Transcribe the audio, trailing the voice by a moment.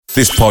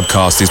This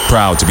podcast is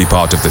proud to be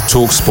part of the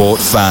TalkSport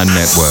Fan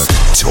Network.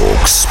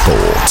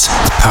 TalkSport.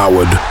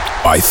 Powered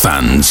by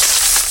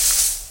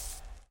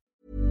fans.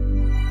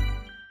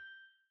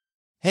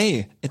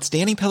 Hey, it's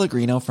Danny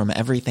Pellegrino from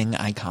Everything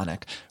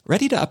Iconic.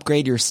 Ready to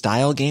upgrade your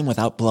style game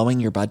without blowing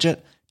your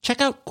budget?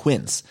 Check out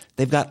Quince.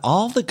 They've got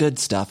all the good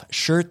stuff,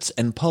 shirts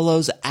and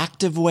polos,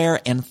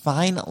 activewear, and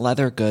fine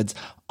leather goods,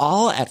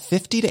 all at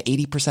 50 to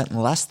 80%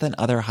 less than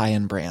other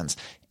high-end brands.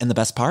 And the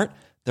best part?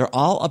 They're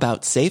all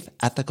about safe,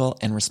 ethical,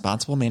 and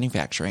responsible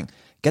manufacturing.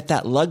 Get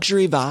that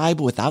luxury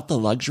vibe without the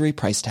luxury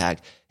price tag.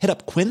 Hit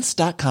up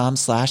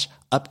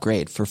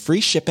quince.com/upgrade for free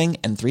shipping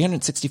and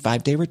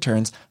 365-day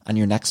returns on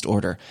your next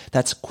order.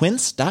 That's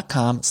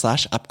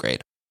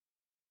quince.com/upgrade.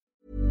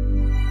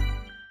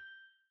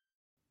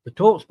 The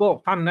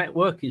TalkSport Fan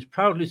Network is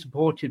proudly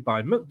supported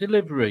by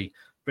McDelivery,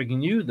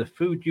 bringing you the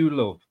food you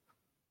love.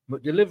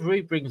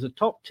 McDelivery brings a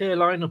top-tier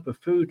lineup of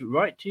food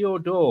right to your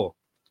door.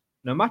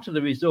 No matter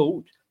the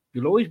result,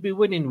 you'll always be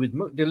winning with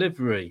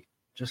McDelivery,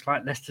 just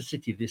like Leicester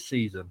City this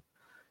season.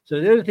 So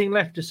the only thing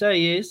left to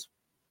say is,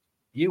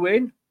 you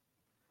in?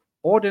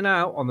 Order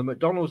now on the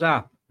McDonald's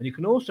app, and you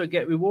can also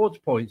get rewards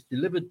points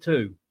delivered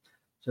too.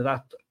 So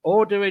that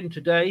ordering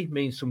today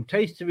means some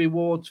tasty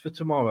rewards for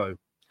tomorrow.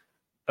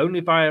 Only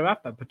via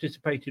app at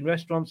participating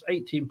restaurants,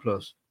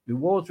 18+.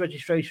 Rewards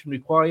registration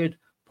required.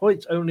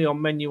 Points only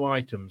on menu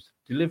items.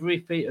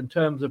 Delivery fee and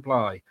terms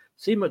apply.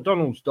 See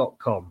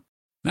mcdonalds.com.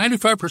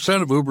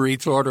 95% of Uber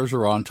Eats orders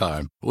are on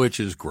time, which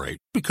is great,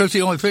 because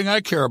the only thing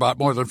I care about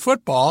more than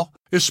football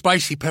is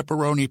spicy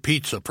pepperoni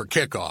pizza for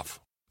kickoff.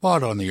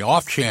 But on the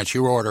off chance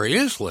your order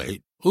is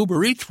late,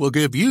 Uber Eats will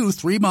give you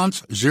 3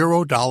 months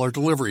 $0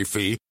 delivery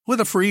fee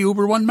with a free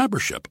Uber One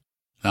membership.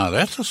 Now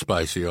that's a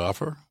spicy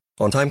offer.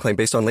 On-time claim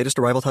based on latest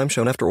arrival time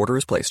shown after order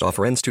is placed.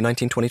 Offer ends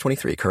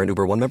 2/19/2023. Current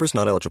Uber One members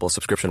not eligible.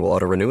 Subscription will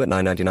auto-renew at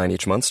 $9.99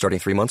 each month, starting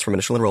 3 months from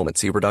initial enrollment.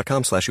 See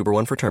uber.com/Uber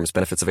One for terms.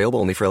 Benefits available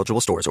only for eligible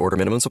stores. Order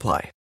minimums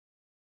apply.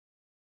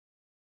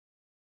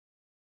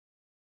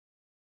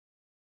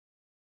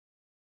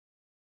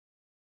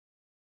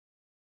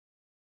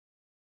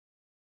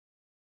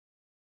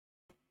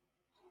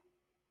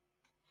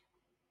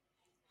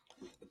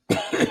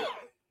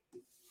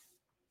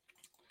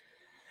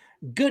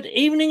 Good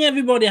evening,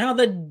 everybody. How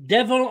the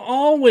devil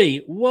are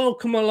we?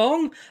 Welcome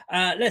along.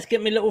 Let's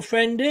get my little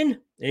friend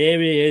in.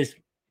 Here he is.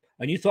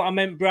 And you thought I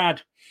meant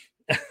Brad.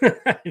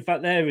 In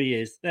fact, there he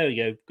is. There we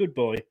go. Good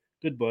boy.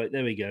 Good boy.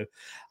 There we go.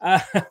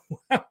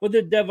 What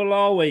the devil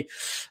are we?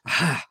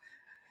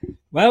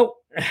 Well,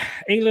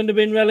 England have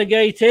been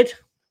relegated.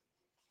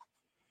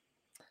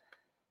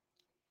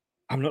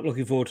 I'm not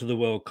looking forward to the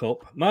World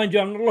Cup. Mind you,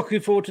 I'm not looking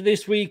forward to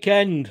this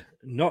weekend.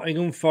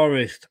 Nottingham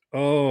Forest.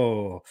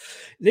 Oh,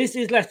 this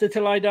is Leicester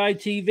Till I Die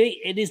TV.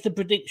 It is the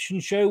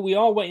prediction show. We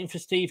are waiting for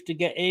Steve to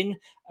get in.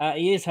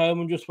 He is home.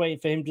 I'm just waiting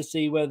for him to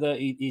see whether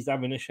he's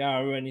having a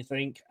shower or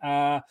anything.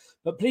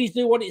 But please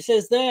do what it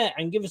says there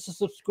and give us a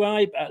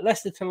subscribe at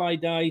Leicester Till I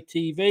Die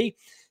TV.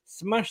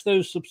 Smash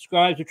those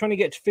subscribes. We're trying to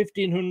get to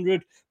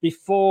 1,500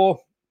 before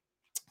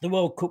the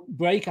World Cup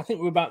break. I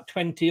think we're about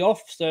 20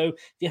 off. So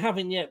if you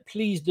haven't yet,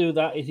 please do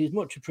that. It is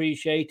much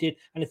appreciated.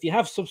 And if you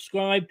have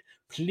subscribed,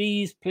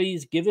 please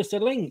give us a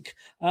link.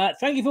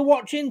 Thank you for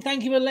watching.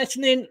 Thank you for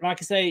listening.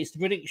 Like I say, it's the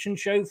prediction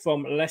show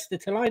from Leicester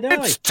Till I Die.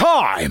 It's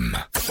time!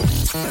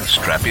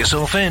 Strap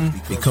yourself in,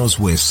 because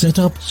we're set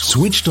up,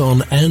 switched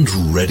on, and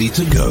ready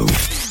to go.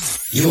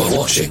 You are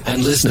watching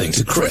and listening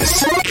to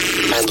Chris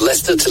and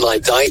Leicester Till I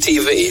Die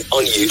TV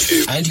on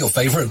YouTube and your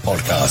favourite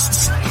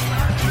podcasts.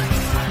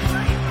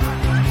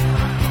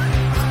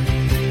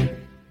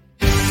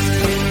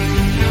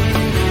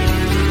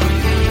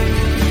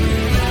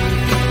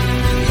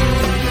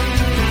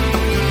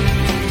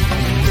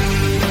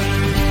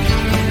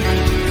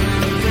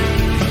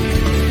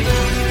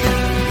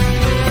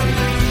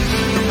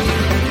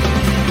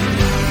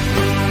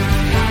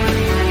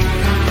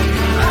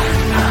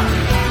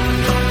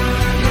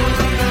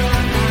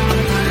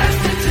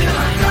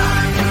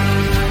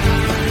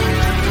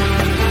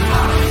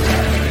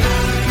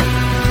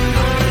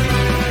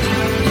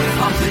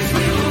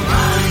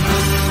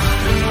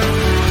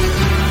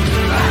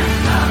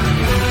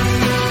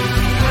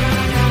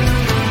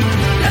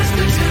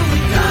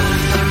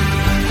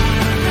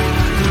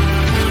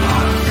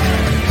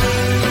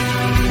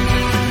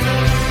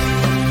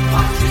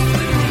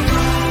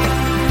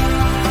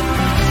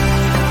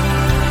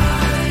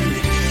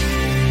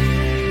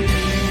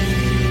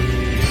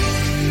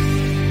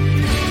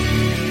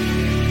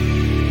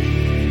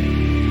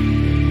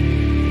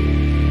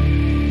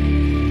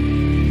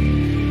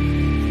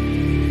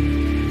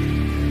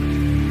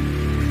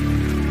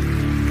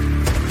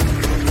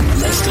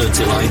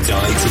 Till I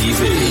Die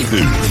TV,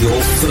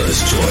 your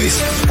first choice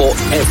for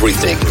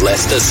everything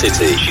Leicester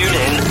City. Tune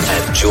in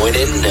and join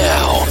in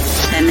now.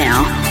 And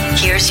now,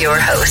 here's your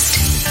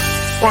host.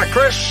 Right,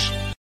 Chris.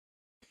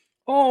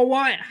 All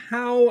right,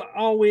 how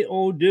are we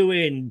all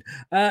doing?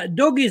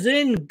 Doug is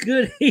in.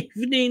 Good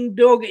evening,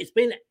 Doug. It's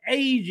been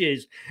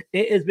ages.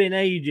 It has been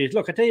ages.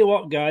 Look, I tell you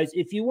what, guys,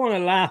 if you want to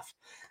laugh,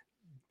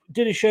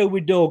 did a show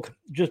with Doug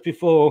just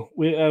before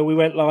we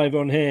went live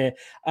on here,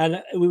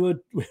 and we were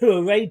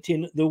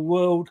rating the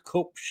World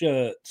Cup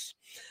shirts.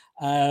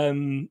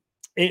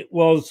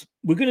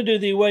 We're going to do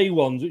the away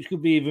ones, which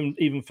could be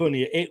even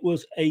funnier. It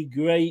was a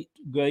great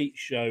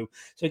show.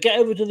 So get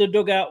over to the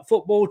Dugout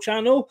Football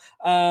channel,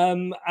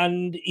 and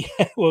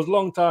it was a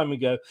long time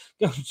ago.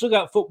 Go to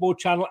Dugout Football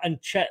channel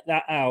and check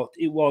that out.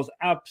 It was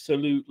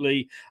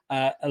absolutely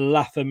a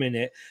laugh a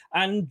minute,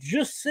 and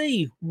just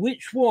see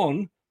which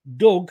one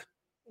Doug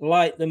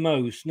liked the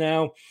most.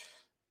 Now,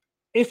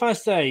 if I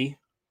say,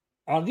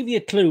 I'll give you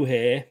a clue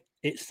here.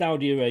 It's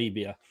Saudi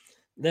Arabia.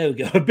 There we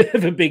go. A bit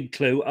of a big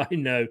clue, I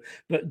know.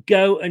 But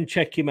go and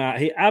check him out.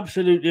 He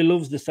absolutely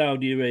loves the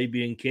Saudi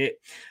Arabian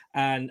kit.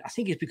 And I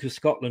think it's because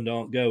Scotland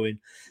aren't going.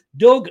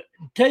 Doug,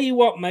 tell you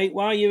what, mate,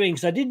 while you're in,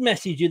 because I did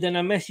message you, then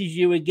I messaged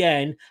you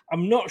again.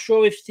 I'm not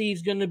sure if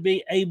Steve's going to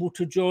be able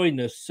to join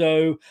us.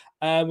 So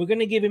we're going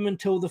to give him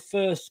until the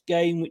first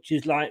game, which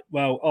is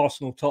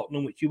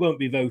Arsenal-Tottenham, which you won't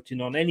be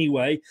voting on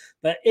anyway.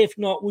 But if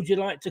not, would you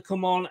like to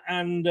come on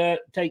and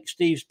take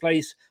Steve's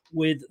place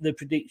with the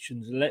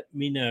predictions? Let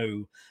me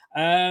know.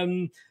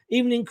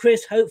 Evening,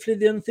 Chris. Hopefully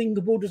the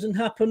unthinkable doesn't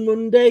happen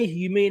Monday.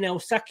 You mean El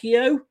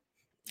Sacchio?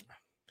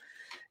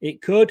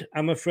 It could.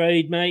 I'm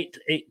afraid, mate.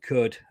 It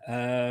could.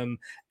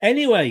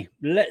 Anyway,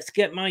 let's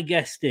get my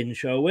guest in,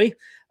 shall we?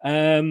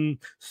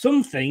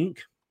 Something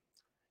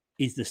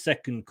is the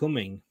second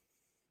coming.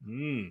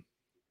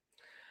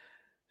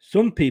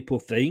 Some people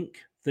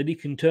think that he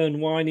can turn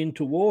wine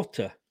into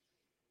water.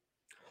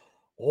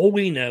 All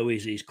we know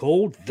is he's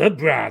called the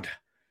Brad.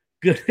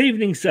 Good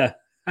evening, sir.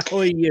 How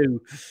are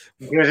you?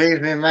 Good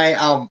evening, mate.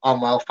 I'm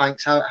well,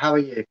 thanks. How are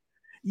you?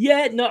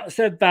 Yeah, not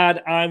so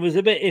bad. I was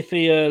a bit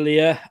iffy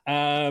earlier,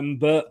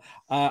 but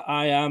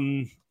I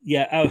am.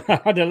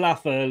 I had a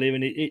laugh earlier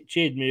and it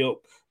cheered me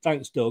up.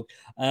 Thanks, Doug.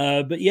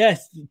 But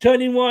yes,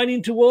 turning wine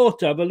into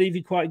water. I believe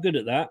you're quite good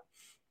at that.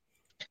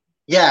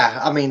 Yeah,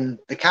 I mean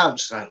the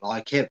council don't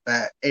like it,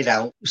 but it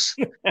helps.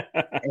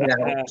 It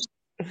helps.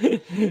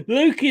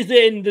 Luke is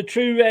in, the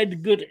True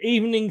Red. Good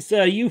evening,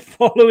 sir. You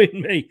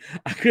following me?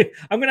 I'm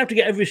going to have to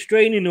get a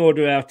restraining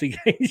order out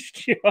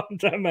against you,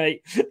 aren't I,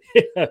 mate?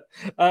 Yeah.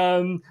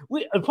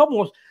 The problem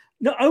was,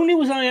 not only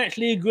was I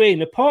actually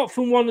agreeing, apart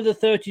from one of the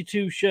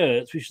 32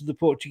 shirts, which is the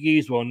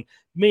Portuguese one,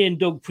 me and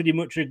Doug pretty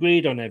much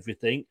agreed on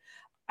everything.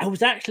 I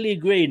was actually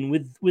agreeing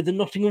with the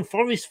Nottingham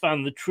Forest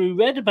fan, the True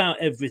Red, about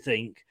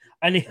everything.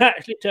 And he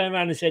actually turned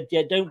around and said,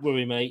 "Yeah, don't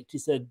worry, mate." He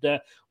said,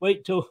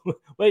 "Wait till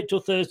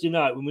Thursday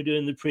night when we're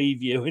doing the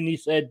preview." And he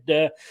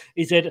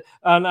said,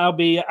 "And I'll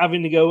be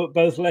having to go at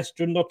both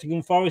Leicester and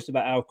Nottingham Forest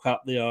about how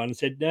crap they are." And I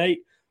said,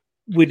 "Nate,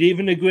 we'd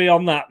even agree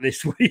on that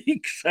this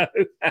week." So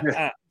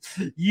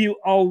you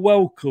are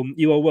welcome.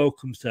 You are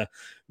welcome, sir.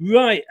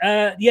 Right.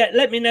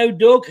 Let me know,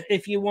 Doug,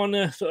 if you want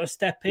to sort of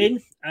step in.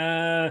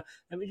 Let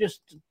me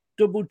just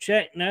double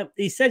check now.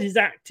 He said he's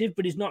active,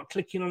 but he's not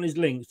clicking on his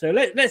link. So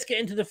let's get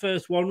into the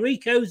first one.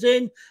 Rico's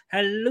in.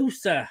 Hello,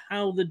 sir.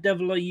 How the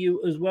devil are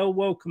you as well?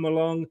 Welcome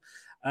along.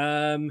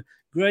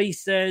 Gray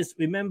says,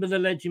 remember the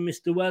legend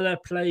Mr. Weller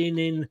playing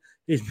in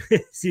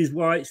his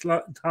white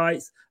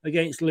tights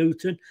against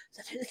Luton?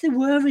 They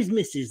were his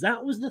misses.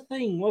 That was the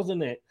thing,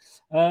 wasn't it?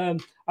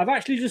 I've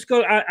actually just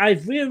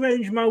I've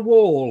rearranged my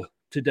wall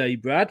today,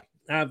 Brad.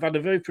 I've had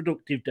a very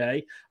productive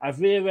day.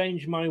 I've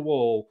rearranged my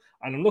wall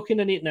and I'm looking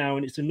at it now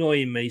and it's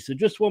annoying me. So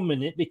just 1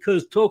 minute,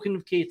 because talking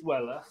of Keith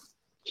Weller,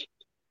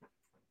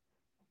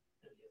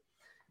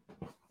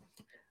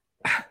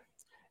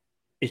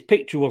 his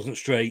picture wasn't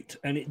straight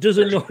and it does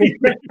annoy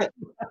me.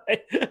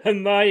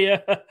 And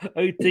my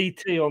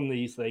OTT on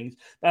these things.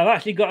 I've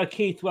actually got a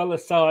Keith Weller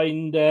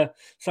signed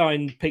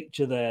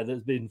picture there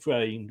that's been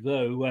framed.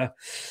 So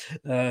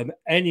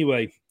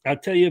anyway, I'll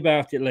tell you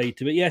about it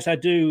later. But yes, I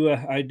do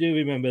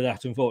remember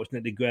that.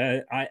 Unfortunately,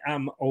 Gray, I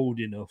am old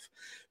enough.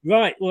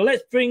 Right. Well,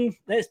 let's bring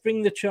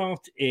the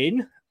chart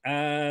in,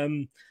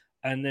 and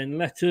then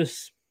let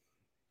us.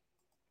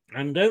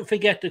 And don't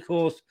forget, of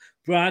course,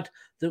 Brad,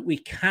 that we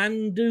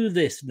can do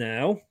this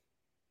now.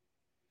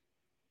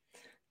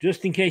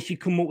 Just in case you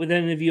come up with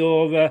any of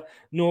your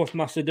North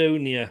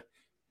Macedonia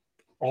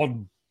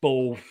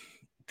oddball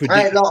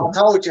predictions. Hey, I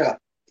told you.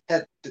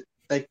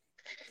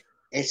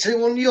 Italy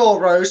won the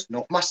Euros.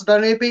 North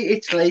Macedonia beat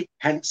Italy.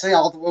 Hence, they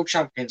are the world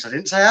champions. I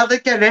didn't say how they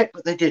get it,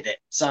 but they did it.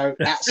 So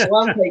that's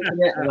why I'm taking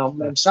it. And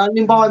I'm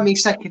standing by me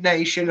second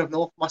nation of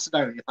North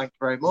Macedonia. Thank you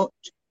very much.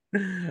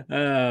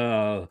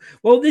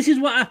 Well, this is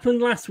what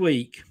happened last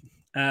week.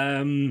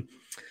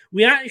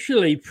 We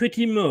actually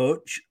pretty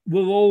much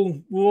were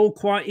all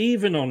quite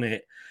even on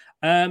it.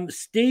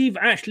 Steve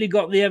actually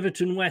got the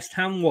Everton West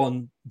Ham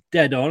one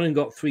dead on and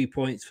got 3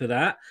 points for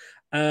that.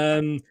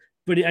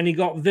 But he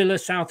got Villa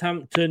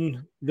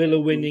Southampton, Villa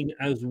winning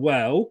as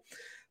well.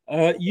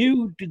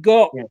 You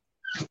got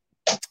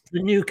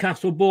the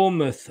Newcastle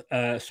Bournemouth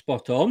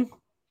spot on.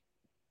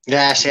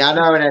 Yeah, see, I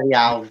know an Eddie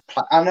Howe.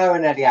 I know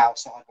an Eddie Howe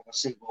side of a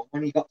sequel.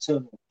 When he got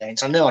 2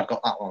 games, I knew I'd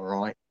got that one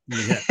right.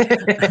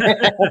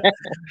 Yeah.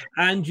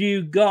 And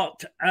you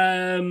got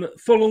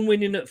Fulham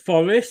winning at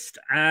Forest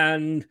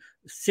and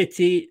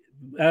City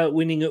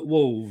winning at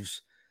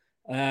Wolves.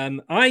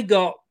 I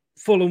got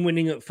Fulham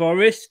winning at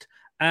Forest,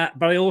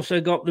 but I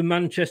also got the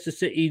Manchester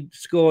City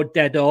score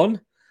dead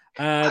on.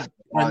 And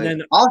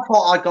then I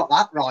thought I got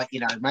that right,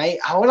 mate.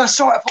 When I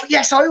saw it, I thought,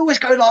 yes, I always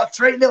go like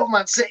 3-0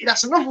 Man City.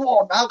 That's another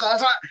one. I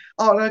was like,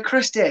 oh no,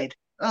 Chris did.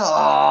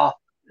 Oh.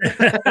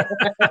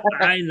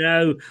 I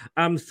know.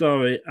 I'm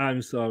sorry.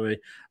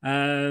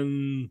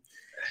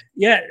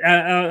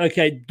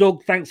 Okay,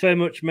 Doug, thanks very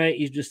much, mate.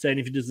 He's just saying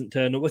if he doesn't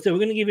turn up. So we're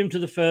going to give him to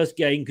the first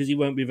game because he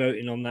won't be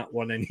voting on that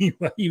one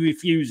anyway. He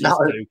refuses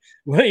to.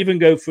 Won't even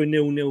go for a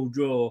 0-0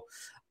 draw.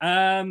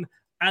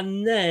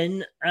 And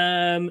then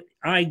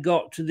I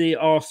got to the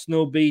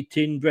Arsenal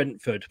beating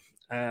Brentford.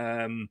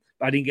 I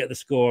didn't get the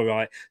score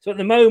right. So at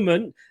the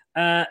moment,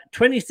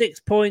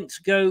 26 points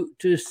go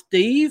to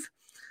Steve,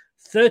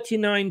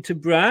 39 to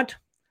Brad,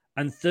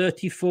 and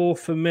 34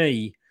 for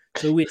me.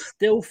 So we're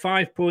still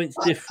 5 points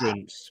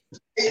difference.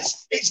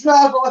 It's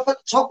hard life at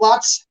the top,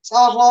 lads. It's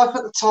hard life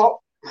at the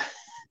top.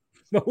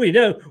 Well,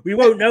 we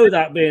won't know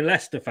that being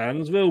Leicester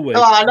fans, will we?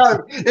 Oh, I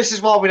know. This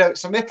is why we don't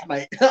submit,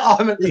 mate.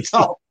 I'm at the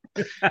top.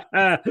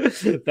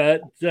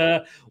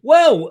 But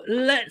well,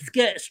 let's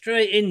get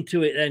straight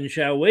into it then,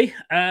 shall we?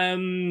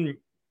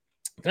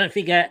 Don't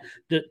forget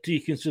that you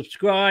can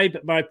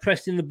subscribe by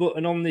pressing the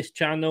button on this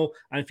channel,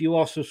 and if you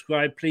are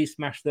subscribed, please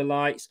smash the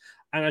likes.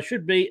 And I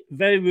should be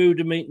very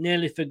rude of me,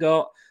 nearly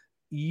forgot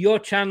your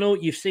channel.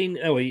 You've seen,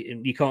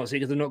 you can't see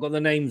because I've not got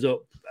the names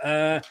up.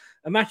 A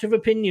matter of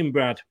opinion,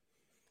 Brad.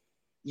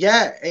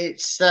 Yeah,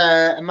 it's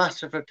a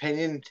matter of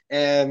opinion.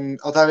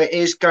 Although it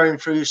is going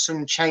through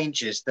some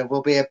changes, there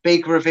will be a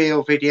big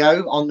reveal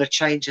video on the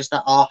changes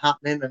that are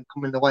happening and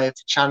coming the way of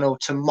the channel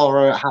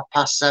tomorrow at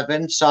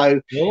 7:30. So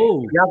if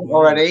you haven't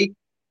already,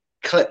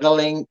 click the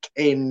link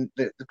in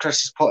that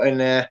Chris has put in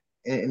there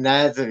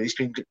that he's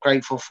been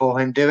grateful for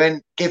him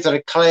doing. Give it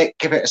a click,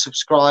 give it a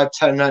subscribe,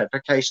 turn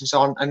notifications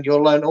on, and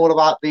you'll learn all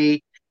about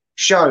the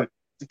show.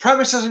 The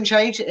premise hasn't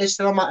changed. It is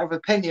still a matter of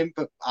opinion,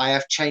 but I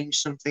have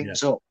changed some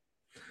things up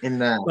in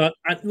there. But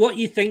what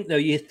you think, though,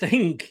 you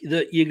think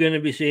that you're going to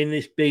be seeing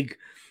this big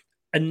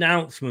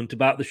announcement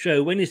about the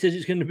show. When he says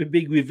it's going to be a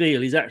big reveal,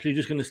 he's actually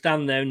just going to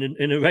stand there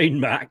in a rain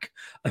mac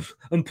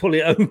and pull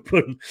it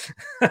open.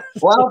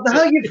 Well,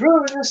 now you've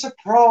ruined the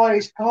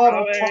surprise.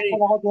 God,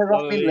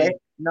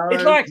 No,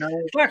 it's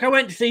like I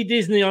went to see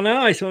Disney on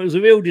Ice, so it was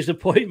a real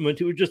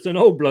disappointment. It was just an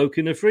old bloke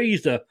in a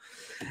freezer.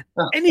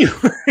 Anyway,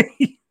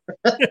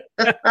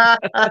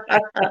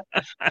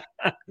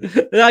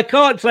 I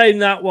can't claim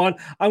that one.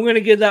 I'm going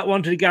to give that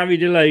one to Gary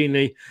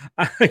Delaney.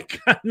 I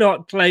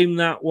cannot claim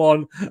that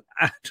one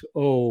at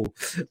all.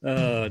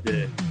 Oh,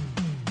 dear.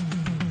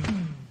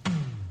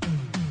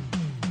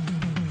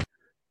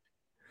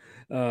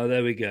 Oh,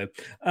 there we go.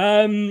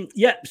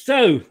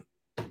 So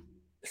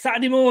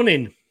Saturday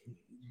morning,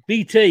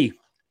 BT,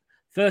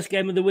 first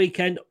game of the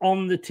weekend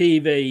on the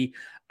TV,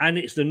 and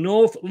it's the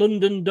North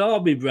London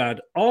derby, Brad.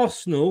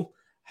 Arsenal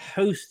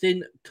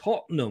hosting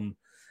Tottenham.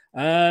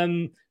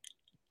 I'm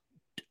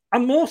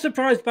more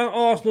surprised about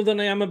Arsenal than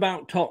I am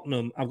about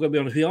Tottenham. I've got to be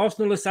honest with you.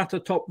 Arsenal are sat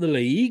atop the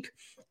league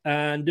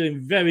and doing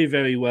very,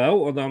 very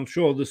well, although I'm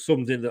sure there's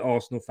something that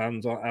Arsenal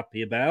fans are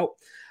happy about.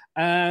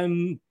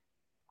 And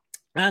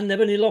they've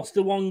only lost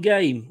the one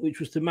game, which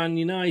was to Man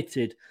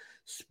United.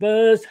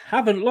 Spurs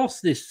haven't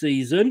lost this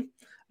season,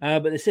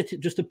 but they sit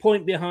just a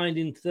point behind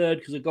in third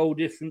because of goal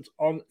difference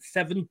on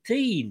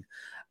 17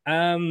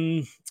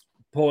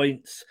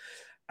 points.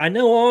 I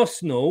know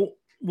Arsenal,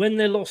 when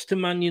they lost to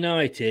Man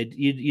United,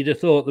 you'd have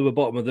thought they were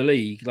bottom of the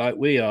league like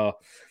we are.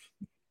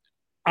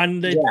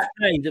 And they'd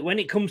say that when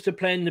it comes to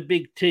playing the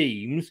big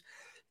teams,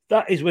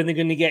 that is when they're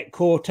going to get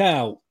caught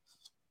out.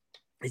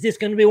 Is this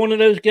going to be one of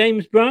those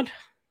games, Brad?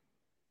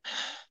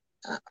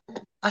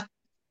 I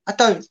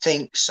don't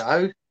think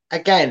so.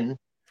 Again,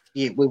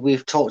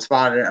 we've talked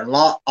about it a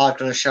lot. I've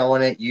done a show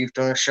on it. You've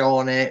done a show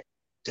on it.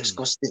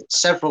 Discussed it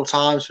several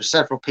times with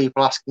several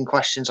people asking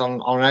questions on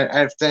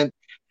everything.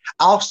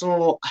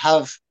 Arsenal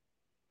have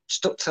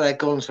stuck to their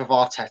guns with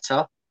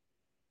Arteta,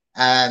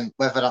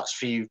 whether that's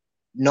for you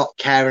not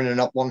caring and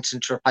not wanting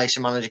to replace a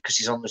manager because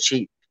he's on the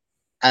cheap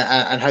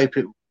and hope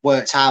it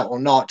works out or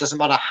not. Doesn't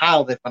matter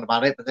how they've gone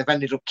about it, but they've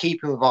ended up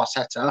keeping with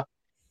Arteta,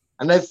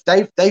 and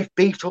they've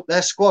beefed up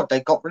their squad. They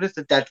got rid of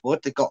the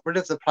deadwood, they got rid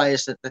of the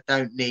players that they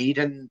don't need,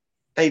 and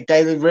they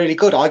were really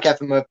good. I gave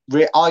them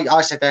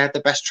I said they had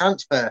the best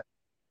transfer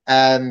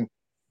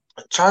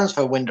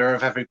window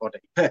of everybody.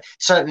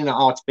 Certainly not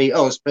hard to beat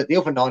us, but the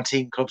other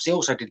 19 clubs, they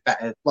also did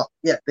better. Well,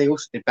 yeah, they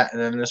also did better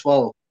than as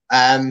well.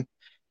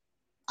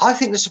 I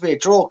think this will be a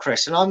draw,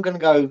 Chris, and I'm going to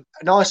go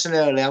nice and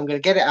early. I'm going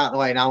to get it out of the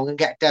way now. I'm going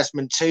to get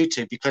Desmond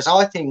Tutu because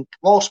I think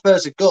while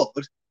Spurs are good,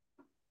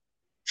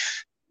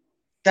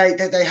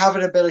 they have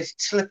an ability to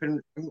slip,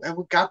 and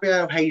with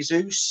Gabriel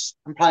Jesus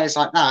and players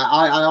like that,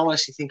 I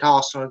honestly think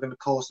Arsenal are going to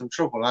cause them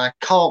trouble. And I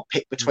can't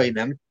pick between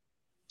them.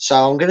 So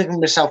I'm going to give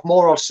myself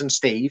more odds than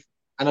Steve,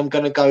 and I'm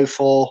going to go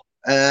for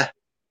a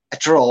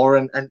draw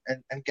and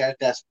get a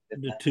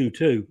Desmond. The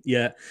 2-2,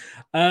 yeah.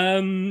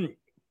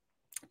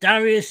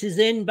 Darius is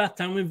in,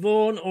 Bathtown with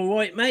Vaughan. All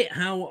right, mate,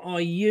 how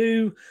are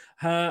you?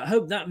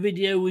 Hope that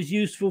video was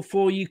useful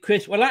for you,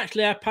 Chris. Well,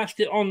 actually, I passed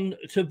it on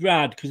to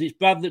Brad because it's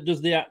Brad that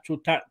does the actual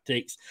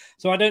tactics.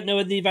 So I don't know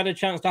whether you've had a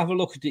chance to have a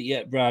look at it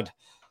yet, Brad.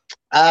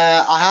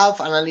 I have,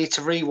 and I need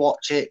to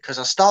rewatch it because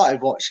I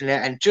started watching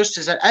it, and just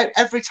as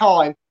every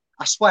time,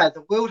 I swear,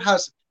 the world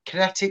has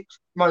kinetic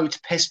mode to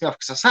piss me off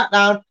because I sat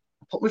down,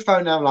 I put my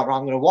phone down, like, right,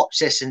 I'm going to watch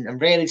this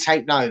and really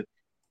take note.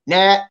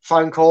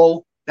 Phone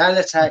call, then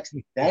a text,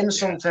 then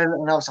something,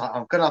 and I was like,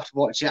 I'm going to have to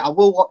watch it. I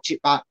will watch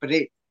it back, but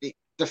the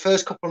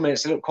first couple of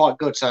minutes, it looked quite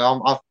good,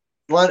 so I've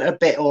learned a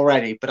bit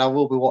already, but I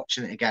will be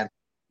watching it again.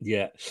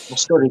 Yeah. My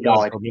study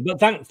guide. But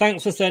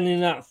thanks for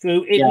sending that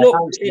through. It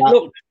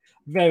looked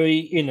very,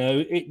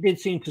 it did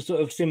seem to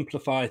sort of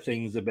simplify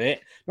things a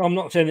bit. I'm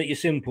not saying that you're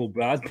simple,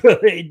 Brad, but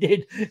it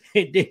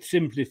did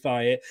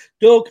simplify it.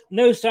 Doug,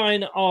 no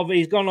sign of,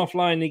 he's gone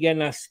offline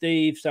again as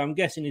Steve, so I'm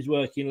guessing he's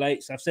working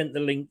late. So I've sent the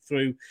link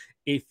through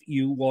if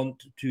you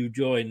want to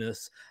join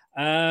us.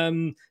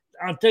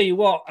 I'll tell you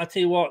what,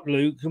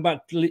 Luke, come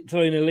back to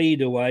throwing a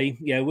lead away.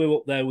 Yeah, we're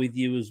up there with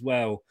you as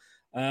well.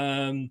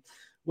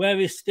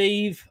 Where is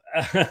Steve?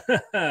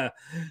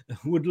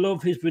 Would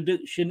love his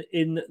prediction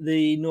in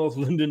the North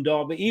London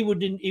derby. He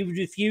would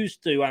refuse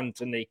to,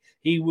 Anthony.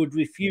 He would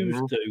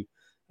refuse to.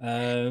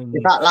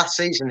 In fact, last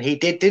season he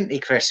did, didn't he,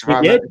 Chris?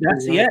 He did.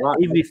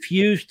 He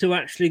refused to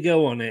actually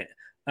go on it.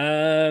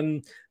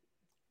 Darren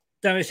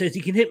says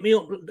you can hit me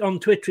up on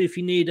Twitter if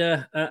you need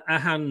a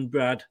hand,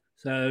 Brad.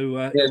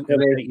 So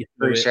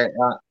appreciate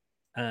that.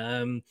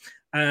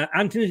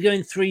 Anthony's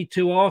going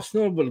 3-2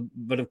 Arsenal,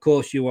 but of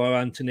course you are,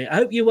 Anthony. I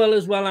hope you're well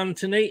as well,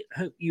 Anthony.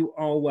 Hope you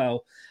are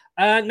well.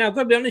 Now, I've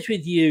got to be honest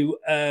with you,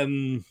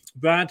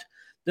 Brad,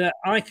 that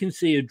I can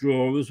see a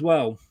draw as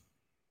well.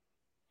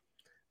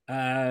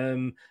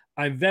 I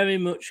very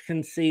much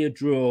can see a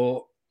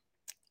draw.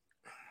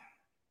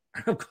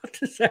 I've got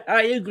to say,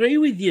 I agree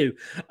with you.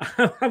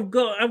 I've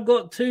got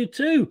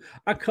 2-2.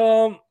 I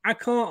can't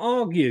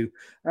argue.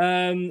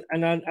 And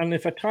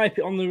if I type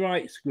it on the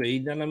right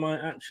screen, then I might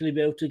actually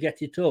be able to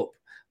get it up.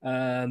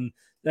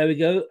 There we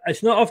go.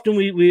 It's not often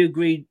we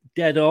agree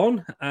dead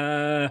on.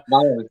 No.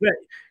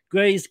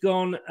 Gray's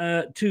gone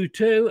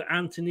 2-2.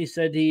 Anthony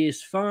said he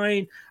is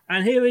fine.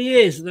 And here he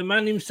is, the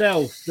man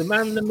himself, the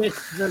man, the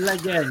myth, the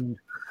legend.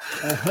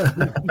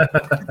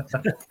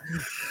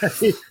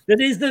 That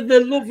is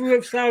the lover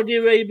of Saudi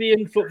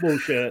Arabian football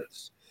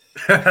shirts.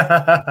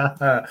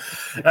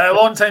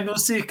 Long time no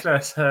see,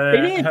 Chris.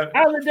 It is.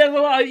 How the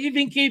devil are you?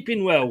 Been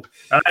keeping well?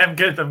 I'm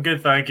good,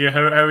 thank you.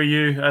 How are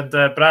you? And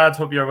Brad,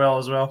 hope you're well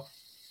as well.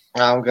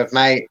 I'm good,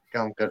 mate.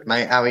 How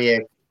are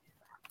you?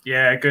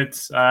 Yeah, good.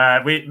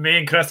 Me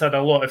and Chris had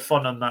a lot of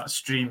fun on that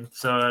stream,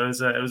 so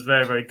it was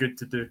very, very good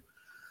to do.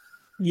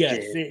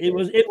 Yes, it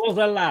was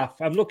a laugh.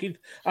 I'm looking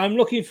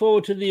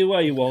forward to the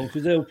away one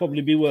because they'll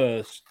probably be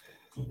worse.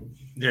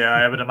 Yeah,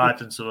 I would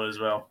imagine so as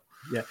well.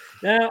 Yeah.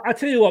 Now I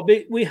tell you what,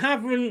 we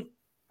haven't.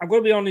 I've got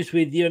to be honest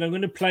with you, and I'm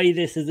going to play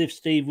this as if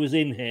Steve was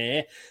in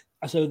here.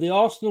 So the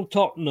Arsenal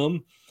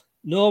Tottenham.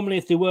 Normally,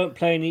 if they weren't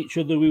playing each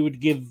other, we would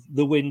give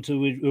the win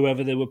to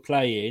whoever they were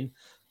playing.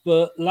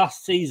 But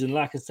last season,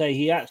 like I say,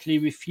 he actually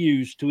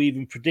refused to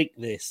even predict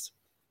this.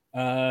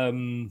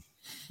 So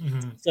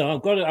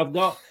I've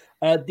got.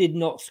 Did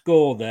not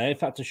score there. In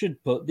fact, I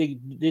should put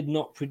did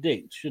not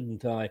predict,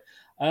 shouldn't I?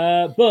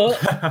 But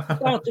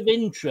out of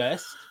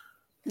interest,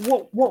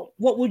 what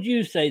would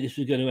you say this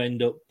was going to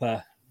end up,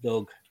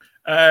 Doug?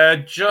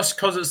 Just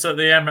because it's at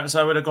the Emirates,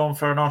 I would have gone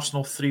for an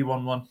Arsenal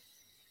 3-1-1.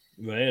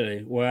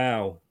 Really?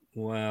 Wow.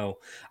 I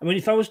mean,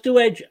 if I was to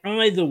edge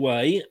either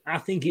way, I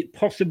think it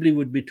possibly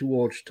would be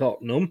towards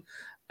Tottenham.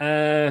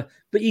 But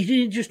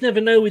you just never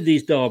know with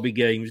these derby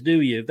games, do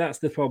you? That's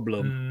the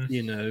problem,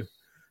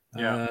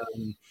 Yeah.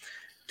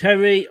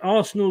 Terry,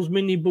 Arsenal's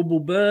mini bubble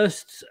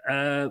bursts.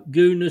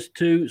 Gooners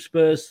 2,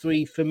 Spurs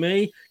 3 for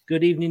me.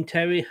 Good evening,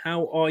 Terry.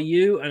 How are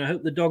you? And I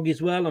hope the dog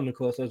is well. And of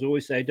course, as I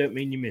always say, I don't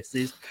mean your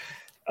missus.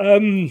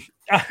 I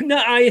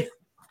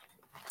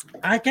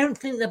don't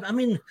think that. I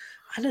mean,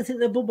 I don't think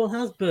the bubble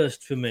has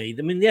burst for me.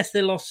 I mean, yes,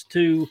 they lost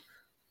to.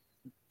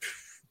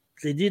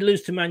 They did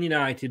lose to Man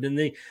United,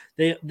 and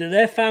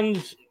their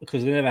fans,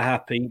 because they're never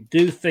happy,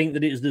 do think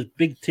that it's the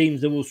big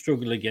teams that will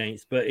struggle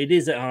against. But it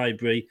is at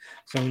Highbury,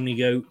 so I'm going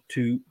to go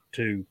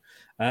 2-2.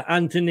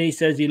 Anthony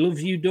says he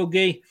loves you,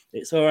 Dougie.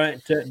 It's all right,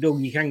 Doug.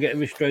 You can get a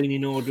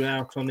restraining order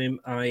out on him.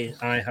 I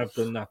have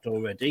done that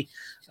already.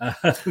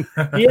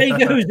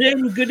 Diego's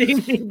in. Good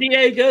evening,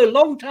 Diego.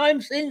 Long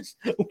time since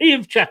we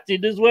have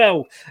chatted as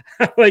well.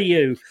 How are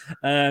you?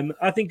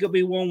 I think it'll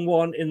be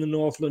 1-1 in the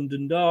North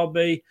London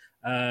derby.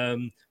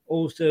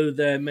 Also,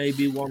 there may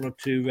be 1 or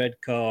 2 red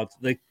cards.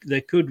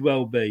 There could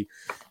well be.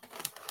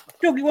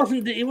 Doug, it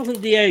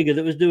wasn't Diego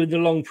that was doing the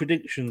long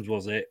predictions,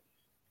 was it?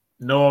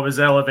 No, it was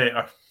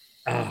Elevator.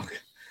 Oh,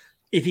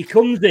 if he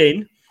comes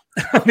in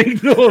I'm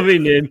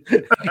ignoring him.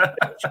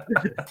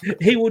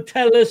 He will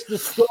tell us the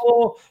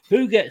score,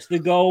 who gets the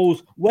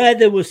goals, where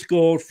they were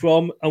scored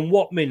from, and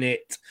what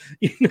minute.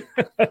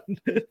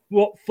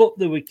 What foot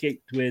they were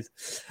kicked with.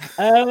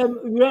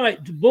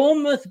 Right,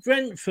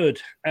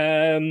 Bournemouth-Brentford.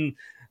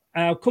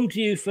 I'll come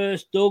to you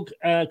first, Doug,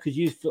 because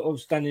you're sort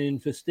of standing in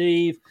for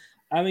Steve.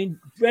 I mean,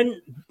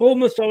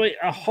 Bournemouth,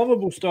 a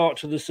horrible start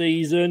to the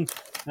season.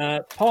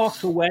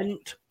 Parker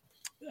went,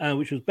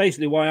 which was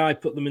basically why I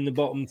put them in the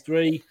bottom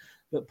three.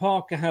 But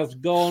Parker has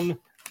gone.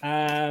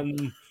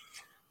 And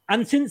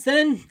since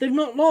then, they've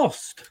not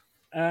lost.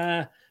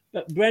 But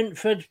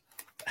Brentford,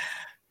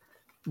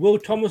 will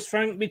Thomas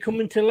Frank be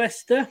coming to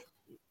Leicester?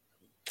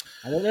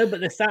 I don't know, but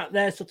they're sat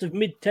there sort of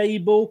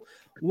mid-table.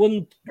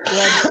 8-7,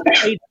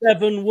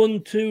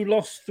 1-2,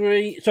 lost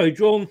 3. Sorry,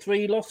 drawn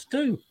 3, lost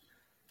 2.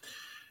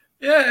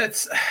 Yeah,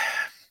 it's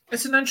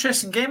an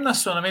interesting game,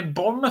 this one. I mean,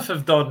 Bournemouth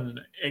have done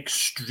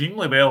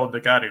extremely well under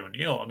Gary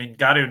O'Neill. I mean,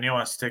 Gary O'Neill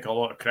has to take a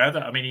lot of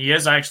credit. I mean, he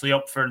is actually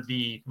up for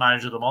the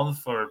Manager of the Month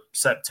for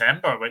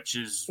September, which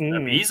is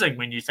amazing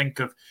when you think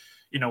of,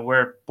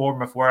 where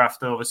Bournemouth were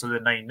after, obviously, the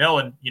 9-0.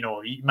 And,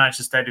 he managed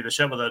to steady the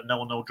ship with a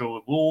 0-0 draw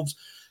with Wolves.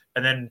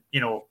 And then,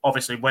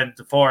 obviously went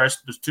to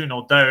Forest, was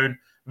 2-0 down,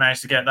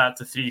 managed to get that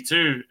to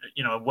 3-2,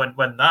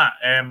 win that.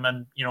 And,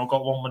 got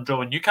 1-1 draw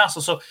with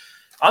Newcastle. So,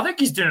 I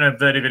think he's doing a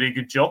very, very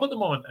good job at the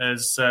moment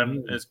as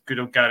good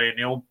old Gary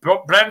O'Neill.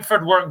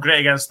 Brentford weren't great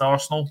against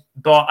Arsenal,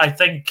 but I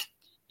think,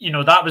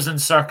 that was in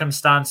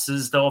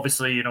circumstances that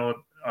obviously,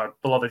 our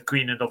beloved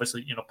Queen had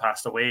obviously,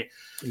 passed away.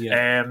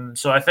 Yeah.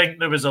 So I think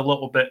there was a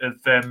little bit of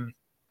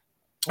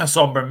a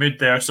somber mood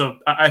there. So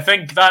I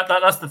think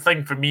that's the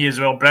thing for me as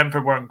well.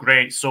 Brentford weren't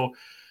great. So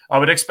I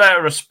would expect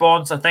a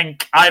response. I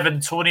think Ivan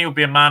Toney will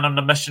be a man on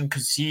the mission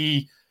because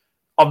he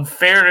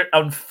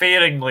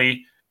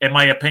unfaringly, in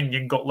my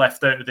opinion, got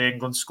left out of the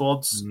England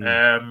squads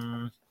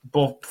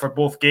for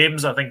both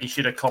games. I think he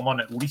should have come on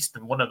at least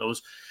in one of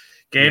those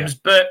games. Yeah.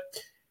 But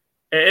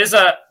it is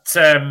at,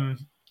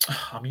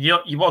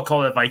 you want to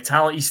call it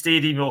Vitality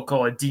Stadium, you want to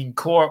call it Dean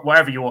Court,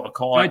 whatever you want to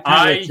call it.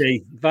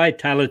 Vitality.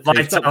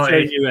 Stop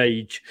showing your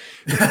age.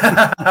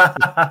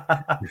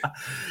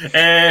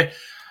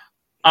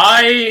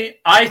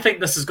 I think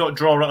this has got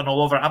draw written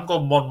all over it. I'm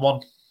going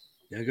 1-1.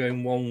 You're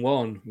going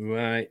 1-1,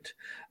 right.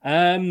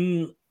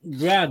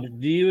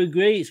 Brad, do you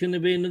agree it's going to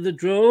be another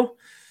draw?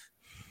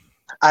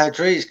 I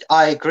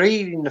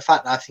agree in the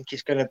fact that I think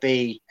it's going to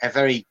be a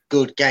very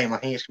good game. I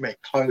think it's going to be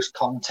a close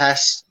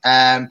contest.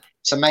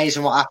 It's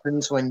amazing what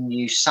happens when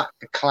you sack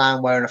the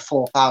clown wearing a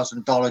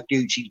 $4,000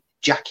 Gucci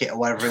jacket or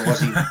whatever it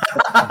was.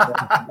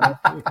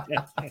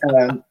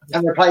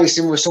 And replace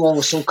him with someone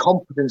with some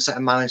confidence at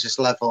a manager's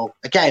level.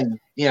 Again,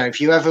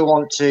 if you ever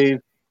want to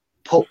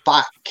put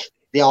back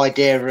the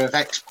idea of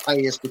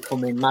ex-players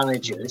becoming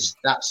managers,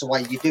 that's the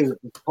way you do it.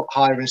 You put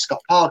hiring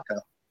Scott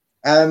Parker.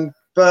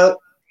 But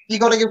you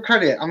got to give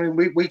credit. I mean,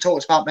 we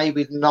talked about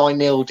maybe the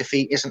 9-0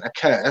 defeat isn't a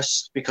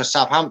curse because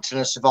Southampton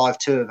has survived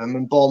 2 of them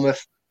and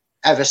Bournemouth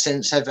ever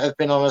since have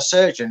been on a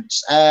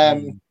resurgence.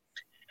 I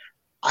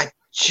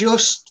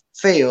just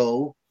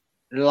feel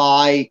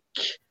like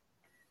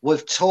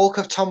with talk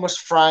of Thomas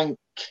Frank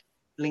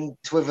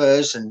linked with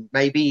us, and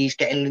maybe he's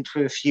getting linked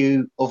with a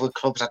few other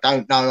clubs. I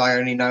don't know. I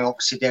only know,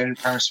 obviously, the only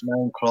parents from my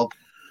own club.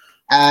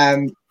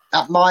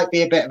 That might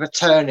be a bit of a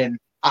turning.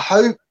 I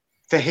hope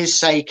for his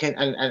sake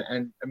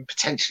and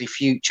potentially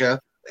future,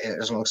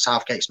 as long as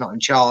Southgate's not in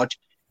charge,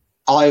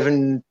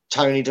 Ivan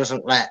Toney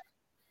doesn't let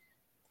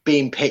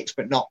being picked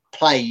but not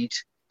played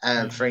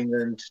for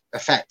England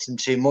affect him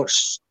too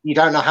much. You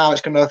don't know how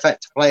it's going to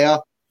affect a player,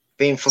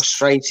 being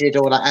frustrated,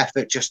 all that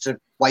effort just to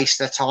waste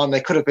their time.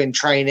 They could have been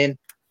training.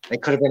 They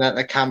could have been at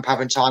the camp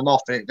having time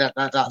off.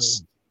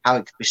 That's how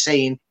it could be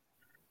seen.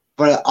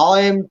 But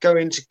I am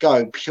going to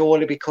go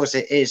purely because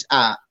it is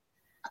at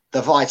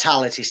the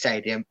Vitality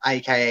Stadium,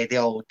 a.k.a. the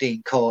old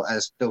Dean Court,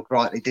 as Doug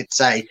rightly did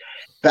say.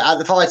 But at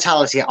the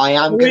Vitality, I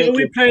am going to... Are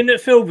we playing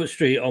at Filbert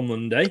Street on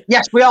Monday?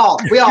 Yes, we are.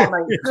 We are,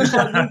 mate.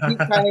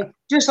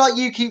 Just like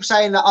you keep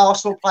saying that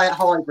Arsenal play at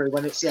Highbury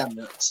when it's the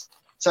Emirates.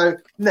 So,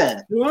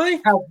 no. Do I?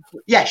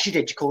 Yes, you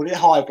did. You called it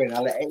Highbury. I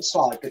let it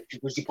slide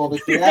because you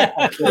bothered me there.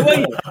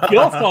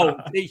 Your fault.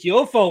 It's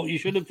your fault. You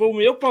should have pulled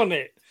me up on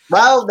it.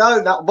 Well,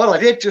 no. Well, I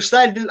did just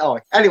then, didn't I?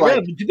 Anyway.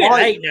 Yeah, but it's a bit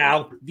late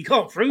now. You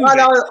can't prove it. I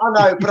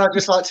know, but I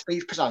just like to be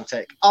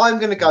pedantic. I'm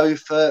going to go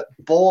for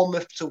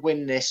Bournemouth to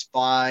win this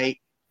by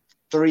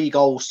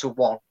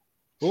 3-1.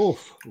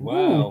 Oof!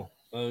 Wow.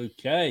 Ooh.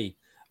 Okay.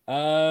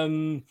 I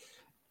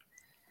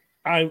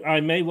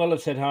may well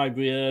have said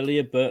Highbury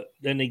earlier, but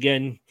then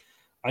again,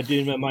 I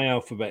do know my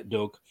alphabet,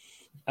 Doug.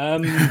 Sorry,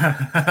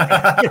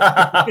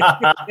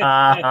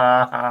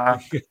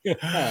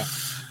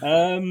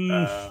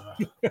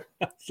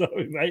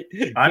 mate.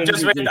 I'm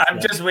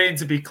just waiting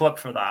to be clipped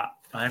for that.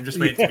 I'm just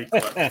waiting to be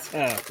clipped.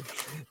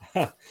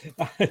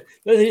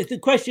 The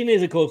question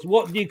is, of course,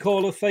 what do you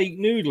call a fake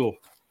noodle?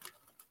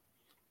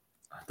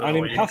 An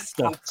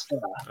impasta.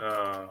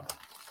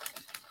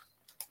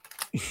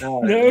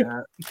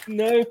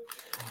 No.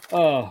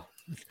 Oh,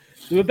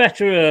 We were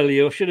better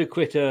earlier. I should have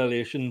quit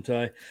earlier, shouldn't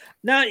I?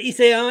 Now, you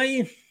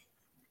see,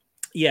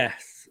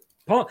 yes.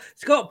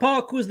 Scott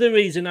Park was the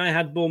reason I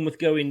had Bournemouth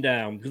going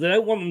down, because I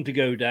don't want them to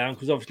go down,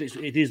 because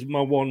obviously it is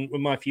my one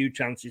of my few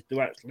chances to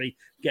actually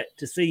get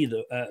to see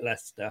the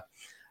Leicester.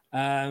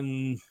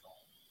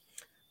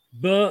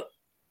 But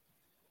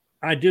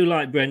I do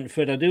like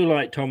Brentford. I do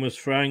like Thomas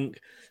Frank.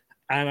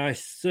 And I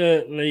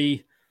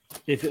certainly,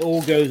 if it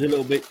all goes a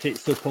little bit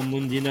tits up on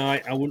Monday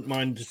night, I wouldn't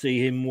mind to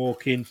see him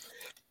walking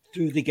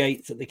through the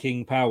gates at the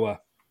King Power.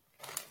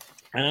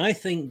 And I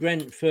think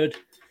Brentford,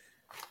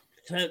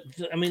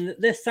 I mean,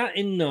 they're sat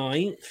in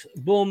 9th.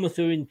 Bournemouth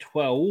are in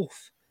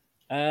 12th.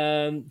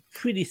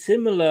 Pretty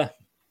similar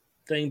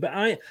thing.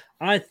 But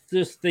I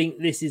just think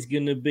this is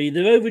going to be,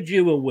 they're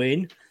overdue a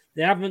win.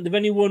 They've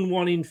only won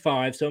 1 in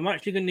 5. So I'm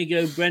actually going to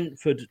go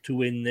Brentford to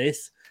win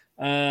this.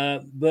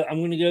 But I'm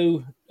going to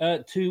go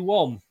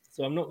 2-1.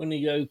 So I'm not going to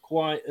go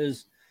quite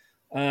as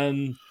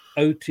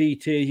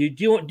OTT as you.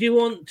 Do you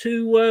want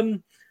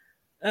to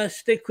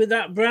stick with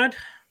that, Brad?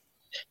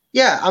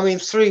 Yeah, I mean,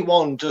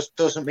 3-1 just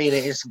doesn't mean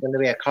it isn't going to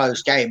be a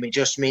close game. It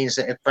just means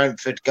that if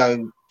Brentford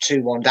go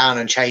 2-1 down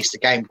and chase the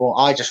game, but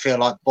I just feel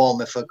like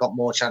Bournemouth have got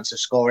more chance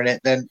of scoring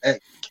it than,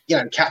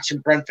 catching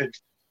Brentford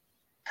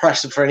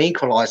pressing for an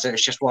equaliser.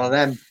 It's just one of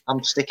them.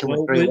 I'm sticking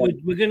with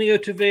 3-1. We're going to go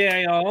to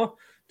VAR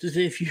to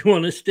see if you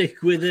want to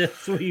stick with a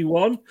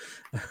 3-1.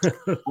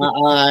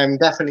 I'm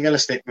definitely going to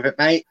stick with it,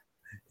 mate.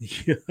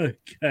 Okay.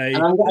 And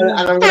I'm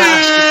going to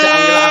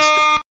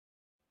ask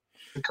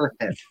you to clip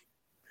it.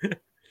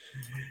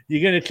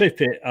 You're going to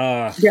clip it?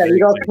 Yeah, you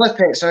got to clip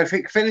it. So if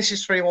it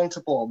finishes 3-1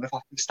 to Bournemouth, I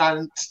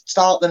can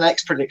start the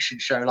next prediction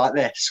show like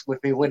this with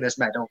my winner's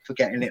medal for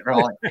getting it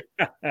right.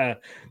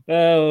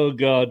 Oh,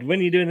 God. When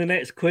are you doing the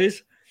next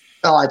quiz?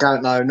 Oh, I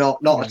don't know. Not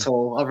at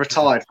all. I've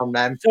retired from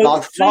them. So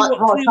like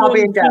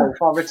Fabi and Delph,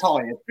 I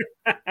retired.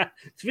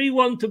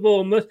 3-1 to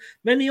Bournemouth.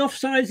 Many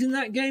offsides in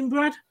that game,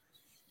 Brad?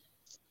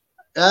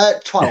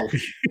 12.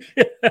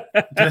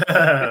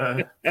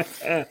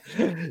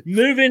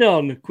 Moving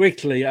on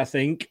quickly, I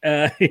think,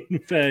 in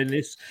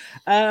fairness.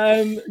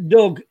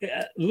 Doug,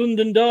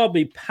 London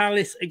Derby,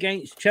 Palace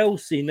against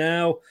Chelsea.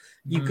 Now,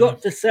 you've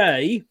got to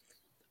say,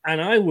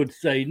 and I would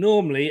say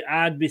normally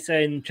I'd be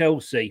saying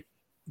Chelsea,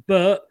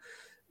 but,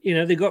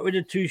 they got rid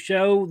of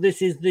Tuchel.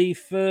 This is the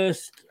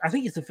first, I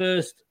think it's the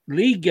first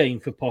league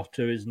game for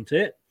Potter, isn't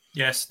it?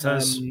 Yes,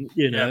 it is.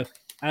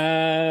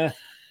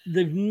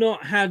 They've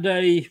not had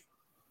the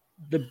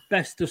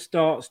best of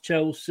starts,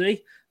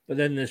 Chelsea, but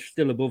then they're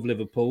still above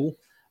Liverpool.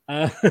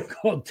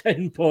 Got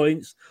 10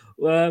 points.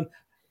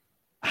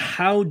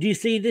 How do you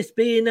see this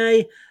being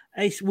a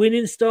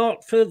winning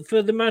start for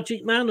the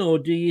Magic Man, or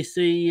do you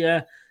see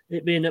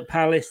it being at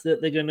Palace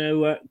that they're going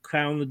to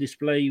crown the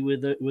display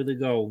with a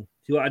goal?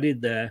 See what I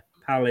did there?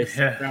 Palace.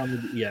 Yeah.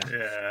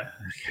 Yeah.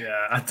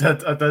 I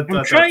did.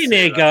 I'm trying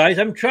here, guys.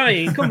 I'm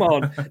trying. Come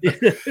on.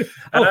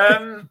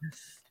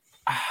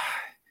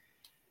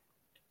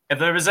 If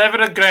there was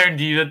ever a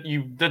ground you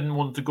didn't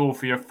want to go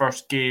for your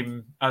first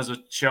game as a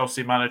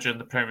Chelsea manager in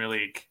the Premier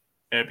League,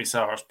 it'd be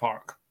Selhurst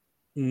Park.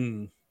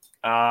 And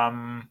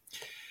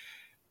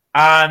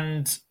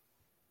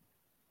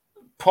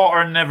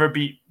Potter never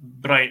beat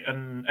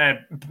Brighton,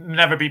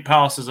 never beat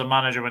Palace as a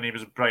manager when he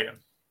was at Brighton.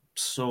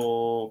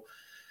 So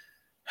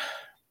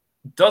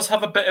does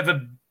have a bit of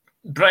a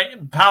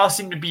Brighton. Palace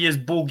seem to be his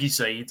bogey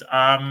side.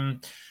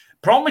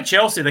 Problem with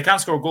Chelsea, they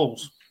can't score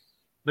goals.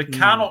 They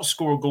cannot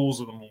score goals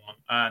at the moment,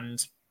 and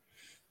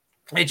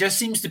it just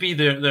seems to be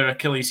their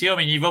Achilles heel. I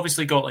mean, you've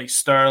obviously got like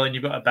Sterling,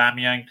 you've got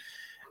Aubameyang.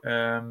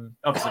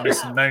 Obviously,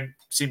 Mason Mount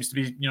seems to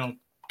be,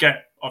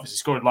 obviously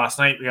scored last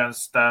night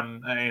against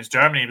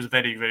Germany. It was a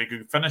very, very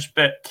good finish.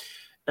 But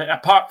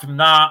apart from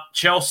that,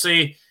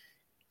 Chelsea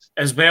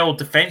as well,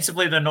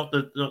 defensively, they're not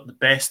the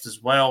best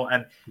as well.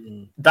 And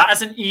that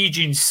is an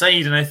aging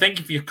side. And I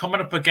think if you're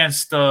coming up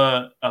against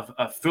a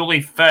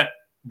fully fit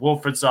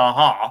Wilfried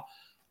Zaha,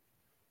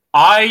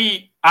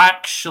 I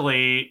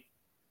actually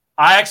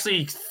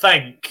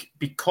think,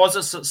 because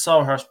it's at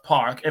Selhurst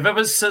Park, if it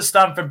was at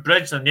Stamford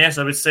Bridge, then yes,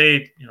 I would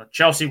say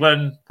Chelsea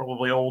win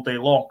probably all day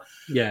long.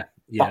 Yeah.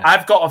 But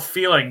I've got a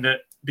feeling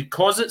that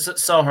because it's at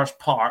Selhurst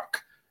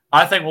Park,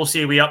 I think we'll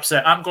see a wee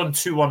upset. I'm going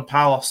 2-1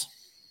 Palace.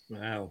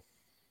 Well,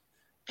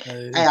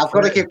 hey, I've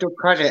got to give Doug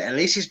credit. At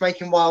least he's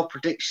making wild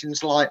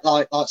predictions like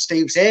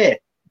Steve's here.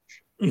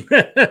 Well,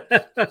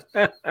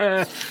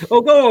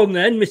 go on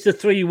then, Mr.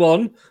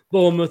 3-1,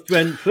 Bournemouth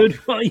Brentford.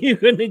 What are you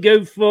going to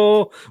go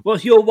for?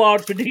 What's your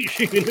wild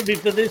prediction going to be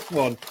for this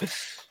one?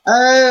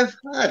 I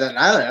don't know.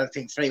 I don't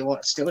think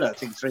 3-1. Still don't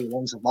think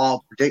 3-1's a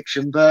wild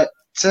prediction. But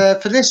for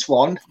this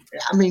one,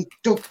 I mean,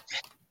 Doug,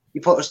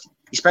 you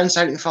spend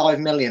 75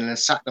 million and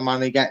sack the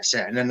man who gets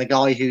it, and then the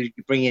guy who you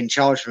bring in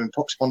charge for him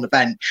puts him on the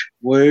bench.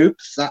 Whoop!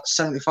 That's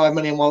 75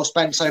 million well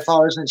spent so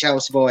far, isn't it,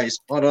 Chelsea boys?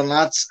 Well done,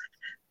 lads.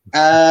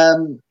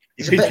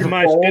 It's a bit of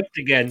a script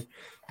again.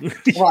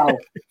 Well,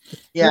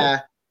 yeah.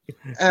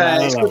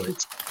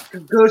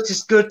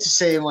 It's good to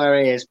see him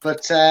where he is,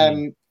 but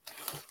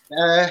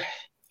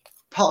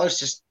Potter's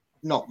just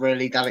not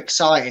really that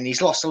exciting.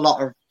 He's lost a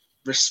lot of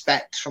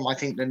respect from, I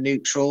think, the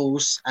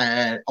neutrals.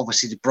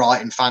 Obviously, the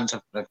Brighton fans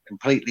have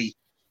completely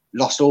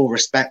lost all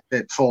respect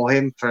for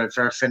him for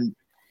everything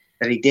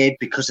that he did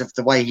because of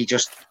the way he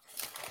just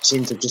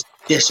seemed to just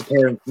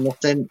disappear into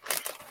nothing.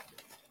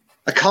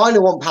 I kind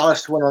of want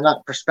Palace to win on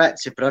that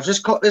perspective, but I've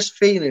just got this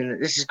feeling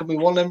that this is going to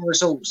be one of them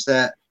results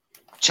that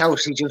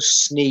Chelsea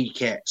just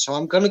sneak it. So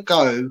I'm going to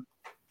go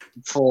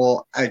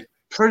for a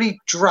pretty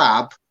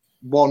drab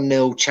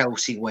 1-0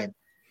 Chelsea win.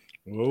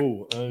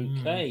 Oh,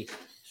 okay.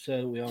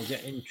 So we are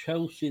getting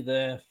Chelsea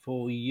there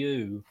for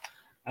you.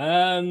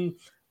 I've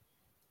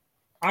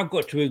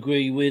got to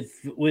agree with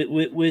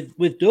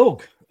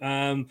Doug.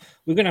 We're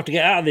going to have to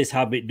get out of this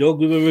habit, Doug.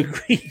 We were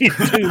agreeing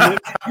too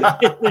much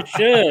with the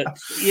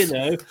shirts, you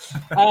know.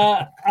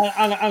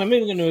 And I'm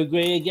even going to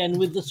agree again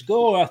with the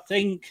score. I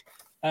think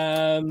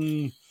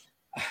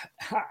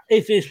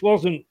if this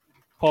wasn't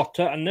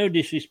Potter, and no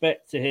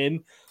disrespect to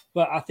him,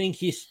 but I think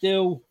he's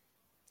still...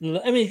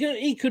 I mean,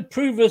 he could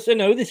prove us, you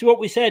know, this is what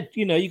we said,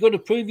 you know, you've got to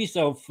prove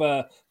yourself,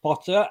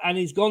 Potter, and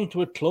he's gone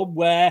to a club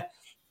where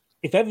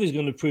if ever he's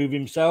going to prove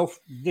himself,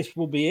 this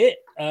will be it.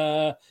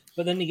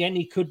 But then again,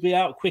 he could be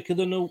out quicker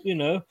than,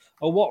 a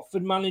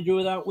Watford manager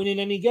without winning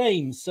any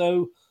games.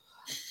 So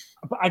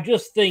but I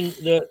just think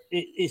that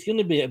it's going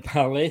to be at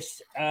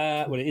Palace.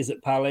 Well, it is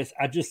at Palace.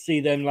 I just see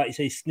them, like you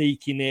say,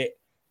 sneaking it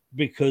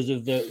because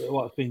of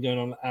what's been going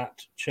on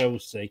at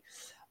Chelsea.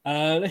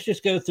 Let's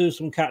just go through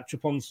some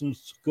catch-up on some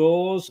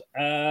scores.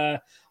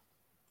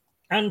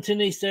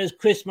 Anthony says,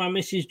 Chris, my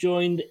missus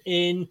joined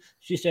in.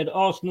 She said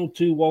Arsenal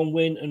 2-1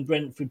 win and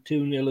Brentford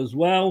 2-0 as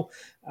well.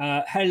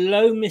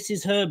 Hello,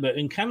 Mrs. Herbert.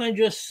 And can I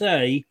just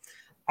say,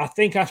 I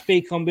think I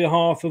speak on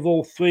behalf of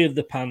all three of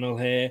the panel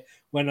here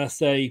when I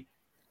say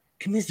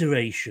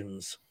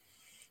commiserations.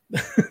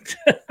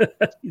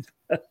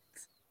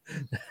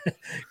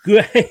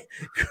 Gray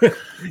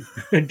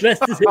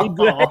Leicester City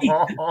Gray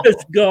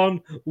has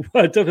gone.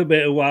 Well, it took a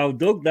bit of a while,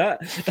 Doug.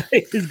 That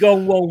has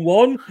gone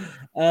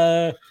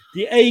 1-1.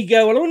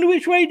 Diego. Well, I wonder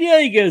which way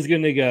Diego's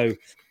going to go.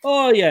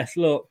 Oh yes,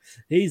 look,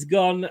 he's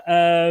gone.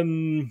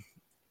 I've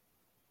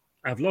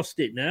lost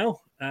it now.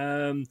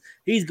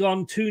 He's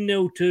gone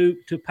 2-0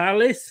 to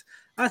Palace.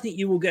 I think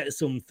you will get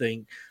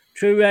something.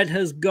 True Red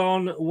has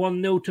gone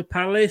 1-0 to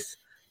Palace.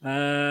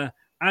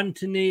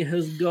 Anthony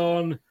has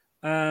gone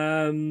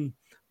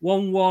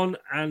 1-1,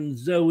 and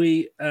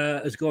Zoe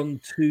has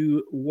gone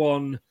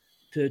 2-1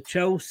 to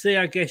Chelsea.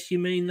 I guess you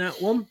mean that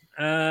one.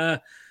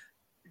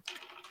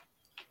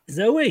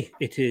 Zoe,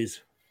 it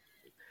is.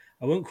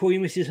 I won't call you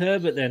Mrs.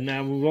 Herbert then.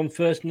 Now we're on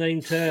first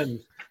name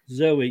terms.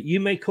 Zoe, you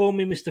may call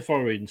me Mr.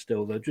 Foreign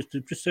still, though, just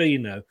so you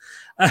know.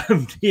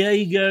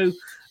 Diego,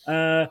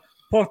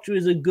 Potter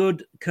is a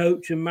good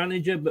coach and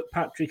manager, but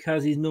Patrick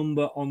has his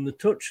number on the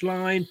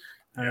touchline.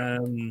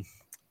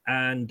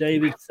 And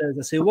David says,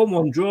 I see a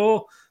 1-1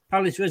 draw.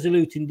 Palace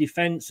resolute in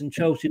defence and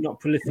Chelsea not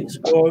prolific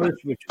scorers,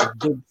 which as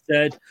Doug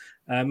said,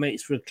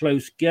 makes for a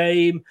close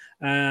game.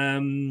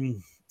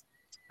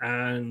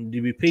 And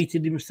he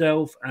repeated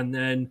himself. And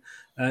then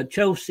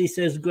Chelsea,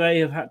 says Gray,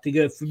 have had to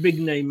go for big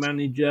name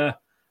manager.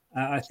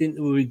 I think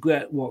they will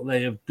regret what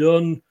they have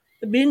done.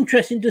 It'd be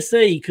interesting to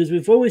see, because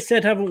we've always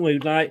said, haven't we,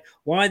 like,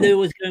 why are they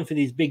always going for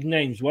these big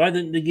names? Why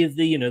don't they give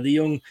the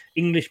young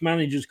English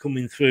managers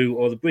coming through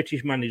or the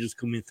British managers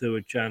coming through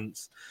a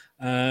chance?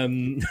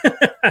 And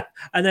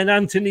then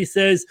Anthony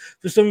says,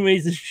 for some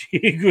reason, she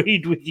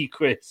agreed with you,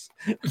 Chris.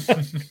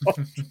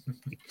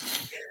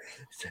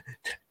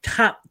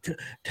 Tap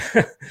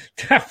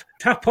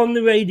on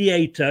the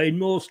radiator in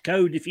Morse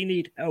code if you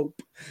need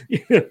help.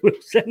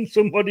 Send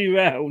somebody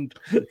round.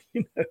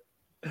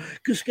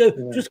 Just go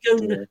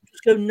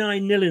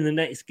 9-0 in the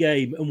next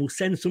game, and we'll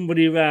send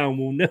somebody around.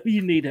 We'll know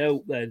you need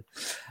help then.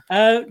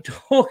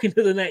 Talking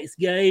to the next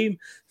game,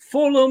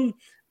 Fulham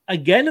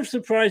again have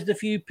surprised a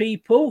few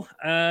people.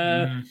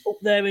 Up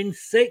there in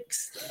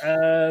sixth,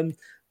 3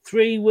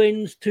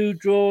 wins, 2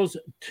 draws,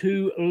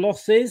 2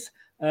 losses.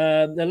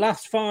 The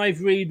last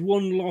 5 read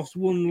 1 loss,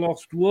 1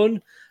 lost,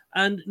 1.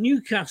 And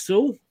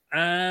Newcastle,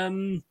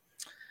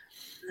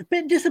 a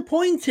bit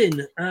disappointing.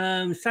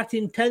 Sat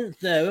in 10th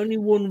there, only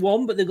won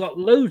 1, but they've got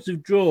loads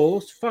of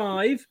draws,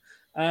 5.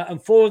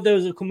 And 4 of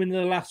those have come in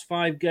the last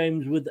 5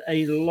 games with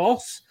a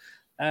loss.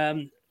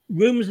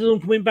 Rumours of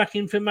them coming back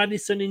in for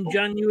Maddison in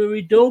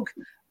January, Doug.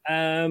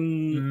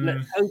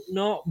 Let's hope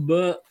not,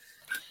 but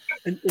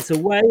it's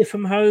away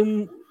from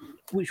home.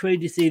 Which way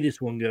do you see this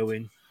one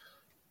going?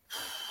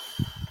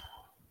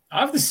 I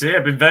have to say,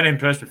 I've been very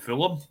impressed with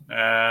Fulham.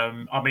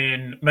 I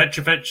mean,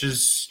 Mitrovic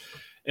is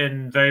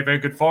in very, very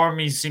good form.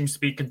 He seems to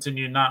be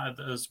continuing that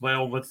as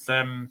well with,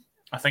 I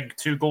think,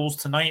 2 goals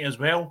tonight as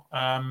well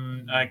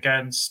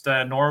against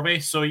Norway.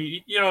 So,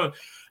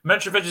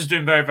 Mitrovic is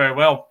doing very, very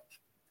well.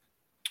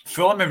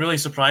 Fulham have really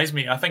surprised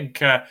me. I think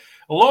a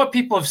lot of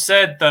people have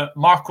said that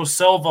Marco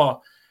Silva,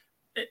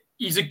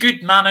 he's a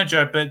good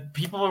manager, but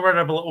people were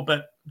a little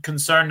bit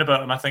concerned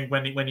about him, I think,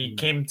 when he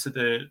came to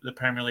the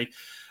Premier League.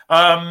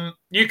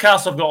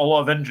 Newcastle have got a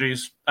lot of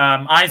injuries.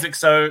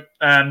 Isaac's out.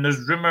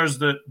 There's rumours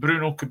that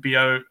Bruno could be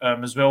out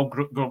as well,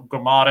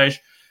 Gomares.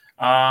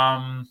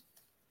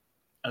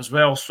 as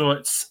well. So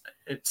it's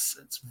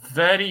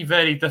very,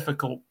 very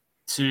difficult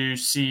to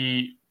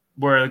see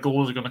where the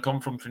goals are going to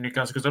come from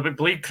Newcastle, because I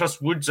believe Chris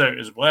Wood's out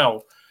as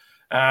well.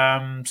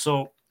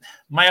 So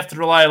might have to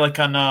rely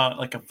on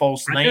a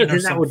false nine. I don't think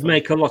or that would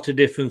make a lot of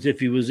difference if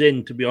he was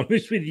in, to be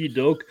honest with you,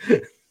 Doug.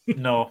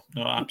 No,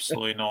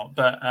 absolutely not.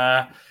 But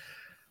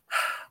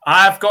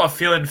I've got a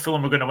feeling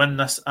Fulham are going to win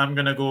this. I'm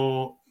going to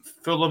go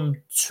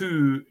Fulham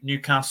 2,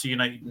 Newcastle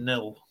United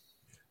 0.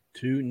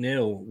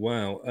 2-0.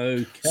 Wow.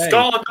 Okay.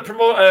 Scotland are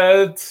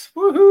promoted.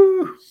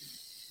 Woohoo!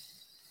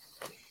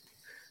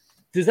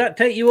 Does that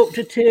take you up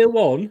to tier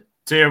 1?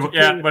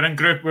 We're in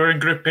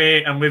Group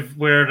A, and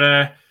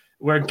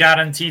we're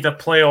guaranteed a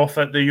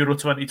playoff at the Euro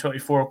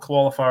 2024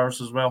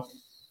 qualifiers as well.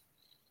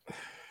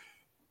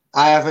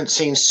 I haven't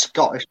seen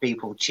Scottish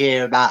people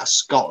cheer about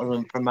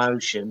Scotland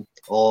promotion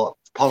or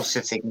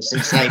positive things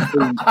since they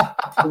got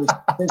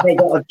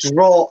a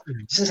draw.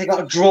 Since they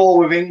got a draw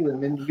with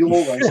England in the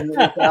Euros, and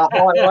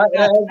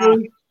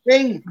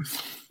everything.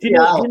 Do you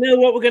know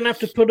what we're going to have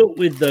to put up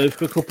with though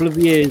for a couple of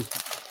years,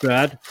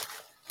 Brad?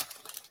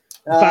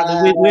 The fact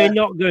that we're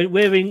not going.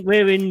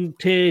 We're in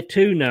tier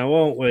 2 now,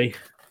 aren't we?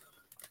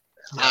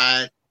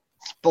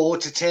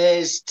 Board to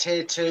tier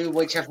 2,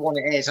 whichever one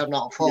it is. I'm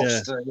not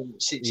forced.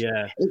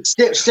 Yeah. It's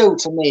still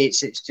to me. It's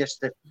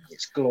just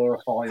it's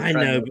glorified. I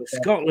know, but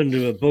Scotland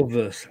are above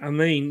us. I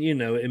mean,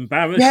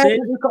 embarrassing. Yeah,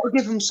 but we've got to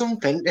give them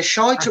something. They're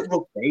shite at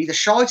rugby. They're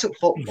shite at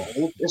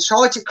football. They're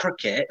shite at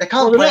cricket. They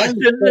can't play.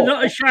 They're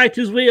not as shite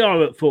as we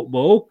are at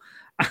football.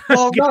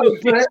 Oh no,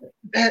 but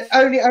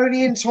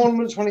only in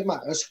tournaments when it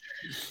matters.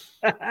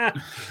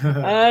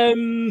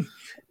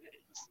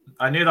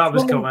 I knew that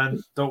was coming.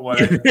 Don't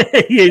worry.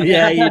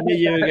 Yeah, you knew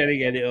you were going to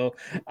get it all.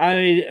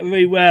 I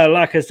mean, well,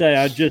 like I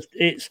say,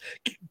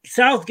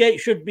 Southgate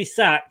should be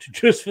sacked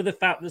just for the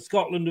fact that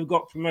Scotland have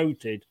got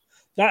promoted.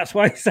 That's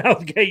why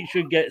Southgate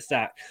should get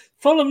sacked.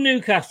 Fulham,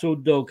 Newcastle,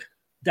 Doug,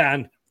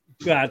 Dan,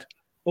 Brad,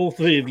 all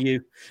three of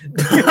you.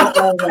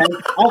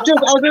 I'll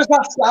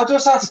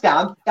just ask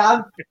Dan.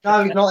 Dan,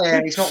 no, he's not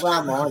here. He's not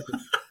around, Mike.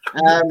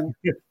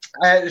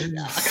 I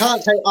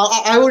can't say.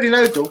 I already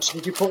know Doug, so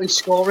would you put his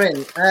score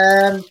in?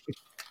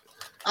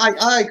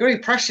 I agree.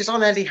 Pressure's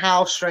on Eddie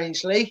Howe,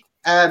 strangely.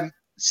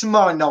 It's a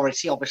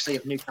minority, obviously,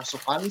 of Newcastle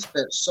fans,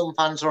 but some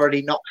fans are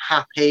already not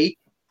happy.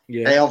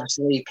 Yeah. They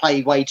obviously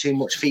play way too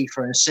much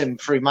FIFA and sim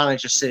through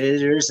manager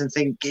series and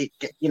think,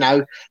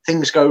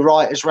 things go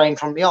right as rain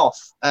from the off.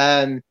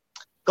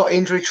 Got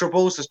injury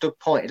troubles, as Doug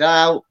pointed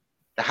out.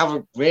 They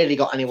haven't really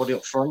got anybody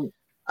up front.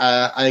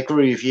 I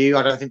agree with you.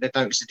 I don't think they'd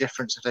notice the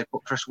difference if they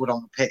put Chris Wood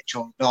on the pitch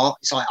or not.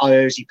 It's like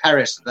Iosi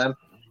Perez to them.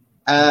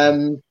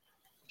 And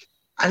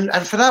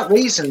for that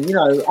reason,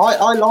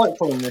 I like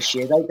Fulham this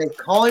year. They've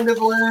kind of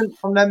learned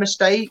from their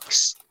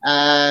mistakes.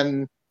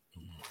 They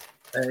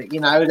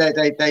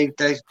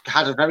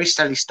had a very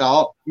steady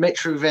start.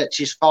 Mitrovic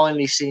is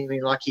finally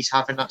seeming like he's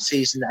having that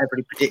season that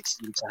everybody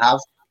predicted him to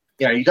have.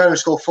 You go and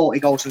score 40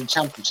 goals in the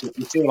Championship,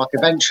 you feel like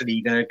eventually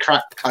you're going to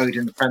crack the code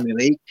in the Premier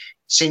League.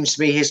 Seems to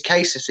be his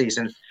case this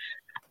season.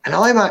 And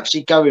I'm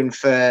actually going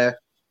for...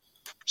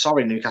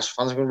 Sorry, Newcastle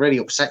fans, I'm going to really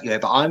upset you here,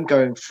 but I'm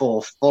going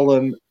for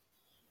Fulham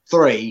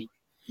 3,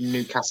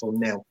 Newcastle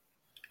 0.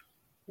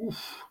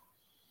 Oof.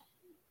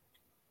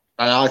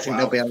 And I think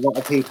there'll be a lot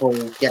of people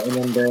getting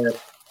on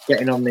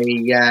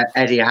the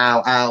Eddie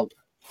Howe out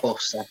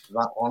bus after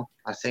that one,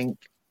 I think.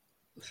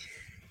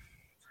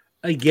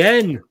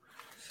 Again.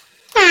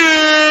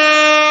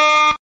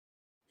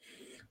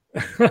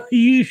 Are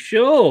you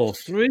sure?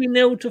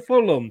 3-0 to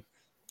Fulham.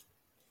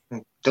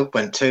 Doug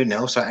went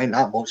 2-0, so it ain't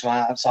that much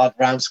outside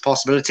the round's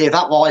possibility. If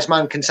that wise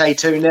man can say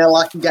 2-0,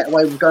 I can get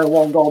away with going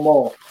 1 goal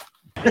more.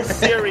 You're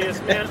serious,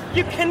 man.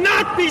 You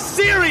cannot be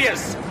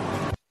serious.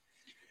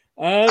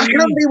 I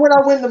can be when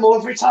I win them all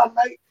every time,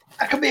 mate.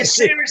 I can be as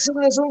serious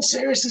and as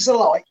unserious as I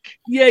like.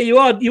 Yeah, you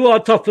are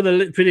top of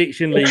the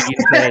prediction league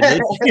in fairness.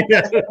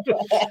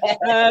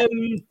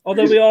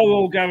 Although we are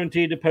all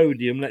guaranteed a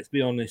podium, let's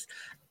be honest.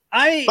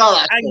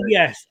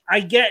 Yes, I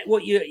get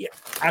what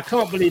I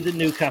can't believe that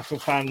Newcastle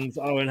fans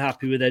are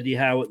unhappy with Eddie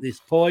Howe at this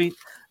point.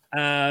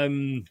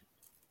 I'm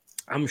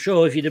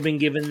sure if you'd have been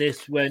given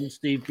this when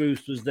Steve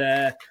Bruce was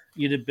there,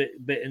 you'd have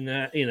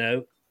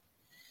bitten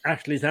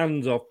Ashley's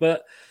hands off.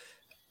 But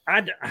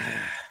I'm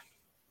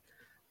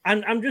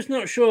just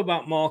not sure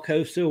about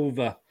Marco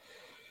Silva.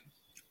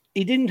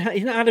 He's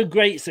not had a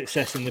great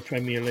success in the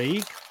Premier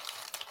League,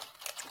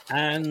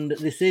 and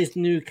this is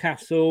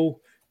Newcastle.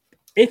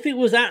 If it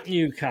was at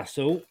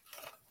Newcastle,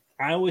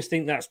 I always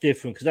think that's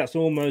different because that's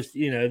almost,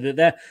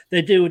 that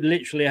they do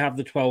literally have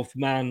the 12th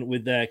man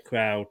with their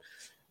crowd.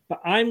 But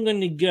I'm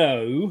going to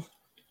go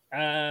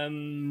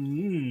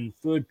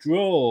for a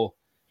draw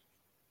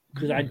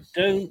because I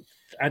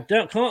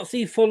can't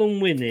see Fulham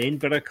winning,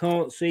 but I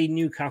can't see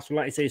Newcastle,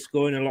 like I say,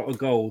 scoring a lot of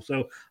goals.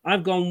 So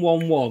I've gone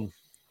 1-1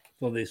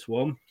 for this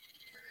one.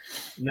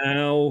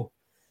 Now,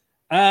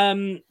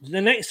 the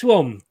next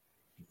one.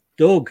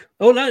 Doug.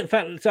 Oh, no, in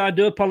fact, so I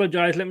do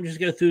apologise. Let me just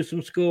go through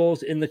some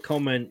scores in the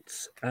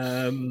comments.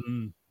 Where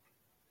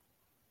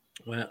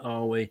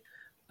are we?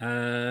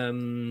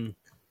 Fulham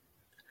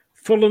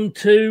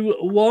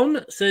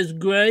 2-1, says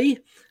Gray.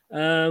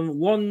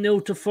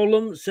 1-0 to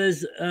Fulham,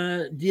 says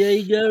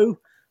Diego.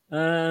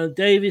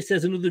 David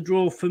says another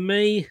draw for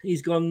me.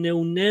 He's gone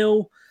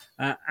 0-0.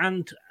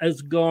 Ant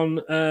has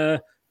gone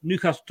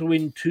Newcastle to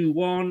win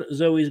 2-1.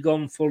 Zoe's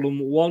gone Fulham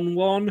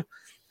 1-1.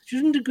 She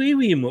doesn't agree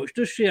with you much,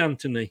 does she,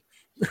 Anthony?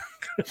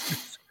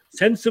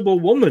 Sensible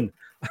woman.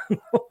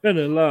 I'm not going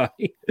to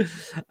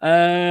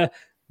lie.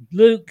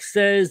 Luke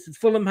says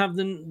Fulham have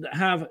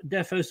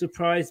defo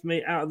surprised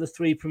me out of the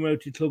 3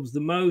 promoted clubs the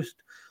most.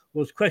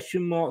 Was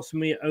question marks for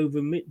me over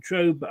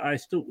Mitro, but I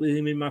stuck with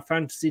him in my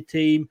fantasy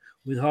team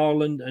with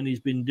Haaland, and he's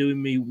been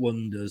doing me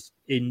wonders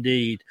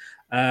indeed.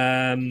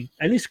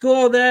 Any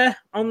score there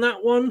on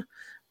that one?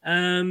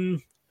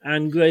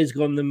 And Gray's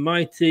gone the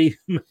mighty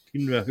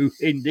McEnroe.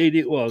 Indeed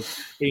it was.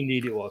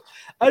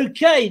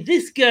 Okay,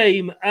 this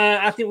game,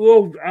 I think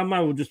I might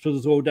well just put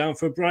us all down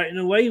for a Brighton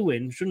away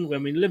win, shouldn't we? I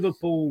mean,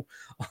 Liverpool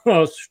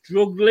are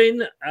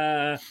struggling.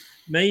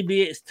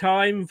 Maybe it's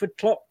time for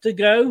Klopp to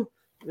go.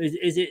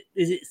 Is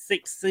it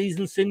sixth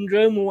season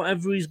syndrome or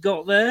whatever he's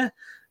got there?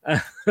 I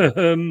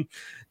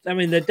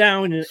mean, they're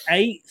down in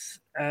 8th.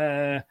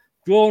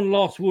 Drawn,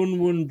 lost,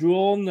 won,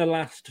 drawn the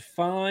last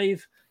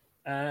 5.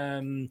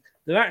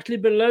 They're actually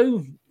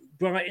below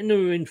Brighton,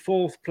 who are in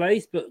 4th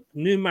place, but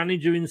new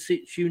manager in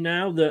situ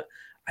now that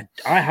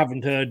I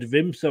haven't heard of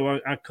him,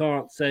 so I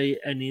can't say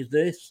any of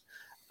this.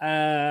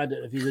 I don't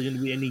know if he's going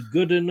to be any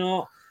good or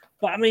not.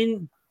 But, I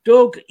mean,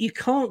 Doug, you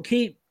can't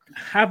keep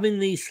having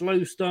these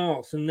slow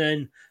starts and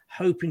then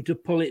hoping to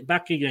pull it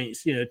back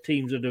against,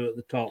 teams that are at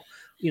the top.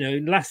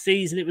 Last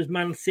season it was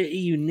Man City.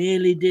 You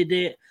nearly did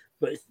it,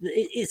 but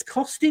it's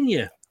costing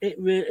you. It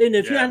really,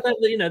 if you had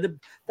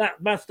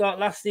that bad start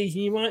last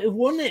season, you might have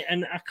won it,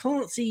 and I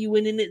can't see you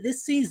winning it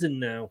this season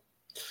now.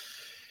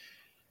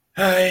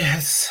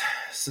 It's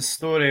the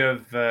story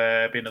of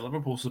being a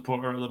Liverpool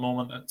supporter at the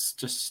moment. It's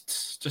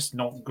just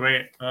not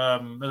great at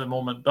the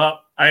moment.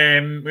 But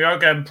we are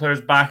getting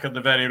players back at the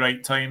very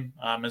right time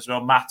as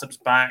well. Matip's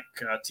back,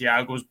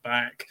 Thiago's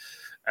back.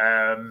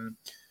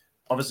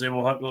 Obviously,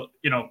 we'll have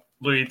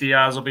Luis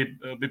Diaz will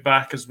be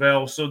back as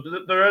well. So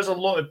there is a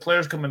lot of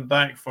players coming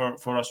back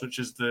for us, which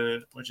is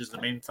the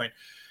main thing.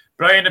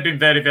 Brighton have been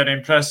very, very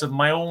impressive.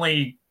 My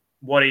only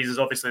worries is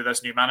obviously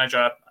this new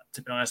manager.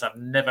 To be honest, I've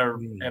never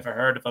ever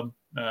heard of him.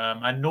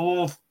 I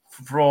know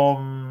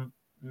from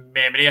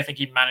memory, I think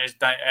he managed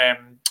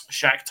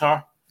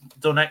Shakhtar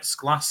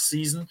Donetsk last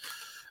season.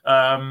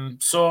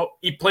 So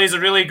he plays a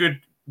really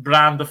good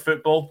brand of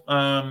football,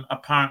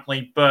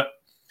 apparently. But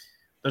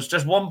there's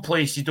just one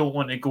place you don't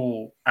want to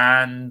go,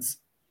 and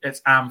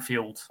it's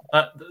Anfield.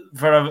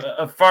 For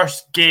a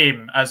first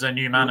game as a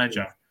new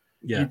manager,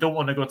 you don't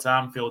want to go to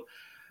Anfield.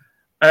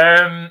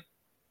 I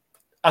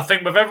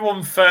think with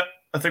everyone fit,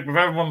 with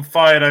everyone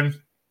firing,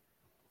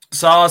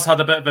 Salah's had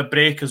a bit of a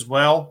break as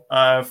well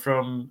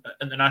from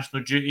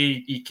international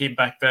duty. He came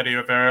back very,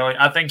 very early.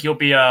 I think he'll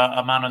be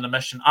a man on the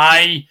mission.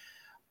 I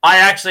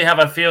actually have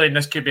a feeling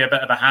this could be a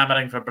bit of a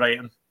hammering for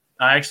Brighton.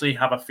 I actually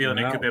have a feeling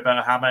it could be a bit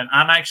of a hammering.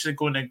 I'm actually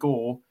going to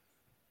go,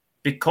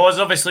 because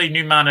obviously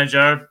new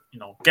manager,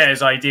 get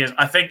his ideas.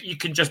 I think you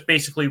can just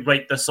basically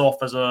write this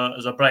off as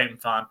a Brighton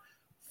fan.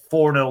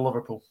 4-0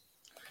 Liverpool.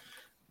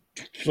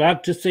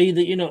 Glad to see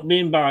that you're not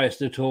being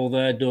biased at all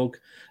there, Doug.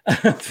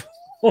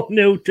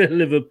 4-0 to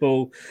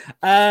Liverpool.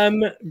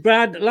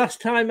 Brad,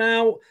 last time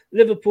out,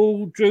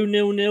 Liverpool drew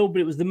 0-0,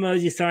 but it was the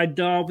Merseyside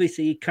derby,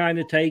 so you kind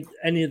of take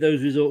any of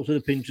those results with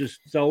a pinch of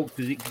salt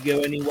because it could go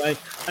anyway.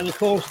 And of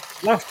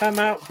course, last time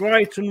out,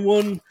 Brighton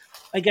won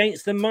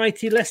against the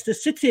mighty Leicester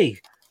City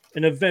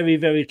in a very,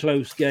 very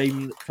close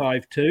game,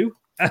 5-2.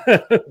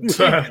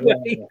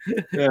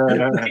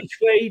 Which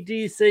way do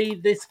you see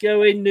this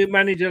going? New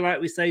manager, like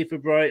we say, for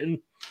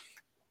Brighton.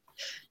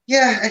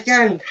 Yeah,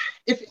 again,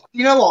 if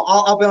you know what,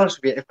 I'll be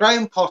honest with you. If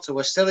Graham Potter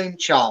was still in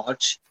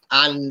charge,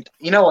 and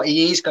you know what,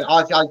 he is going,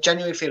 I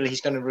genuinely feel he's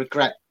going to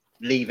regret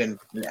leaving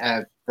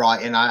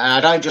Brighton. And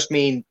I don't just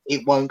mean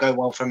it won't go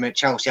well for him at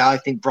Chelsea. I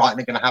think Brighton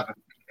are going to have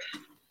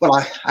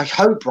I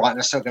hope Brighton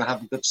are still going to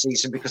have a good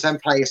season, because them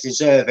players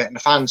deserve it and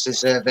the fans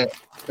deserve it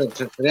for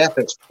the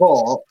efforts.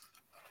 But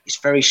it's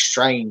very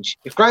strange.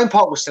 If Graham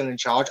Potter was still in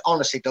charge,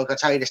 honestly, Doug, I'll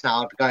tell you this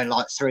now, I'd be going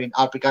like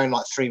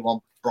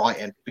 3-1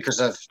 Brighton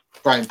because of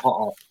Graham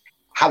Potter.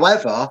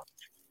 However,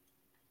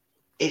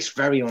 it's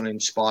very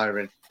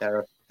uninspiring,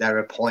 their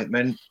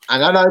appointment.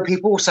 And I know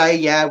people say,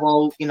 yeah,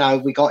 well,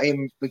 we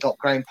got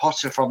Graham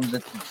Potter from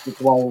the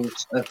world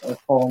of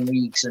foreign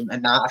leagues and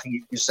that. I think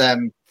it was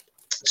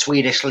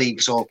Swedish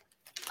leagues, or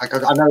I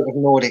know it was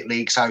Nordic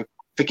league, so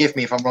forgive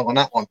me if I'm wrong on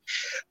that one.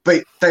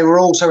 But they were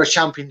also a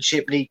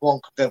Championship League One.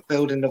 They're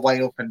building the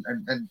way up, and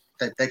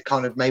they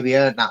kind of maybe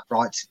earned that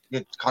right.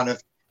 You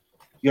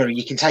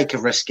can take a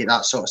risk at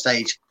that sort of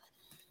stage.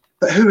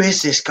 But who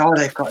is this guy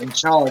they've got in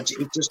charge?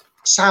 It just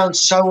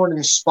sounds so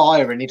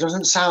uninspiring. He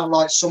doesn't sound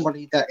like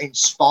somebody that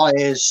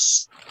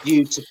inspires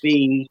you to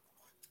be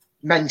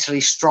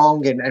mentally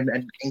strong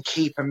and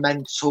keep a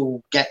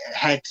mental get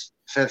ahead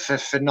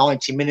for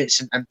 90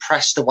 minutes and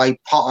press the way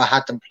Potter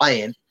had them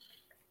playing.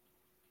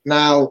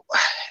 Now,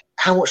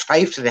 how much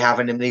faith do they have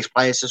in these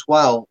players as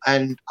well?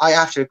 And I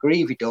have to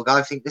agree with you, Doug.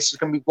 I think this is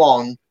going to be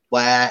one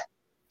where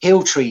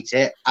he'll treat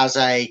it as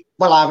I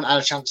haven't had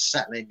a chance to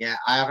settle in yet.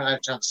 I haven't had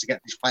a chance to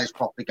get these players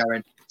properly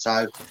going.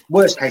 So,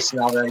 worst case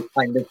scenario,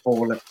 playing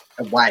Liverpool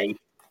away.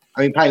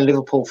 I mean, playing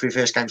Liverpool for your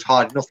first game is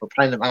hard enough, but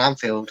playing them at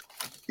Anfield,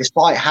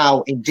 despite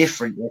how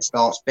indifferent the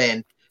start's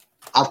been,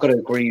 I've got to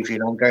agree with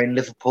you. I'm going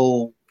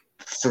Liverpool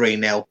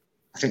 3-0.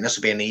 I think this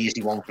will be an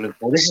easy one for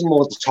Liverpool. This is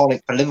more the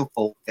tonic for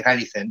Liverpool, if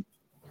anything,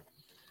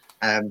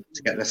 to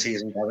get the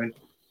season going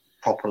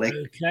properly.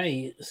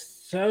 Okay,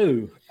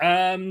 so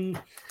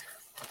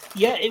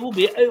it will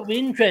be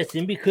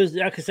interesting because,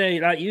 like I say,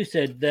 like you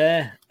said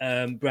there,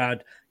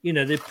 Brad,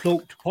 they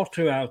plucked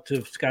Potter out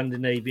of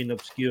Scandinavian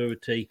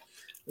obscurity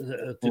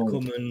to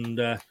come and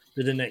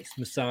be the next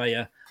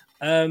Messiah.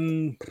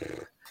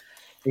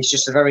 He's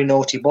just a very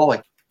naughty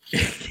boy.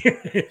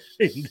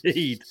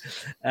 Indeed.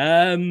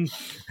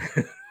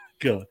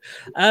 God.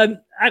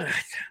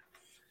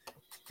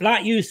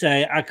 Like you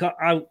say,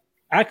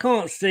 I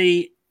can't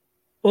see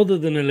other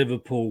than a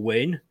Liverpool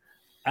win.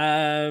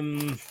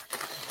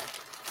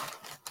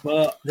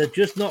 But they're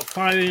just not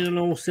firing on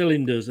all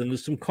cylinders. And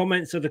there's some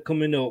comments that are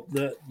coming up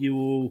that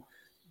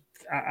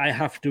I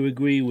have to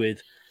agree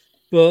with.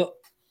 But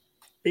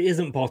it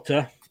isn't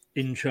Potter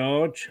in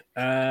charge.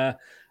 I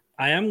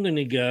am going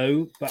to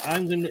go, but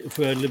I'm going to,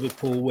 for a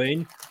Liverpool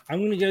win, I'm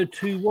going to go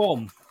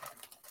 2-1.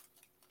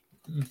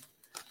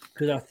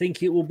 Because I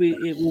think it will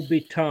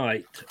be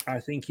tight. I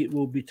think it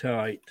will be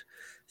tight.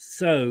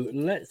 So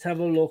let's have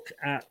a look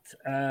at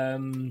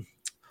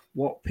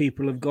what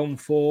people have gone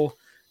for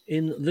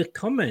in the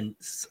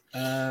comments.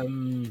 There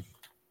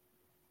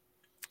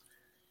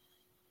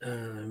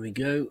we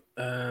go.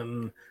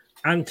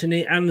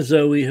 Anthony and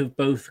Zoe have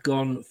both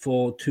gone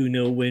for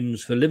 2-0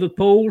 wins for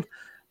Liverpool.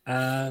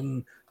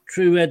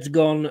 True Red's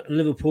gone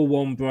Liverpool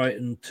 1,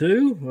 Brighton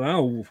 2.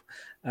 Wow.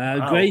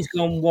 Gray's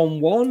gone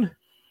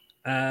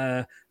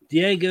 1-1.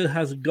 Diego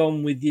has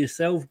gone with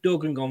yourself,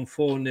 Doug, and gone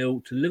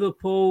 4-0 to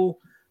Liverpool.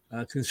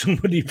 Can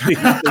somebody please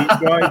beat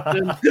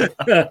Brighton?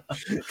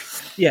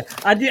 Yeah,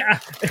 I did.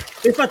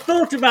 If I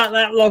thought about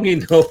that long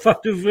enough, I'd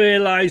have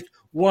realised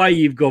why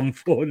you've gone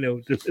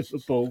 4-0 to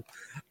Liverpool.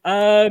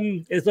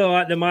 It's all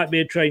right. There might be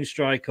a train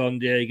strike on,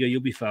 Diego.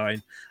 You'll be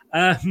fine.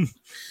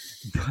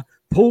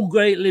 Paul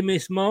greatly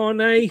missed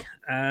Mane.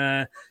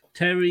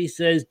 Terry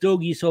says,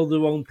 Doug, you sold the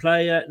wrong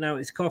player. Now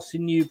it's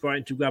costing you.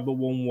 Brighton to grab a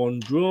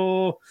 1-1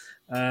 draw.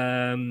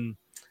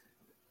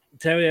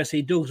 Terry, I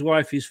see Doug's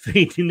wife is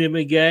feeding him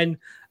again.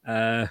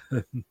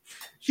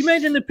 She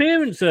made an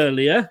appearance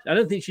earlier. I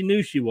don't think she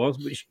knew she was,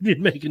 but she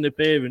did make an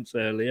appearance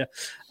earlier.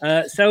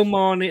 Sell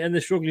Mane and they're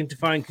struggling to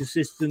find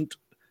consistent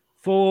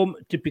form.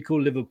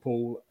 Typical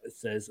Liverpool,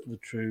 says the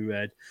True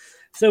Red.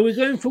 So we're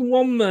going from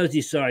one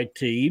Merseyside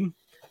team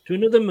to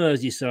another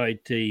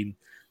Merseyside team.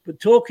 But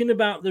talking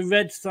about the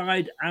red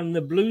side and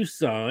the blue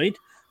side,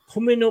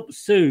 coming up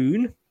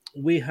soon,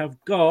 we have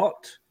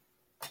got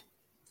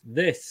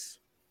this.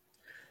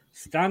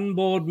 Stan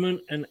Boardman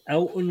and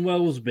Elton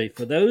Wellesby.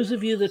 For those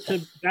of you that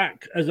are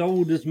back as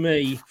old as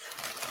me,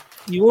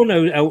 you all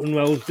know Elton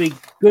Wellesby,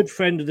 good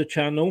friend of the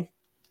channel.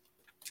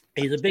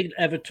 He's a big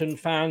Everton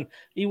fan.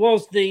 He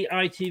was the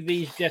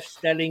ITV's Jeff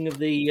Stelling of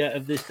the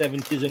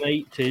 70s and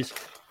 80s.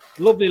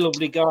 Lovely,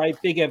 lovely guy,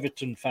 big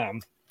Everton fan.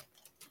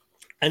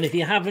 And if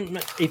you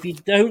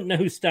don't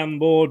know Stan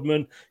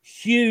Boardman,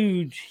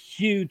 huge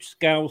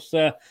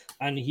Scouser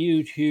and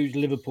huge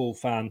Liverpool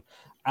fan.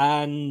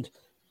 And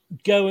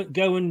go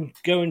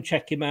and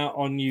check him out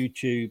on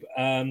YouTube.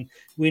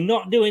 We're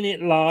not doing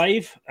it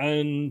live,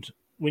 and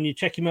when you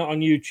check him out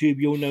on YouTube,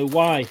 you'll know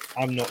why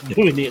I'm not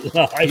doing it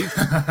live.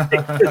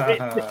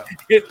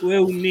 It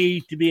will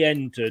need to be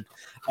edited.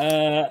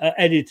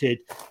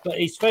 But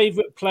his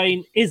favourite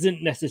plane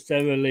isn't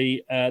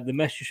necessarily the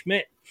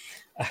Messerschmitt.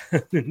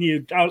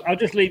 I'll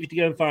just leave you to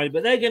go and find it.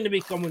 But they're going to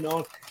be coming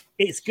on.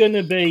 It's going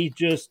to be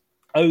just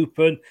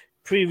open,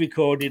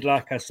 pre-recorded,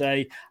 like I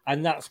say,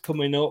 and that's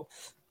coming up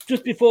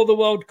just before the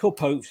World Cup,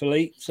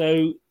 hopefully.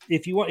 So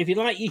if you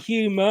like your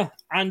humour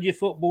and your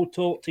football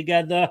talk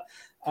together,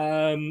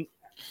 and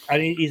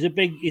he's a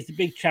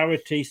big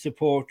charity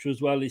supporter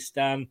as well, is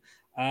Stan.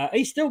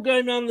 He's still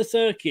going around the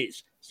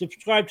circuits.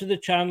 Subscribe to the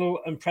channel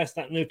and press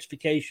that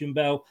notification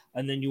bell,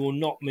 and then you will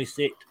not miss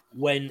it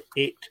when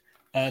it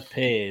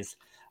appears.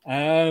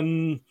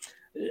 Everton,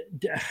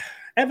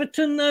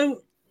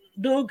 though,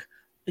 Doug,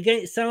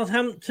 against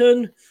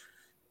Southampton,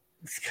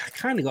 it's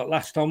kind of got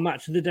last on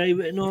match of the day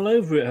written all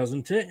over it,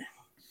 hasn't it?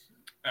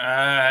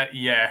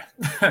 Yeah.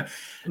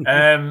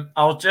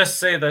 I'll just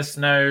say this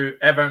now.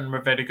 Everton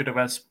were very good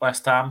against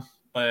West Ham.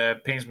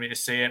 Pains me to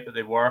say it, but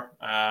they were.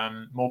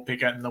 Mopey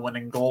getting the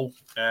winning goal,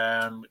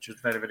 which was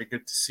very, very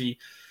good to see.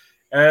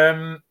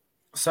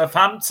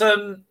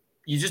 Southampton,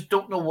 you just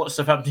don't know what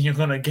Southampton you're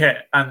going to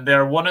get, and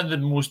they're one of the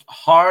most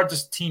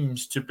hardest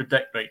teams to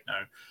predict right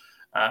now.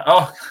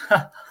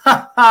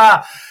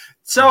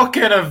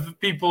 Talking of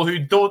people who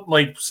don't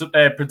like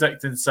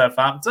predicting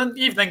Southampton,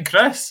 evening,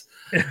 Chris.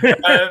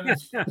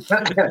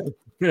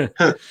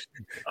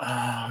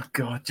 Oh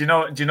God! Do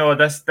you know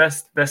this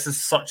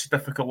is such a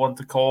difficult one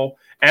to call.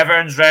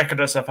 Everton's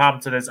record at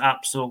Southampton is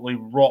absolutely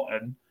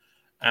rotten.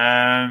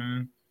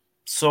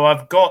 So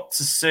I've got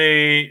to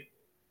say,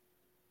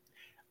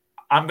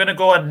 I'm going to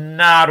go a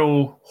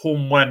narrow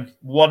home win,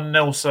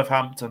 1-0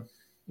 Southampton.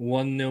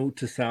 1-0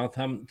 to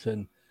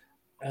Southampton.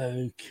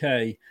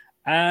 Okay,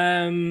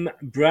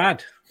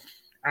 Brad.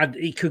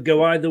 It could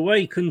go either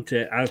way, couldn't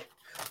it?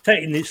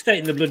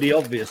 Stating the bloody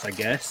obvious, I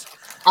guess.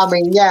 I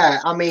mean, yeah.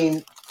 I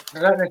mean, I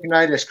don't know if you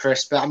know this,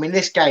 Chris, but I mean,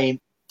 this game,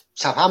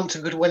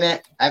 Southampton could win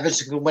it,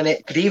 Everton could win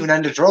it, could even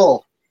end a draw.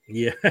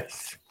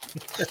 Yes.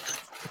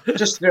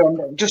 just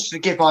to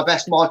give my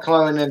best Michael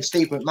Owen and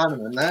Steve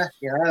McManaman there,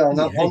 on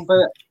that one.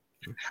 But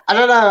I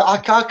don't know. I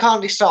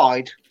can't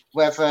decide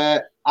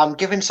whether I'm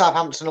giving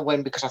Southampton a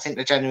win because I think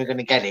they're genuinely going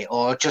to get it,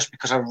 or just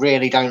because I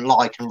really don't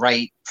like and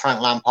rate Frank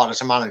Lampard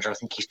as a manager. I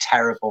think he's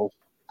terrible.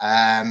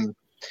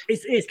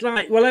 It's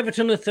like, well,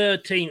 Everton the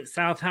 13th,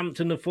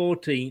 Southampton the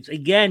 14th.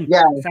 Again,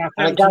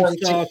 Southampton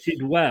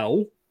started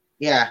well.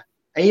 Yeah.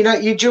 And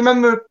do you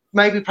remember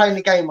maybe playing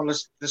the game on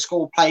the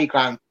school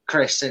playground,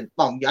 Chris? And,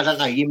 well, I don't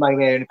know, you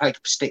maybe only played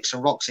with sticks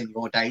and rocks in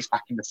your days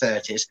back in the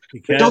 30s. Be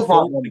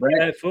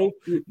careful.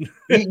 You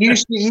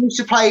used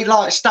to play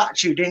like a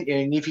statue, didn't you?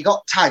 And if you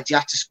got tagged, you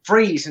had to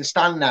freeze and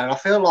stand there. And I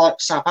feel like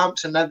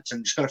Southampton and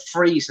Everton just going to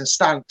freeze and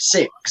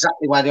sit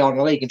exactly where they are in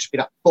the league and just be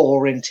that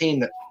boring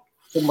team that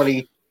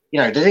somebody...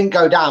 they didn't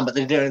go down, but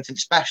they didn't do anything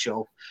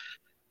special.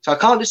 So I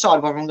can't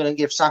decide whether I'm going to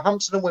give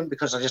Southampton a win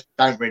because I just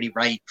don't really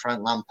rate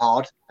Frank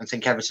Lampard and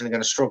think Everton are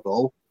going to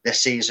struggle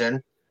this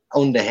season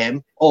under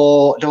him,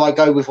 or do I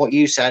go with what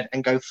you said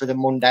and go for the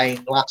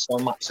mundane last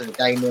one match of the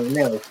day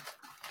 0-0?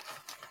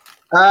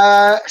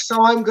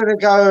 So I'm going to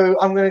go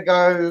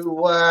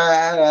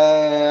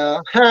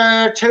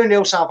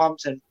 2-0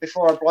 Southampton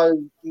before I blow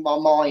my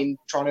mind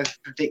trying to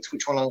predict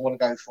which one I want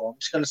to go for. I'm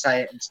just going to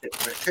say it and stick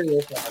with it.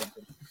 2-0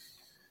 Southampton.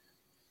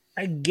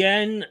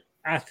 Again,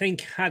 I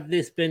think had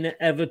this been at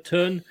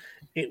Everton,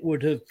 it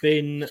would have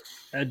been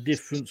a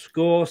different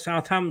score.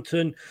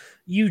 Southampton,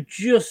 you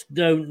just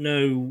don't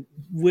know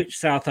which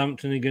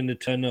Southampton are going to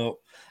turn up.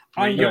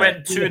 You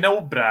went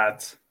 2-0,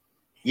 Brad.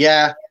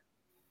 Yeah.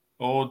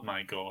 Oh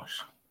my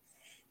gosh.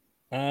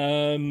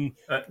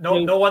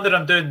 No wonder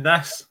I'm doing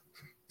this.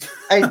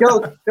 Hey,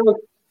 Doug.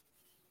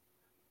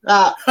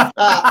 That's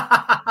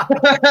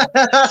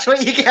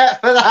what you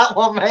get for that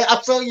one, mate.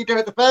 I saw you do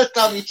it the first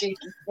time you cheated.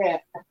 Yeah.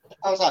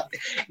 I was like,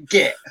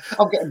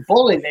 I'm getting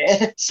bullied here.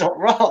 It's not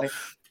right.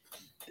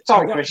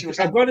 Sorry, Chris.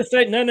 I've got to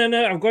say,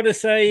 no. I've got to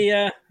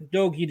say,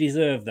 Doug, you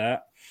deserve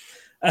that.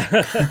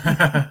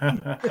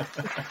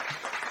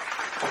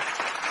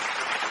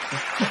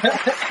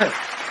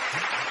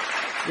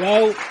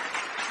 Well,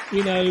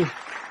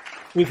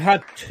 we've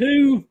had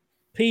two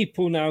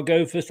people now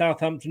go for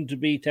Southampton to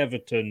beat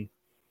Everton.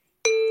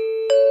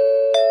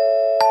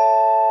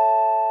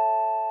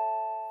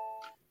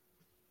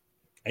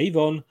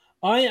 Avon,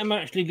 I am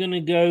actually going to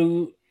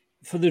go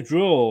for the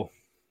draw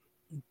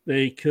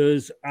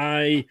because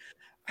if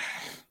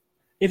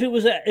it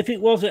was at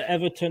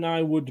Everton,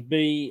 I would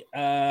be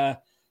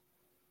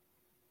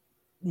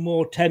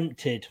more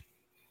tempted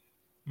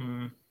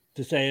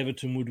to say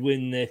Everton would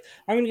win this.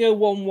 I'm going to go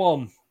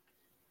 1-1.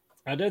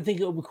 I don't think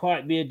it will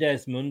quite be a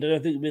Desmond. I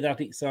don't think it'll be that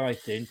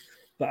exciting,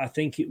 but I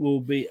think it will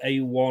be a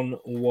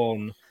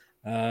 1-1.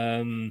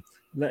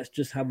 Let's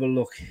just have a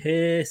look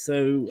here.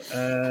 So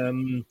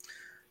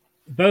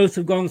both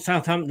have gone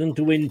Southampton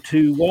to win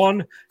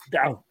 2-1.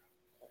 Now,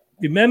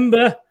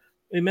 remember,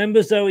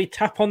 Zoe,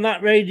 tap on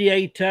that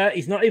radiator.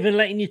 He's not even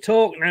letting you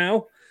talk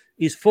now.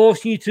 He's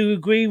forcing you to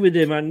agree with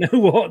him. I know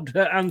what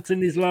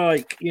Anthony's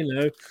like,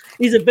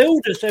 He's a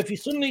builder, so if you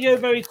suddenly go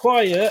very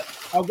quiet,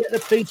 I'll get the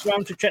police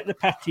round to check the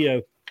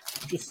patio.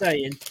 Just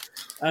saying.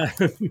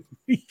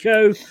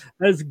 Rico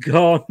has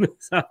gone.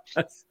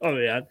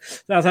 Sorry, Anne.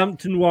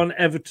 Southampton 1,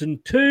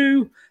 Everton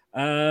 2.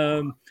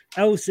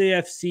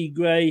 LCFC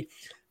Grey.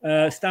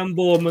 Stan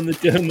Borman, the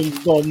German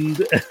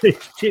bombed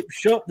chip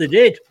shop. They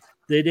did.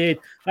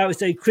 I would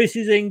say Chris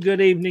is in.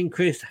 Good evening,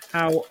 Chris.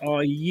 How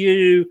are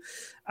you?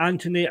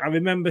 Anthony, I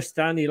remember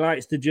Stan. He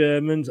likes the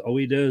Germans. Oh,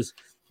 he does.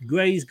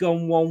 Grey's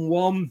gone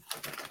 1-1.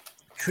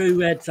 True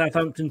Red,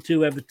 Southampton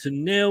 2,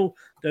 Everton 0.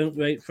 Don't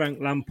rate Frank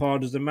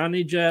Lampard as a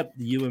manager.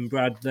 You and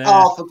Brad there.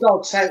 Oh, for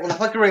God's sake. Well,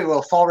 if I agree with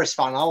a Forest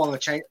fan, I want to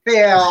change.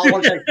 Yeah, I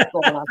want to change the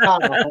score. I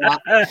can't offer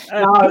that.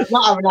 No,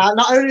 not having that.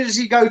 Not only does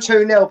he go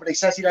 2-0, but he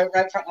says he don't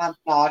rate Frank Lampard.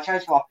 No, I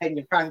changed my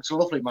opinion. Frank's a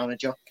lovely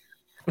manager.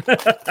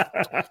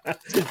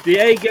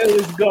 Diego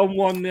has gone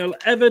 1-0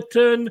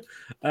 Everton.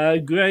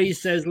 Gray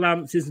says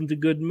Lamps isn't a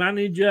good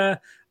manager.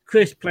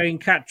 Chris playing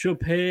catch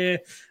up here.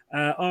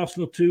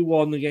 Arsenal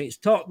 2-1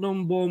 against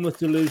Tottenham. Bournemouth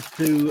to lose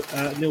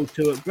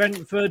 0-2 at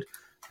Brentford.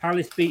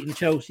 Palace beating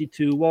Chelsea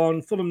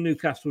 2-1. Fulham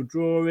Newcastle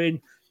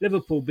drawing.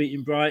 Liverpool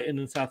beating Brighton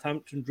and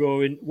Southampton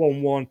drawing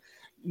 1-1.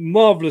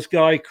 Marvellous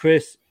guy,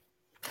 Chris,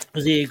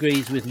 as he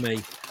agrees with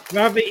me.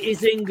 Ravi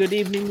is in. Good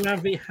evening,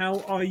 Ravi.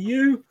 How are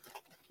you?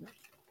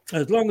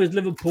 As long as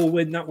Liverpool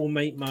win, that will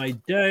make my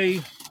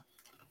day.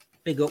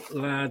 Big up,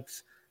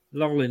 lads.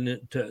 Lolling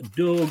at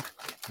Doug.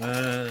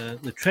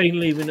 The train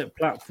leaving at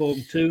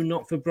platform 2.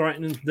 Not for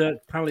Brighton and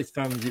Palace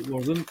fans, it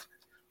wasn't.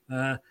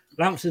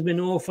 Lamps has been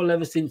awful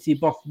ever since he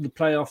bottled the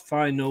playoff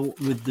final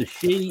with the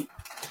Sheep.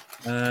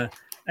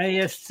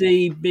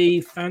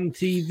 AFCB Fan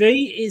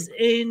TV is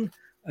in.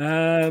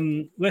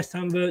 West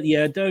Ham,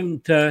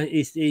 don't.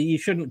 You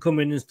shouldn't come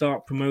in and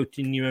start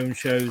promoting your own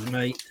shows,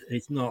 mate.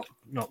 It's not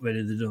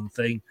really the done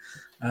thing.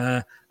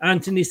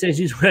 Anthony says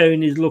he's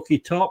wearing his lucky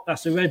top.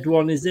 That's a red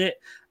one, is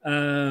it?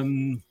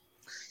 And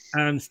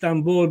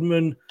Stan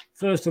Boardman,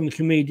 first on the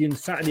Comedian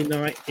Saturday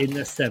night in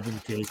the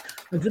 70s.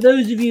 And for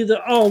those of you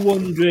that are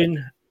wondering,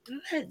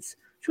 should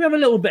we have a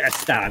little bit of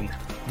Stan?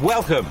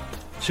 Welcome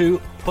to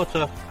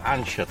Putter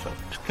and Shutter.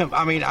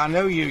 I mean, I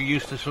know you're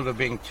used to sort of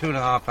being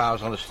 2.5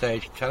 hours on a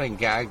stage telling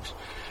gags.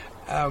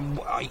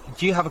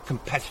 Do you have a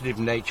competitive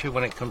nature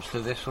when it comes to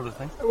this sort of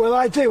thing? Well,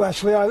 I do,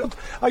 actually.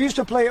 I used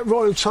to play at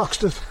Royal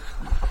Toxteth,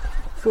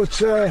 but...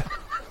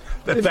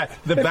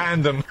 they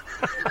banned them.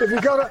 If you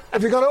got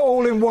it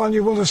all in one,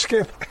 you want to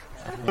skip.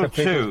 So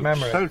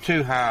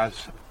too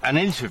has an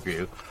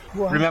interview.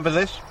 What? Remember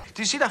this? Did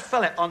you see that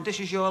fella on This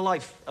Is Your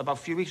Life about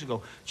a few weeks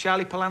ago?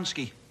 Charlie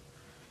Polanski.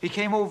 He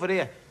came over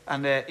here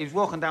and he was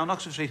walking down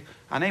Oxford Street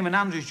and Eamon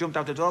Andrews jumped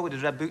out the door with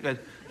his red boot and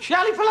said,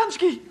 Charlie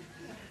Polanski,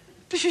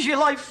 this is your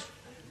life.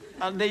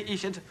 And he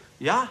said,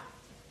 yeah.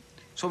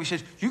 So he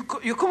says,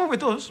 you're coming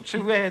with us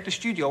to the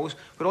studios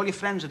where all your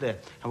friends are there.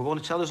 And we're going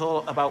to tell us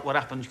all about what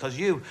happened because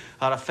you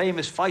are a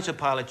famous fighter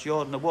pilot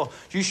during the war.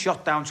 You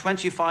shot down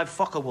 25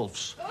 Fokker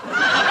Wolves.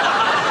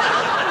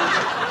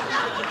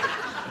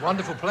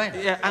 Wonderful plane.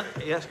 Yeah,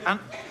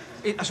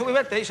 so we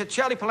went there. He said,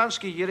 Charlie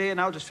Polanski, you're here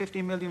now. There's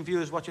 15 million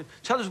viewers watching.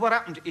 Tell us what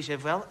happened. He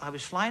said, well, I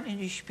was flying in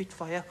a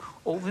Spitfire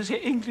over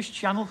the English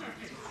Channel.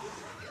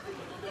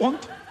 And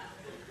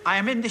I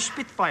am in the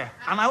Spitfire.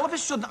 And all of a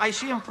sudden, I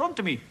see in front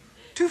of me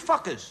 2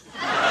 fuckers.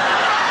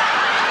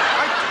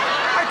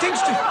 I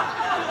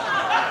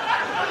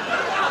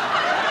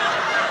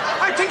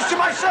thinks to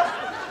myself,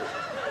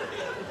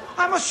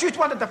 I must shoot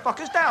one of the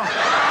fuckers down.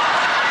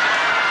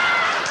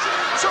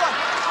 So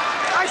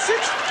I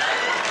shoot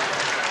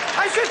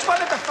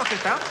one of the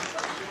fuckers down,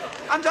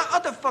 and the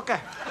other fucker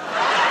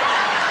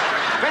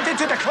went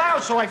into the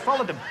clouds, so I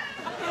followed him.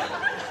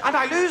 And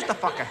I lose the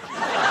fucker.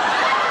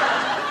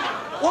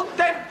 And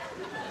then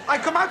I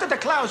come out of the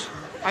clouds,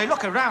 I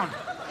look around.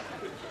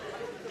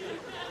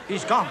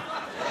 He's gone.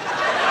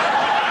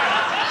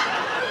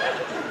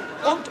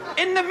 And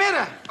in the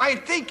mirror,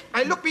 I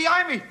look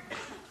behind me.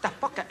 The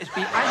fucker is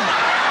behind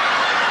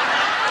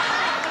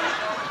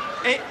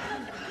me.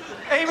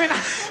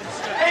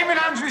 Eamon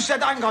Andrews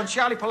said, hang on,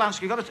 Charlie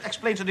Polanski, you've got to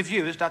explain to the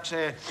viewers that,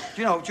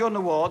 during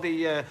the war,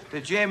 the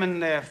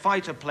German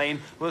fighter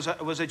plane was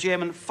a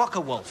German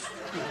Fokker Wolf.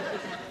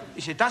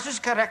 He said, that is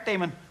correct,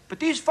 Eamon, but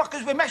these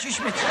fuckers were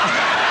Messerschmitts.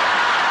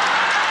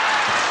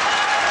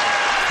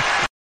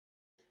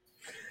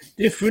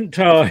 Different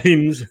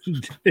times.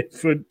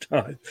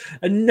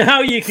 And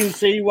now you can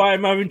see why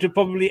I'm having to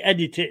probably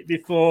edit it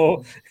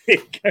before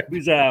it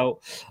goes out.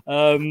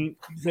 So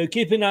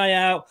keep an eye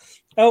out.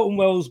 Elton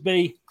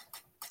Wellesby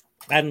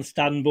and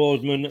Stan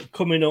Boardman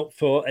coming up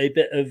for a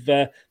bit of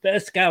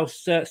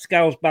Scouse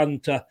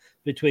banter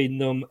between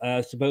them,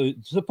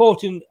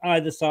 supporting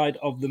either side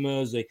of the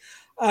Mersey.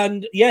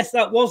 And yes,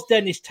 that was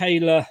Dennis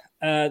Taylor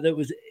that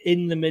was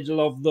in the middle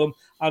of them.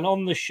 And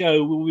on the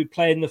show, we'll be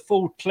playing the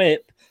full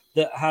clip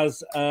that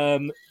has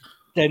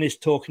Dennis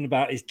talking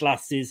about his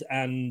glasses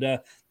and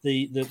the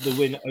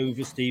win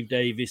over Steve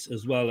Davis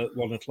as well at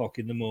 1:00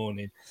 in the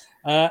morning.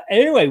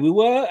 Anyway, we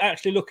were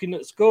actually looking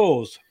at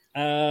scores.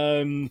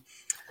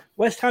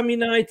 West Ham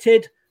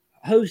United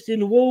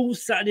hosting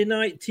Wolves Saturday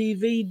night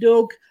TV,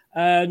 Doug.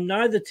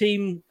 Neither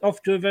team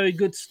off to a very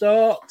good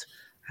start.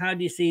 How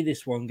do you see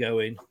this one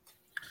going?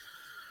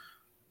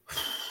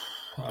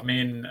 I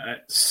mean,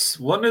 it's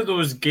one of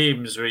those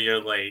games where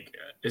you're like,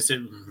 is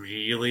it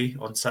really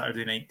on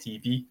Saturday night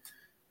TV?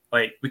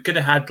 Like, we could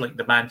have had, like,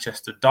 the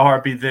Manchester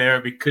Derby there.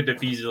 We could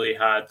have easily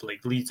had,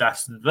 like, Leeds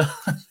Aston Villa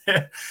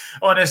there.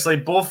 Honestly,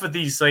 both of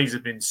these sides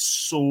have been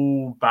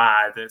so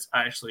bad. It's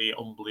actually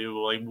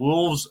unbelievable. Like,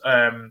 Wolves,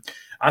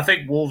 I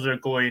think Wolves are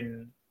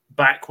going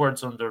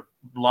backwards under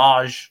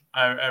Lage.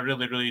 I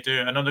really, really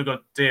do. I know they've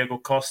got Diego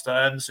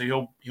Costa in,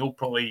 so he'll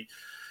probably...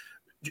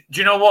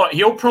 Do you know what?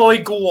 He'll probably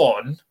go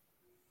on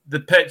the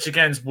pitch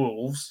against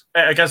West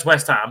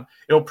Ham.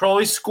 He'll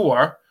probably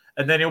score,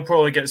 and then he'll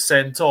probably get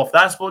sent off.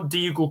 That's what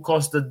Diego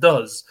Costa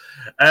does.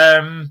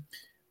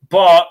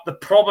 But the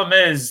problem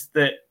is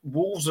that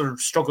Wolves are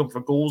struggling for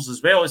goals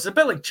as well. It's a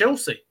bit like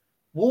Chelsea.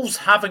 Wolves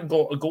haven't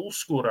got a goal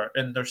scorer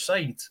in their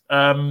side.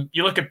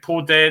 You look at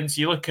Podence,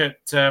 you look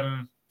at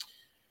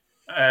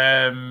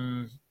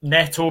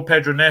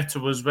Pedro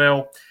Neto as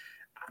well.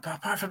 But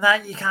apart from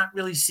that, you can't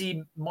really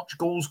see much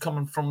goals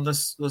coming from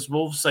this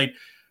Wolves side.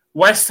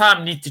 West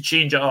Ham need to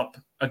change it up.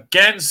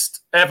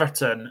 Against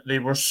Everton, they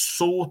were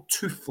so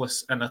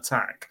toothless in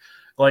attack.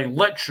 Like,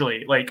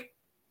 literally, like,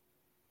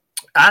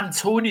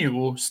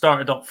 Antonio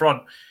started up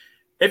front.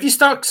 If you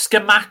start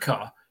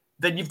Scamacca,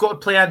 then you've got to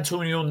play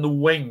Antonio on the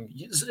wing.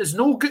 It's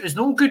no good. It's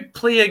no good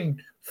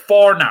playing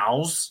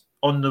Fornals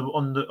on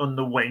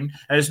the wing,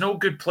 and it's no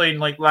good playing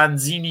like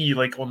Lanzini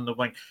like on the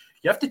wing.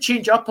 You have to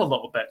change up a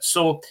little bit.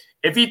 So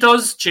if he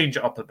does change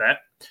it up a bit,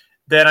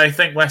 then I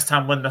think West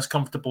Ham win this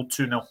comfortable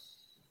 2-0.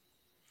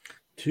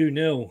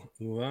 2-0.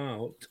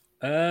 Wow.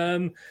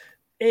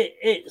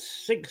 It's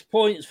 6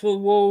 points for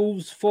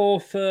Wolves,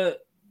 4 for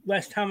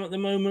West Ham at the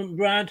moment,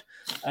 Brad.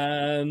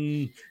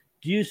 Do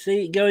you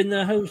see it going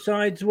the home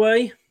side's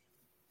way?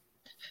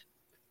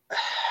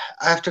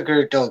 I have to agree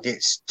with Doug.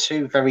 It's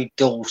two very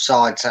dull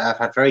sides that have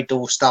had very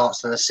dull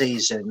starts to the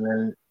season,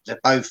 and they've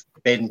both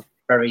been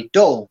very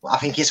dull. I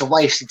think it's a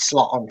wasted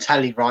slot on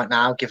telly right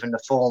now, given the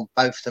form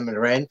both of them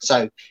are in.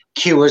 So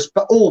Cures,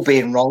 but all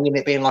being wrong and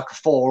it being like a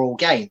 4-4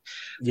 game.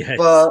 Yes.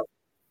 But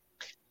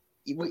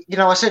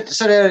I said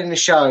earlier in the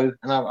show,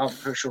 and I'm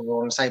pretty sure we're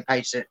on the same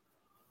page, that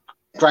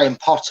Graham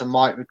Potter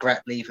might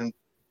regret leaving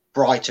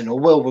Brighton, or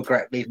will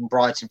regret leaving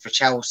Brighton for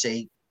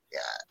Chelsea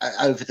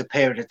over the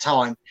period of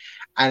time.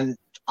 And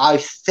I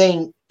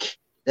think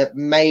that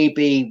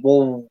maybe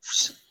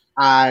Wolves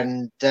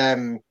and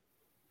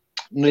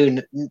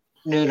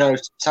Nuno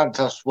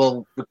Santos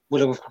will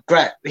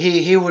regret.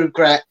 He will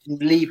regret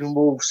leaving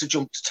Wolves to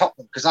jump to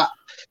Tottenham, because that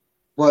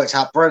worked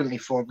out brilliantly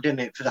for him,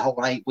 didn't it? For the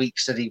whole 8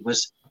 weeks that he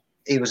was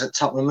at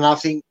Tottenham, and I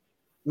think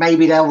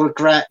maybe they'll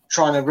regret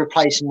trying to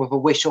replace him with a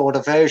wish order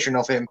version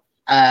of him,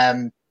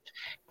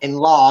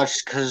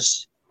 enlarged,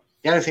 because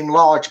the only thing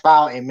large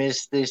about him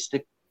is there's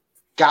the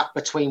gap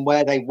between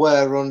where they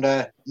were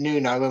under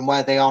Nuno and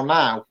where they are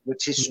now,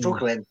 which is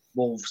struggling,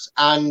 Wolves.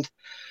 And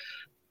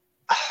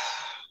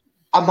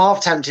I'm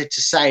half tempted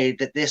to say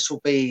that this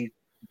will be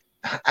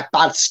a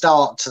bad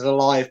start to the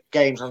live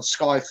games on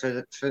Sky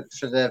for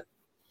the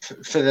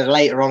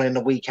later on in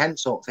the weekend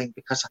sort of thing,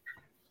 because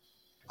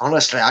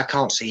honestly, I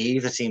can't see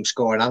either team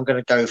scoring. I'm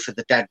going to go for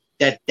the dead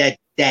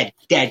 0-0.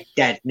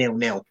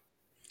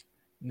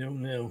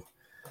 0-0.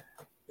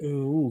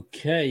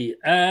 Okay.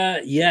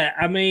 Yeah,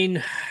 I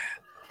mean...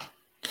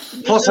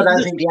 Plus, I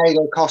don't think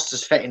Diego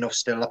Costa's fit enough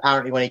still.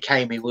 Apparently, when he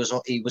came, he was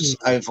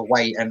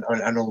overweight and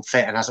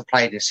unfit and hasn't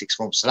played in 6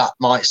 months. So that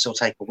might still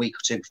take a week or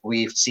two before we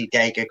even see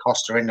Diego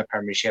Costa in the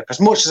Premiership. As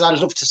much as I'd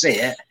love to see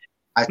it,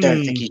 I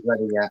don't think he's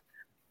ready yet.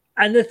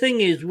 And the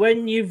thing is,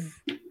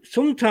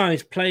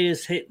 sometimes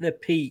players hit their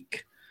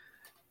peak,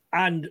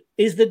 and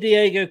is the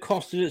Diego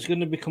Costa that's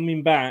going to be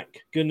coming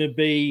back going to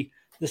be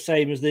the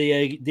same as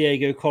the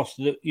Diego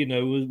Costa that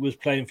was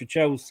playing for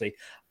Chelsea?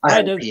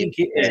 I don't think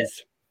it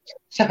is.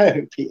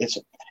 So Peter's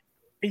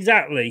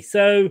exactly.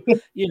 So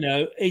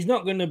he's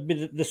not going to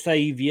be the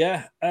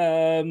saviour.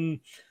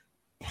 I'm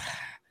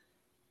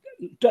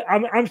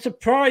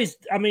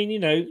surprised. I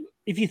mean,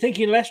 if you're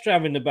thinking Leicester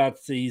having a bad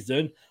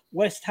season,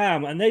 West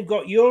Ham, and they've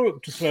got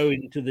Europe to throw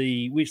into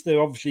which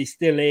they're obviously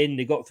still in.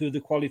 They got through the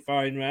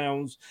qualifying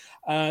rounds,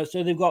 so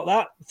they've got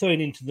that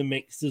thrown into the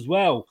mix as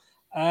well.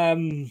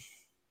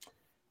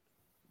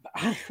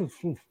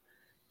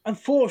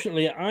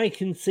 Unfortunately, I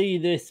can see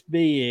this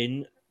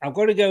being. I've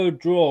got to go a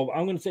draw.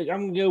 I'm going to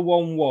go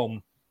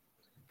 1-1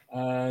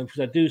 because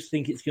I do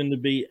think it's going to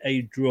be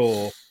a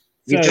draw.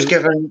 You've just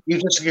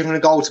given a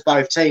goal to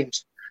both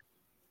teams.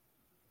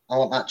 I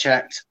want that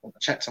checked. I want the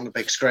checks on the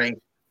big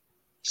screen.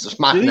 It's just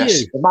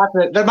madness.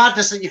 The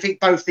madness that you think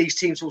both these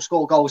teams will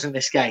score goals in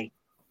this game.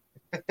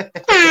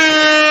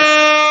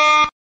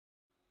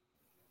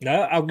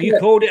 No, you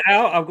called it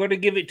out. I've got to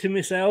give it to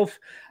myself.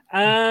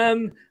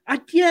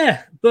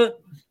 Yeah,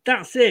 but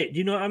that's it. Do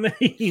you know what I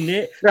mean?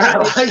 It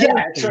might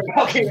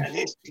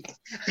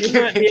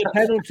be a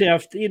penalty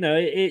after.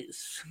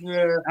 It's.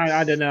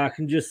 I don't know. I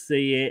can just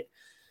see it.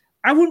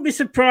 I wouldn't be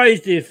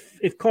surprised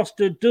if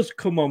Costa does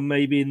come on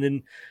maybe in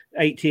the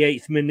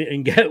 88th minute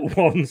and get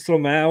one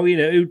somehow.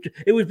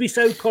 It would be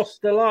so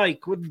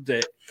Costa-like, wouldn't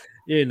it?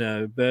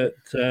 But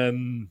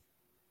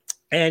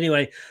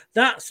anyway,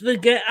 that's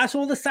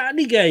all the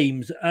Saturday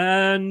games,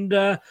 and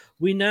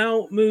we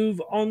now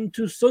move on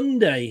to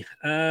Sunday.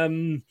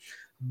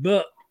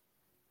 But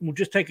we'll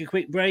just take a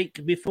quick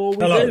break before we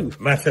do.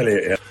 Matt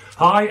Elliott here.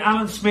 Hi,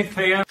 Alan Smith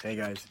here. Hey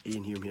guys,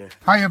 Ian Hume here.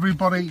 Hi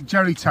everybody,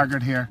 Jerry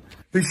Taggart here.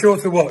 Be sure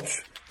to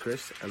watch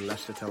Chris and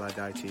Leicester Till I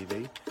Die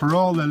TV for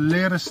all the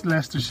latest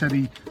Leicester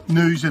City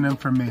news and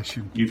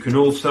information. You can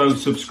also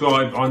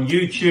subscribe on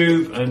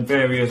YouTube and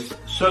various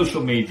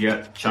social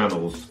media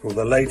channels for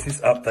the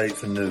latest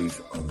updates and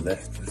news on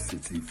Leicester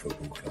City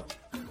Football Club.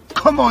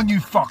 Come on, you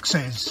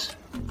foxes!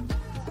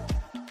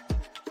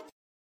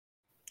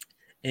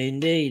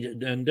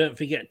 Indeed, and don't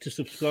forget to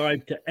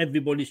subscribe to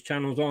everybody's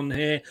channels on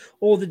here.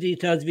 All the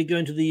details, if you go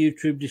into the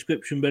YouTube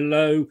description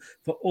below,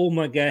 for all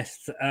my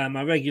guests,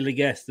 my regular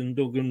guests, and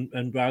Doug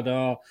and Brad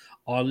are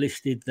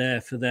listed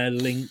there for their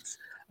links.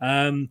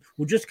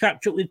 We'll just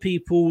catch up with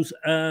people's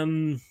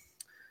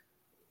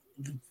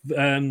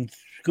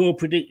score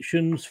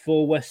predictions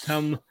for West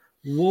Ham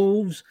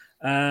Wolves.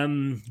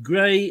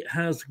 Gray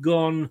has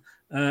gone,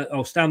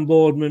 Stan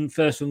Boardman,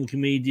 first on the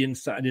Comedian,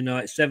 Saturday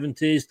night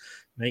 70s.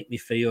 Make me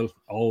feel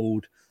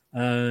old.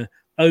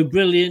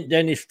 Brilliant.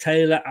 Dennis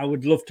Taylor. I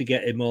would love to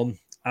get him on.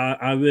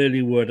 I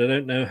really would. I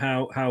don't know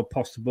how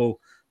possible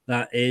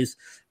that is.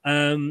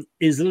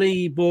 Is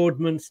Lee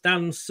Boardman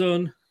Stan's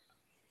son?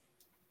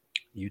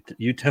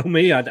 You tell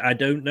me. I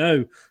don't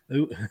know.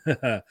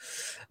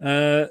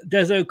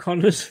 Des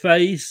O'Connor's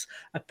face.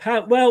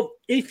 Well,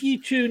 if you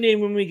tune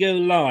in when we go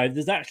live,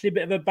 there's actually a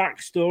bit of a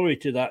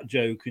backstory to that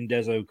joke in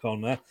Des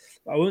O'Connor.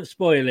 I won't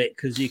spoil it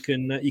because you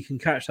can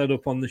catch that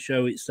up on the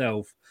show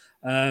itself.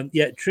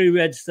 True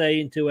Red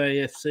saying to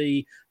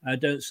AFC,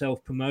 don't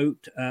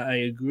self-promote. I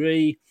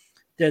agree.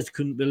 Des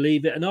couldn't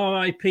believe it. And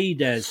RIP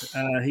Des,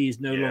 he's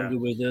no longer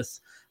with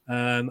us.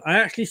 I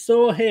actually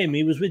saw him.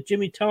 He was with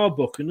Jimmy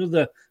Tarbuck,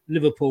 another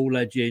Liverpool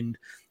legend,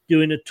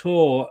 doing a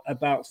tour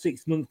about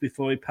 6 months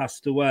before he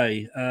passed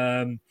away.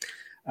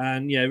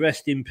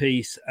 Rest in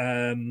peace.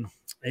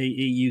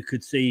 You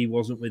could see he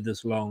wasn't with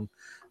us long.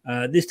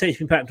 This takes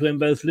me back to when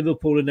both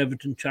Liverpool and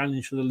Everton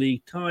challenged for the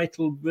league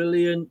title.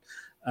 Brilliant.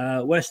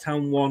 West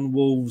Ham 1,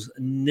 Wolves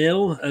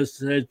 0, as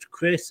said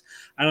Chris.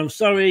 And I'm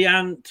sorry,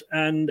 Ant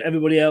and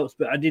everybody else,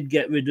 but I did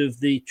get rid of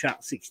the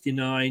Chat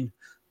 69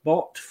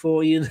 bot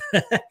for you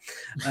there.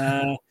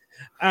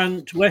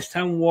 And West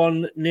Ham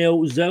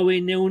 1-0,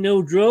 Zoe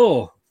 0-0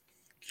 draw.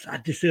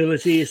 Sad to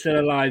see you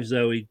still alive,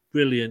 Zoe.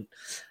 Brilliant.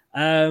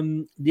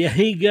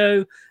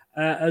 Diego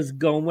has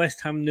gone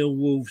West Ham 0,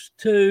 Wolves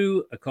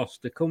 2.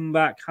 Acosta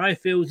comeback.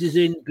 Highfields is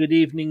in. Good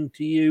evening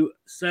to you,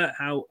 sir.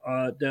 How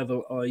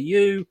devil are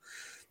you?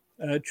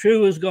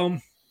 True has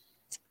gone.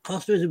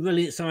 Costa is a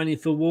brilliant signing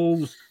for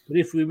Wolves, but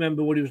if we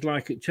remember what he was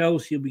like at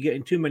Chelsea, he'll be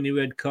getting too many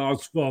red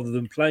cards rather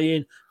than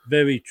playing.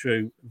 Very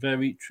true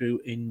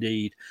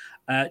indeed.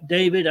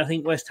 David, I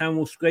think West Ham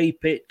will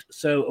scrape it,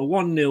 so a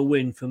 1-0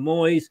 win for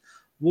Moyes.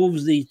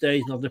 Wolves these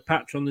days not a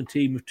patch on the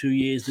team of 2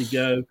 years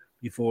ago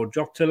before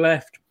Jota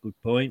left. Good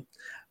point.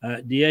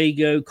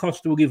 Diego,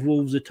 Costa will give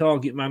Wolves a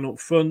target man up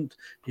front.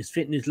 His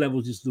fitness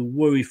levels is the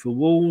worry for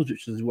Wolves,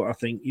 which is what I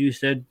think you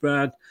said,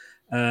 Brad.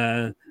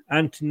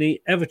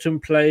 Anthony, Everton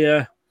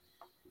player,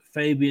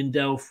 Fabian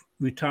Delph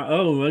retired.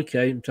 Oh,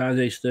 okay, retired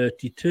age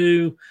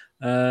 32.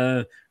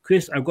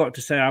 Chris, I've got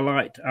to say I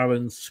liked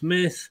Alan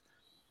Smith.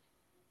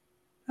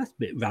 That's a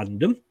bit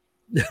random.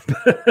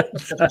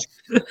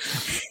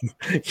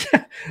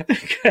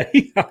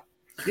 Okay.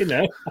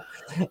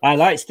 I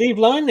like Steve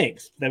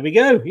Linux. There we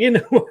go.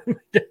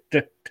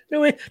 Don't know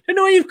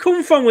where you've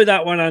come from with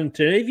that one,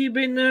 Anthony. Have you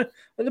been at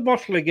the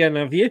bottle again,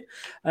 have you?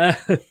 I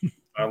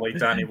like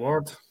Danny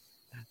Ward.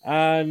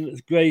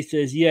 And Gray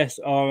says, yes,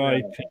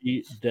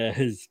 R.I.P.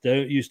 Des.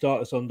 Don't you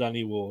start us on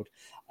Danny Ward.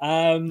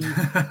 So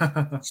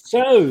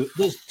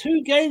there's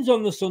 2 games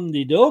on the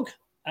Sunday, Doug.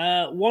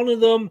 One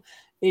of them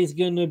is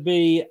going to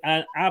be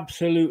an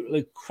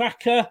absolutely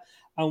cracker,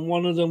 and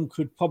one of them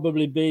could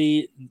probably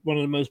be one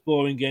of the most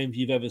boring games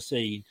you've ever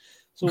seen.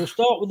 So we'll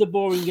start with the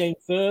boring game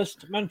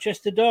first,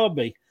 Manchester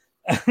Derby.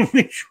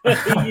 Which way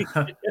you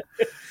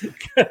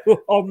go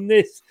on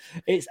this?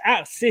 It's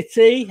at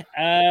City.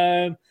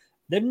 Then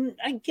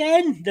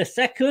again, the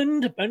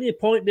second, only a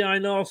point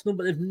behind Arsenal,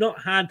 but they've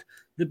not had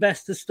the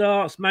best of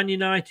starts. Man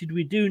United,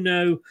 we do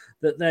know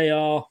that they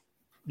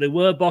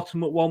were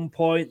bottom at one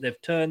point.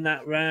 They've turned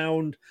that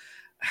round.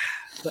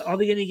 But are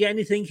they going to get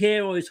anything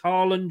here, or is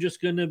Haaland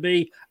just going to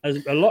be,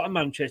 as a lot of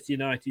Manchester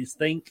Uniteds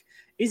think,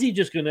 is he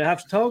just going to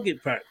have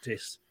target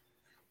practice?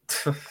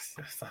 I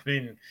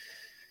mean,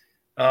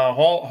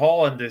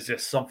 Haaland is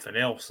just something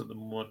else at the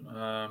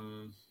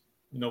moment.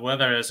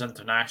 Whether it's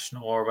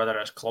international or whether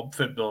it's club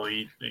football,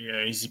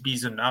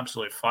 he's in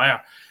absolute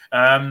fire.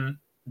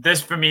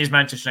 This for me is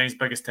Manchester United's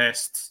biggest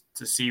test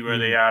to see where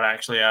they are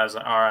actually as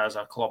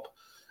a club,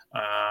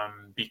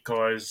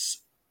 because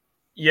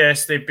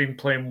yes, they've been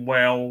playing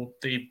well.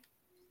 They've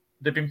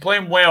been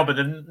playing well, but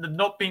they've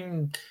not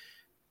been.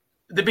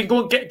 They've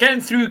been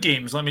getting through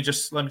games. Let me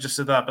just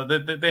say that.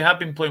 But they have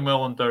been playing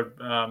well under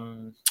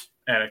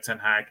Erik ten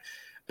Hag.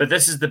 But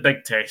this is the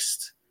big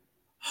test.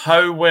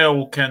 How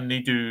well can they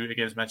do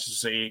against Manchester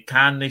City?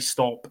 Can they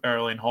stop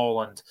Erling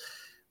Haaland?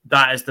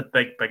 That is the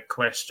big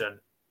question.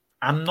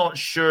 I'm not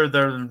sure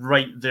they're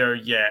right there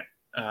yet.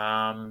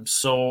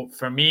 So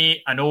for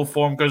me, I know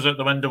form goes out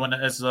the window when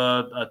it is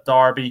a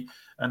derby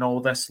and all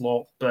this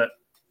lot, but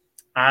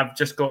I've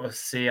just got to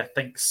say I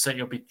think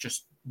City will be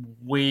just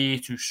way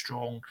too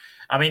strong.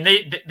 I mean,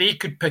 they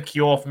could pick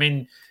you off. I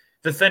mean,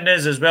 the thing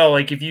is as well,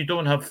 like if you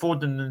don't have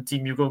Foden in the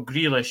team, you've got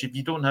Grealish. If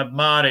you don't have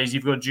Mahrez,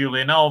 you've got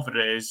Julian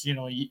Alvarez.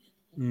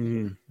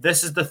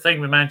 This is the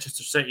thing with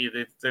Manchester City.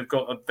 They've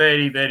got a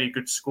very, very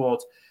good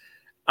squad.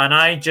 And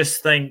I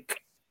just think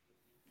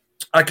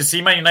I could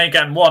see Man United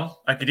getting one.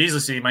 I could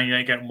easily see Man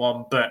United getting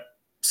one, but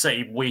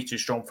City way too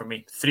strong for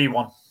me.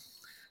 3-1.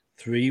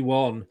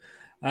 3-1.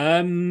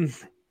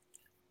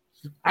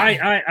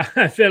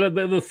 I feel a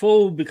bit of a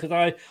fool because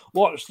I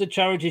watched the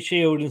Charity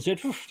Shield and said,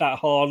 that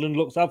Haaland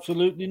looks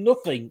absolutely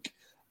nothing.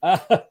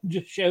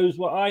 Just shows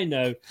what I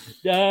know.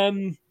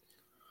 The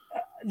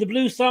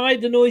blue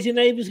side, the noisy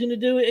neighbour's going to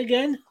do it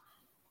again?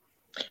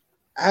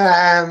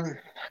 I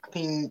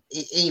mean,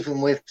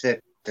 even with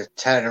the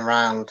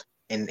turnaround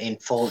in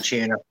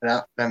fortune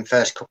after them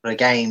first couple of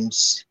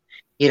games,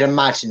 You'd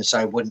imagine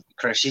so, wouldn't you,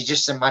 Chris? You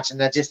just imagine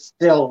they're just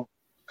still,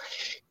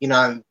 you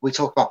know, we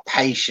talk about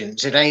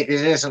patience. It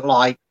isn't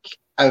like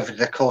over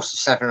the course of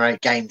 7 or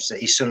 8 games that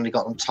he's suddenly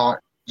got them,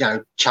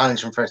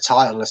 challenging for a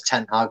title as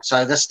Ten Hag.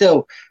 So they're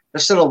still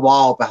a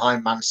while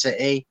behind Man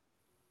City.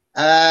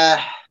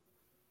 I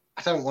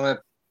don't want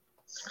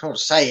to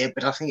say it,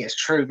 but I think it's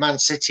true. Man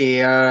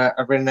City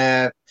are in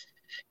a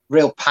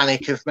real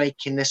panic of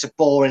making this a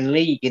boring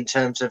league in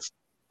terms of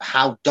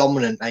how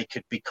dominant they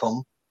could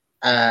become.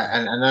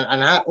 And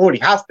already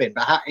have been,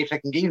 but if they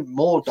can get even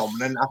more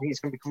dominant, I think it's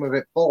going to become a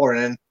bit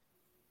boring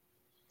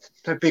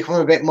and become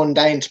a bit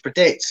mundane to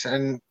predict.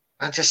 And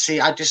I just see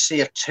a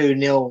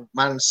 2-0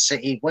 Man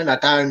City win. I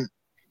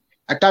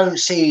don't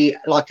see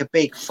like a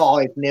big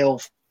 5-0,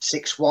 6-1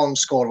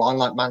 scoreline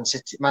like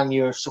Man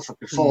U have suffered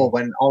before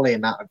when Ollie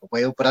and that at the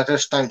wheel. But I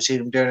just don't see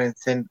them doing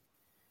anything.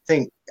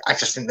 I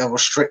just think they'll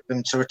restrict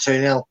them to a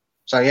 2-0.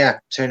 So, yeah,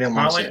 2-0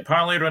 Man City.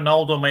 Apparently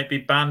Ronaldo might be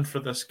banned for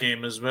this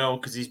game as well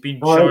because he's been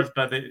charged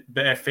by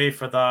the FA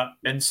for that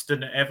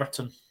incident at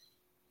Everton.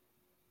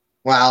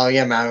 Well,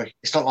 yeah, man,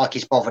 it's not like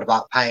he's bothered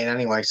about paying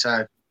anyway,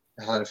 so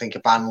I don't think a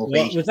ban will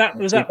be. Was that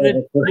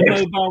the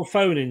mobile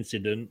phone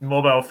incident?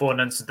 Mobile phone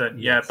incident,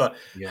 yes. Yeah. But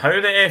how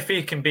the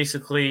FA can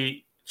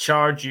basically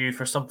charge you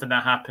for something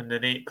that happened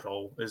in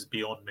April is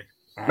beyond me.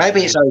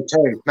 Maybe it's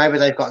O2. Maybe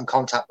they've got in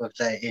contact with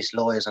his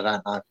lawyers, I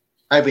don't know.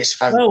 Maybe it's a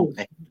phone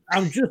company.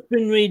 I've just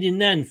been reading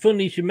then.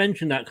 Funny you should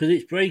mention that because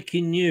it's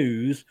breaking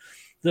news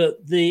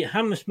that the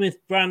Hammersmith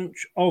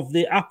branch of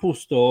the Apple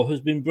Store has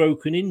been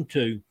broken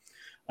into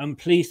and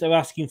police are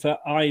asking for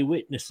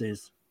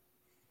eyewitnesses.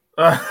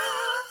 I'm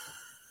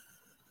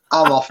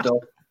off,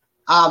 dog.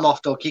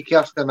 You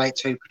have to make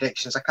 2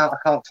 predictions. I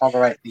can't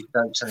tolerate these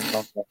jokes any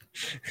longer.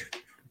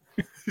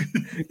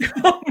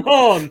 Come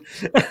on.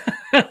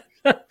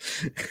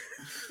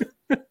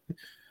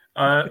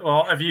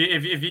 Well, if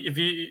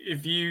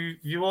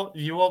you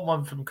want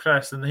one from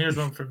Chris, then here's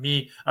one from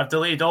me. I've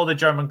deleted all the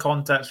German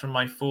contacts from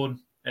my phone.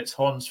 It's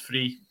Hans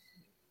free.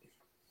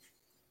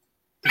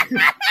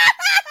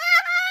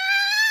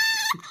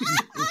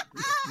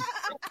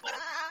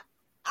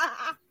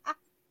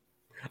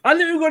 I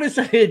think we've got to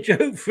say a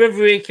joke for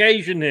every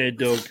occasion here,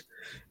 Doug.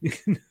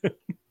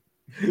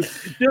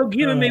 Doug,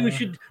 you and me,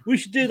 we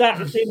should do that.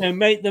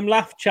 Make them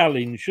laugh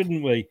challenge,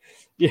 shouldn't we?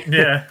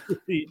 Yeah.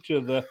 Each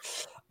other.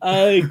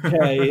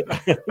 Okay.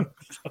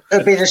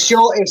 It'll be the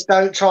shortest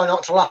don't try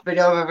not to laugh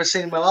video I've ever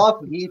seen in my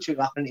life with you two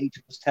laughing at each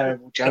other's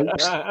terrible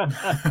jokes.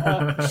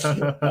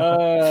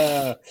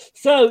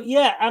 So,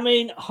 yeah, I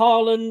mean,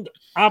 Haaland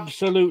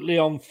absolutely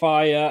on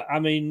fire. I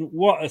mean,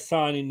 what a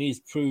signing he's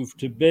proved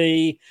to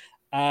be.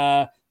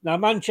 Now,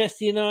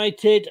 Manchester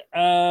United,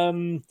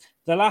 the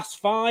last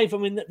 5, I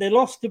mean, they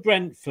lost to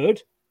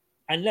Brentford,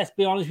 and let's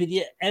be honest with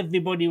you,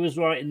 everybody was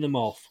writing them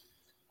off.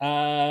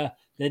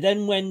 They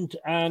then went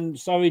and,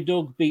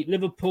 Doug, beat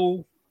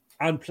Liverpool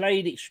and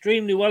played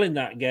extremely well in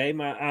that game.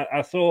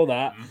 I saw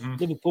that. Mm-hmm.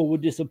 Liverpool were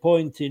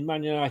disappointing.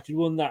 Man United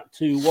won that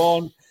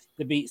 2-1.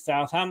 They beat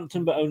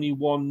Southampton, but only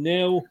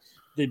 1-0.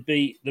 They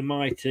beat the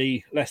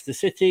mighty Leicester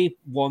City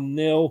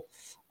 1-0.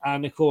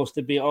 And, of course,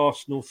 they beat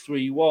Arsenal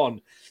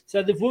 3-1.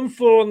 So they've won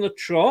 4 on the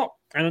trot.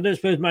 And I don't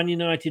suppose Man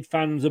United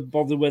fans are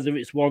bothered whether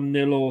it's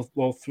 1-0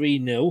 or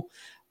 3-0.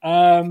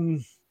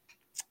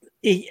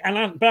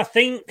 But I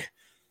think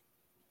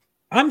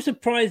I'm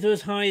surprised they're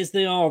as high as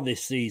they are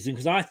this season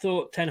because I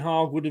thought Ten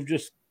Hag would have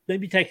just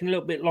maybe taken a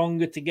little bit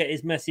longer to get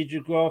his message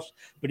across,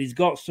 but he's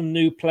got some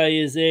new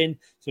players in,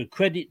 so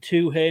credit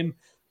to him.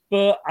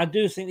 But I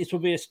do think this will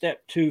be a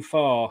step too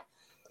far.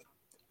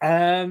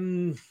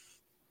 I've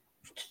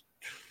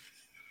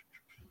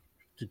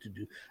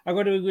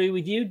got to agree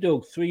with you,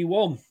 Doug.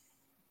 3-1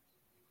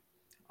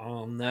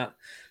 on that.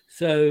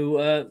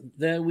 So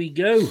there we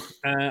go.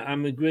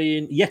 I'm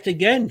agreeing yet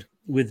again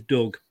with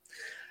Doug.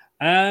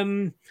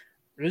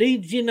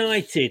 Leeds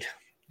United.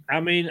 I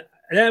mean,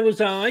 there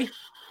was I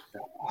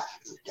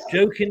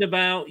joking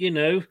about,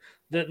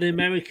 that the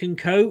American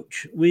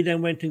coach. We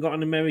then went and got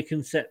an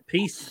American set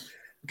piece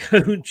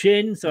coach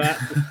in, so I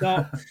had to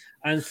stop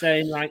and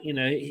saying, like,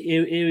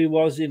 here he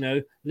was,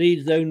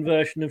 Leeds' own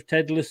version of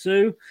Ted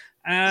Lasso,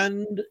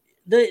 and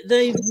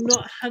they've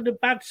not had a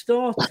bad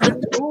start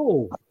at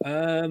all.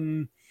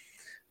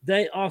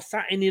 They are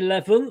sat in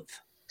 11th,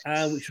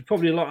 which is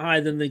probably a lot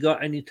higher than they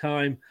got any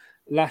time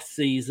last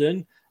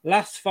season.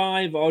 Last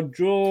 5 are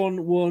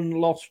drawn, 1,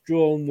 lost,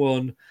 drawn,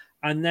 1,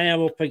 and they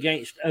are up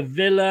against a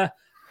Villa.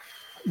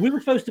 We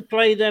were supposed to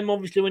play them,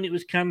 obviously, when it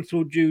was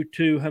cancelled due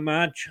to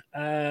Hamaj,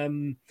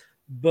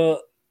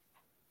 but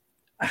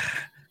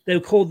they were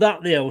called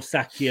that the El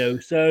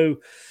Sacchio. So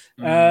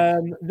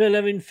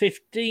Villa in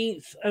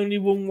 15th, only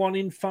won 1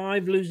 in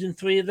 5, losing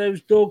 3 of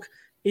those. Doug,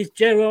 is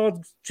Gerrard,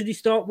 should he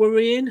start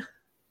worrying?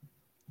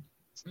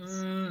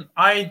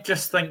 I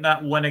just think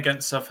that win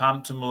against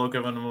Southampton will have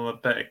given them a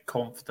bit of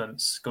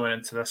confidence going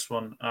into this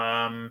one.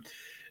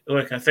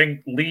 Look, I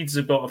think Leeds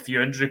have got a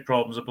few injury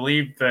problems. I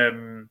believe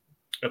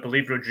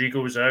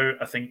Rodrigo's out.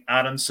 I think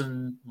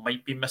Aronson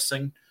might be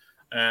missing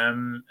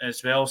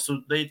as well.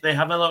 So they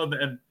have a little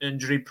bit of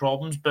injury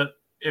problems. But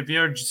if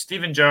you're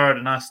Steven Gerrard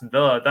and Aston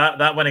Villa,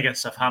 that win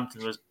against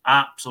Southampton was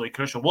absolutely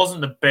crucial. It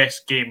wasn't the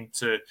best game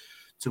to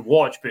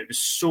watch, but it was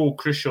so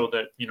crucial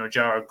that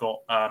Gerrard got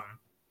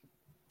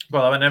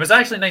well. And it was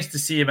actually nice to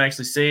see him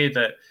actually say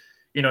that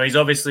he's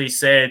obviously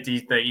said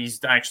that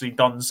he's actually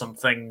done some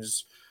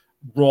things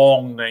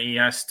wrong, that he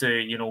has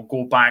to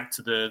go back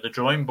to the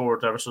drawing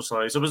board ever so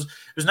slightly. So it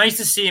was nice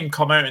to see him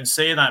come out and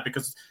say that,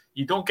 because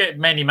you don't get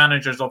many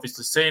managers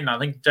obviously saying that. I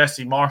think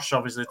Jesse Marsch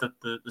obviously did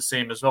the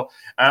same as well.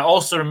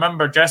 Also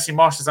remember, Jesse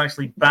Marsch is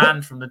actually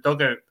banned from the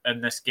dugout in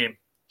this game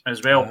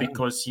as well,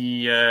 because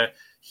he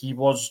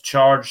was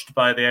charged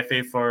by the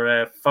FA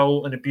for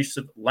foul and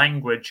abusive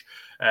language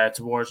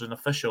towards an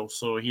official.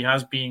 So he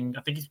has been,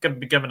 I think he's going to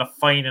be given a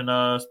fine and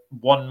a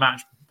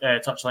 1-match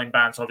touchline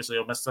ban. So obviously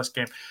he'll miss this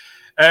game.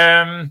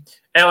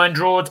 Elland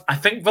Road, I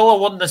think Villa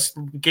won this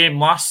game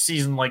last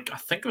season, I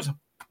think it was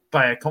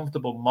by a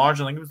comfortable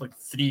margin. I think it was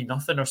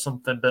 3-0 or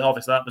something, but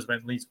obviously that was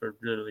when Leeds were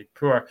really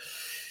poor.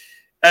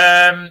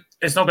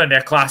 It's not going to be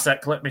a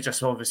classic, let me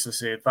just obviously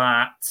say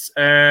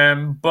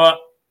that. But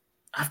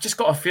I've just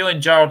got a feeling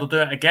Gerrard will do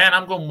it again.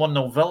 I'm going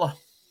 1-0 Villa.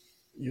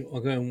 You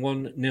are going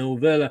 1-0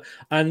 Villa.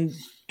 And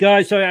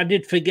guys, sorry, I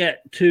did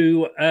forget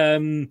to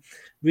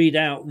read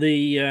out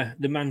the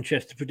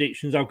Manchester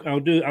predictions.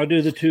 I'll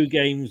do the two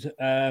games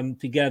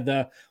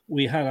together.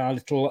 We had our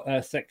little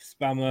sex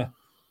spammer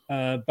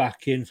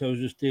back in, so I was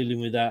just dealing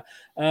with that.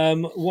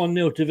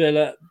 1-0 to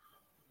Villa.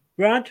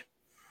 Brad?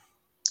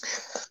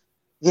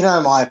 You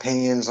know my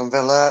opinions on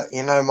Villa.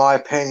 You know my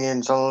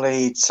opinions on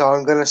Leeds. So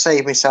I'm going to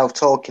save myself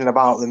talking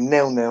about them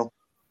 0-0.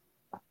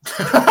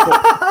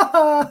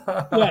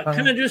 Right,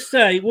 can I just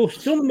say, will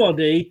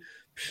somebody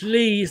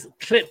please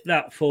clip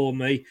that for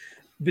me?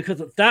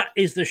 Because that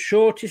is the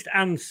shortest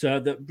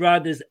answer that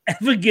Brad has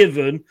ever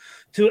given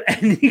to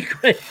any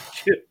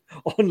question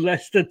on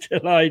Leicester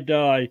Till I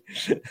Die.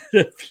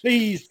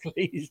 Please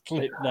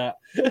clip that.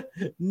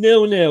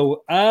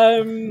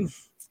 0-0.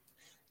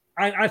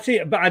 I see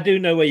it, but I do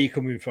know where you're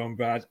coming from,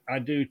 Brad. I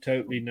do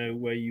totally know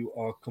where you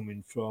are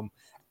coming from.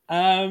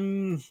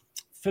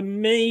 For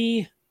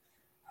me,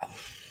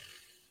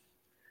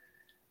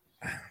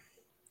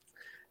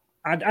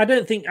 I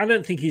don't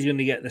think he's going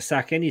to get the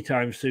sack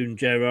anytime soon,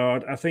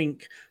 Gerrard. I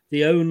think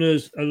the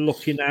owners are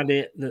looking at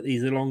it that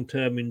he's a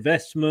long-term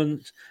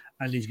investment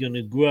and he's going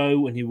to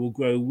grow, and he will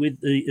grow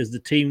as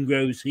the team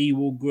grows, he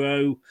will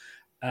grow.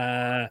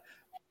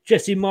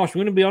 Jesse Marsch, I'm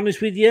going to be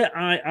honest with you,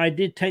 I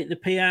did take the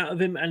pee out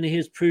of him and he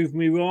has proved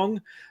me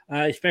wrong,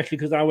 especially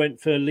because I went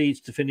for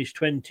Leeds to finish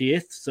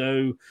 20th.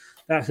 So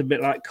that's a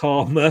bit like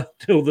karma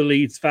to all the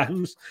Leeds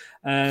fans,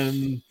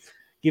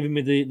 giving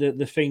me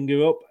the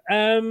finger up.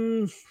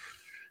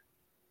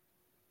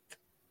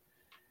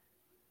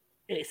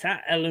 It's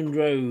at Elland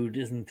Road,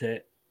 isn't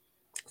it?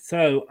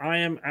 So I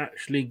am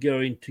actually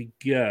going to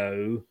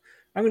go...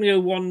 I'm going to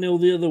go 1-0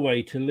 the other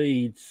way to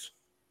Leeds.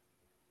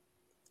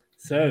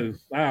 So,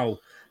 wow.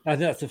 I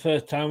think that's the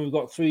first time we've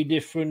got three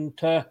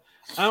different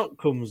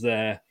outcomes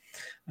there.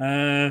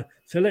 So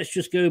let's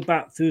just go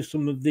back through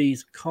some of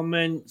these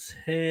comments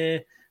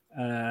here.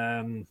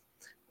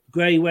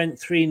 Gray went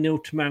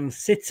 3-0 to Man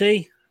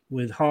City,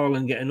 with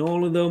Haaland getting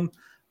all of them.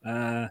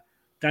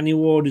 Danny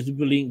Ward is a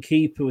brilliant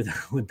keeper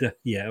with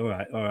yeah,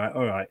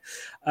 all right.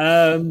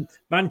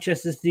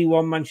 Manchester City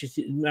 1,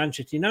 Manchester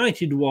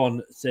United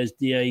 1, says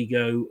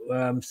Diego.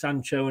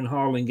 Sancho and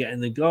Haaland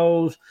getting the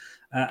goals.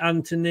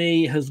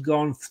 Anthony has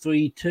gone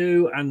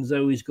 3-2 and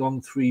Zoe's gone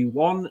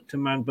 3-1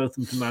 to both of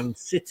them to Man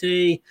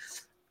City.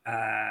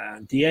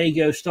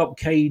 Diego, stop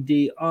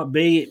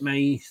KDB. It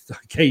may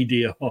stop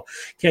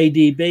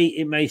KDB.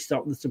 It may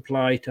stop the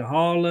supply to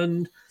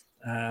Haaland.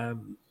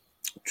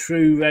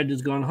 True Red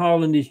has gone.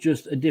 Haaland is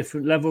just a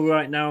different level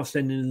right now,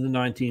 sending the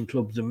 19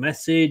 clubs a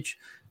message.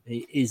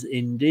 It is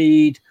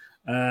indeed.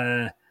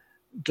 Glad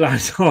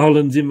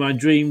Haaland's in my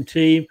dream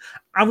team.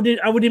 I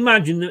would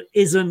imagine there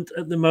isn't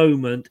at the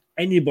moment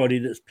anybody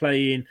that's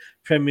playing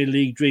Premier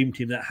League dream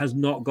team that has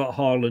not got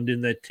Haaland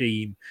in their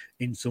team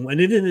in some. And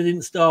if they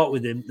didn't start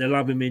with him, they'll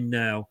have him in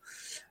now.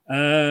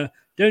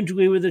 Don't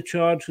agree with the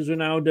charge because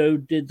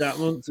Ronaldo did that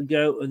months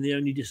ago and they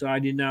only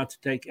decided now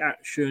to take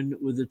action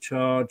with the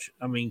charge.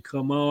 I mean,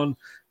 come on.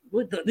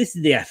 This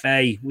is the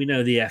FA. We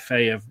know the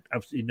FA have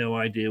absolutely no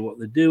idea what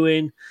they're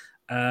doing.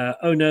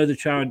 Oh, no, the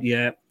charge,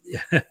 yeah.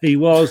 He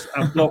was.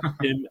 I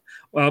blocked him.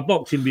 Well, I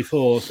blocked him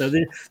before. So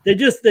they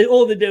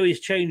all they do is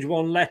change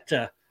one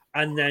letter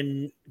and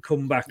then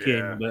come back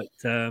in. But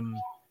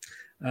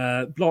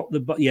block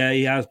the... Yeah,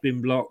 he has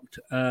been blocked.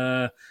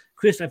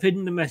 Chris, I've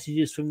hidden the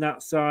messages from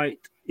that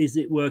site. Is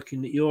it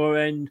working at your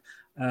end?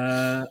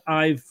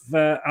 I've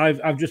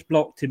just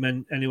blocked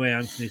him anyway,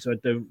 Anthony, so I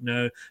don't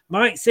know.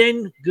 Mike's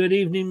in. Good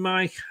evening,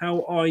 Mike.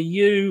 How are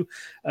you?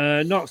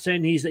 Not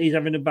saying he's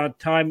having a bad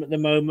time at the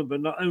moment,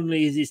 but not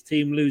only is his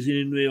team losing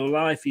in real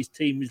life, his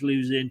team is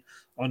losing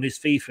on his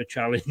FIFA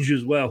challenge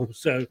as well.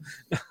 So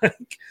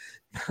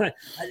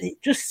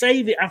just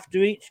save it after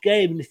each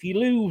game, and if you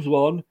lose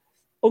one,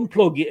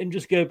 unplug it and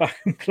just go back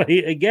and play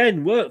it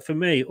again. Worked for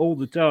me all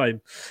the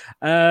time.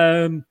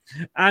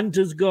 Ant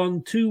has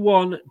gone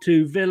 2-1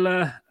 to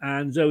Villa,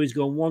 and Zoe's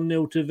gone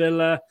 1-0 to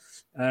Villa.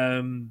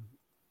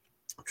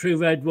 True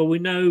Red, well, we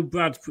know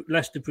Brad's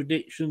Leicester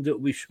predictions that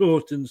will be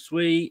short and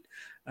sweet.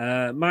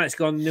 Mike's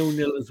gone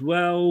 0-0 as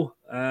well,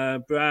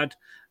 Brad.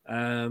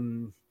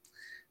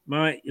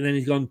 Mike, then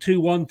he's gone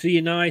 2-1 to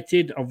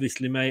United.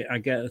 Obviously, mate,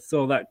 I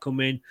saw that come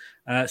in.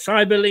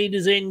 Cyber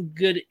Leader's in.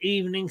 Good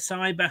evening,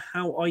 Cyber.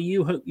 How are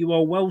you? Hope you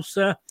are well,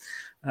 sir.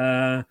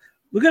 We're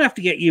going to have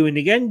to get you in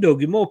again,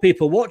 Doug. More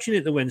people watching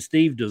it than when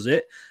Steve does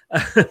it.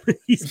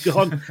 He's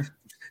gone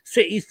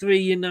City 3,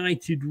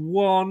 United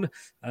 1.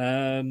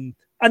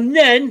 And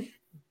then,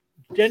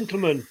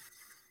 gentlemen,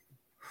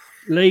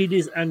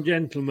 ladies and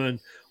gentlemen,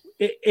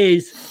 it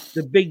is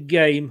the big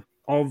game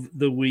of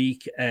the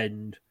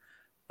weekend.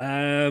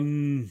 There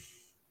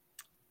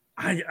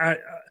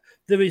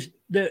is.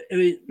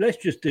 Let's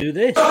just do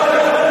this.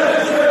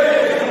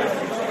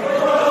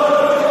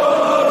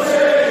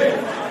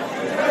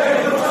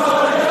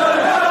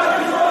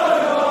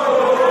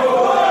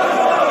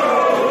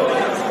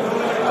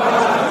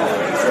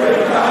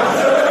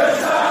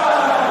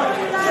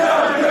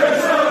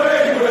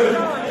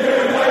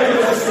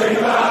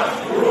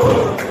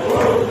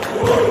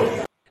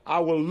 I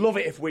will love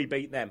it if we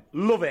beat them.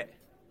 Love it.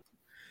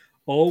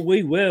 Oh,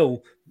 we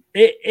will.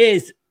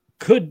 It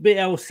could be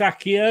El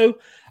Sacchio.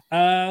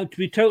 To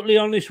be totally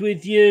honest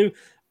with you,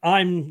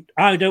 I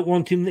don't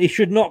want him. He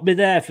should not be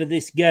there for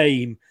this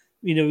game.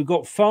 You know, we've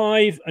got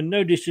 5, and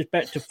no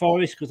disrespect to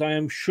Forest, because I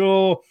am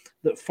sure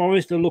that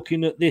Forest are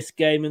looking at this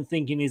game and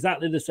thinking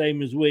exactly the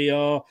same as we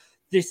are.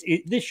 This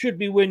should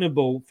be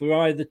winnable for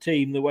either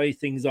team, the way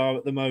things are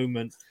at the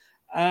moment.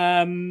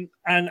 And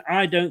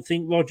I don't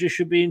think Rodgers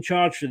should be in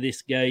charge for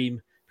this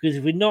game, because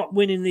if we're not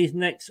winning these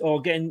next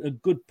or getting a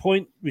good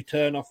point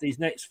return off these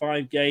next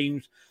 5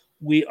 games,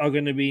 we are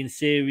going to be in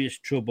serious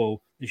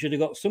trouble. They should have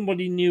got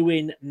somebody new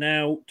in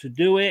now to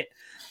do it.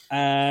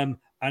 And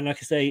like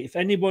I say, if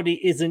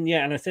anybody isn't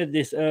yet, and I said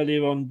this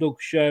earlier on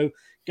Doug's show,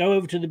 go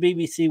over to the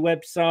BBC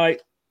website,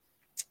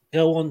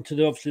 go on to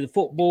the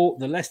football,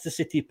 the Leicester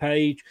City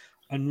page,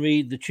 and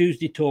read the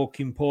Tuesday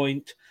Talking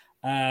Point,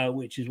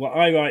 which is what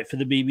I write for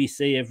the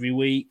BBC every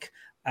week.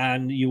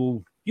 And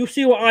you'll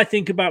see what I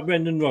think about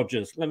Brendan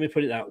Rodgers. Let me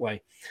put it that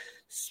way.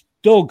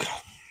 Doug,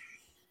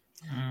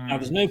 now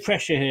there's no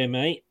pressure here,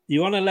 mate.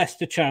 You're on a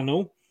Leicester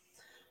channel.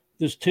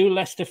 There's 2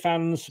 Leicester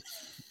fans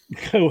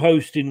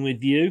co-hosting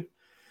with you.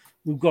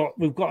 We've got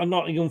a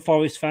Nottingham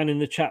Forest fan in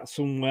the chat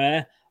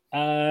somewhere.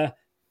 I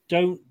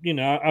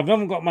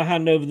haven't got my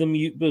hand over the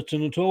mute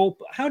button at all.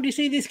 But how do you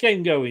see this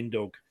game going,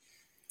 Doug?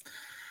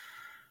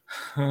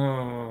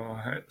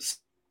 Oh, it's...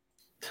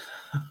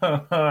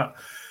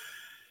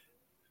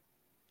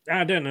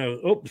 I don't know.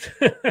 Oops.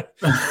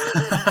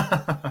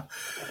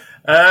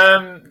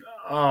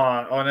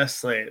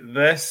 Honestly,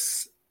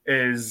 this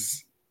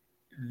is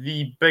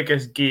the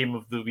biggest game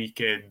of the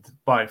weekend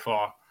by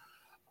far.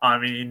 I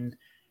mean,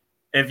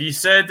 if you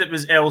said it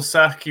was El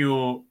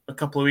Sacchio a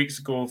couple of weeks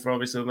ago for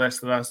obviously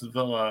Leicester Aston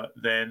Villa,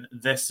 then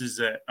this is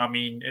it. I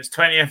mean, it's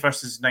 20th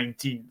versus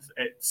 19th.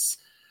 It's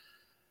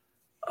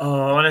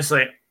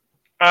honestly,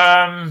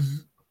 I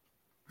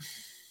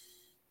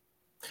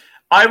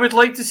would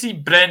like to see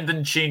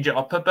Brendan change it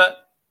up a bit.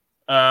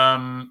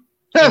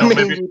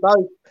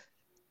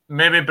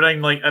 Maybe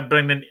bring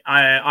in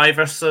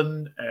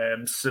Iverson,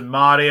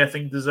 Samari. I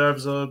think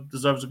deserves a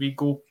wee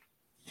goal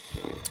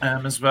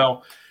as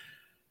well.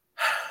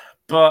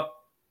 But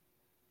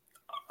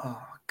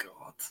oh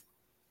god,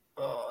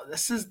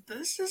 this is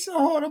a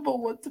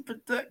horrible one to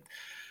predict.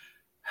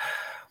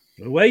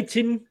 We're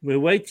waiting,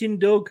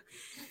 Doug.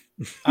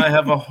 I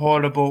have a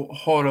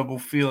horrible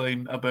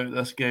feeling about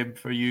this game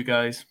for you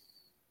guys.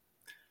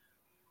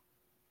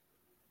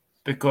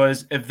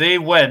 Because if they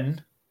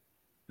win,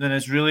 then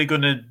it's really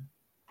going to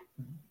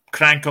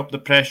crank up the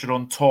pressure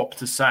on top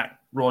to sack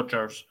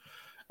Rodgers.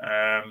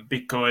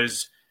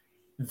 Because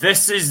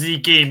this is the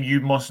game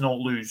you must not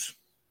lose.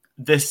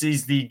 This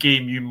is the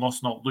game you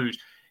must not lose.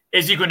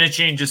 Is he going to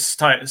change his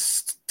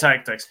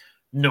tactics?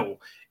 No.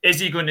 Is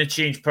he going to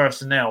change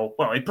personnel?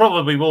 Well, he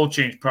probably will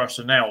change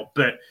personnel,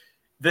 but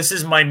this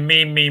is my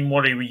main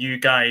worry with you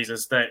guys,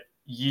 is that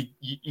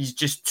he's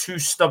just too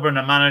stubborn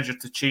a manager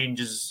to change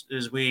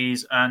his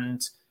ways,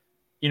 and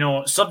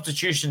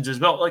substitutions as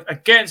well. Like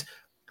against,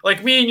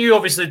 like me and you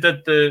obviously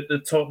did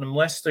the Tottenham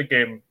Leicester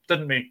game,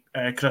 didn't we,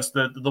 Chris?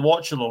 The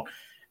watch along,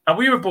 and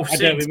we were both. I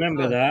don't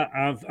remember that.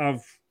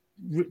 I've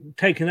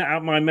taken that out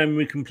of my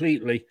memory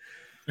completely.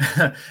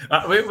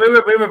 we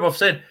were both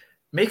saying,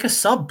 make a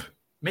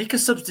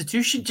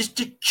substitution, just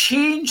to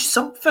change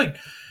something.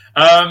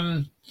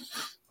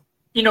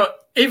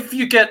 If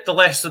you get the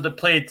Leicester that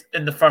played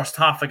in the first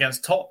half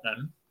against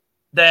Tottenham,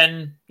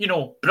 then,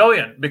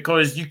 brilliant,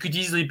 because you could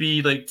easily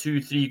be like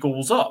 2-3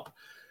 goals up.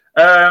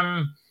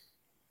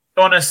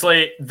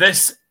 Honestly,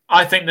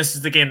 I think this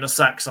is the game that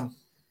sacks him.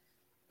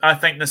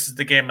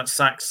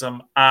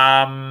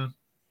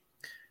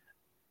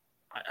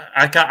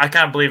 I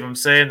can't believe I'm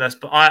saying this,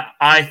 but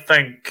I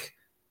think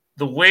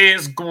the way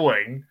it's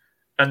going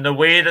and the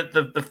way that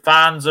the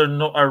fans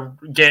are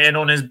getting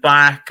on his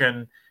back,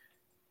 and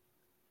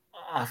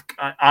I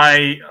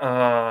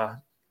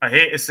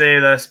hate to say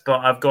this, but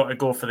I've got to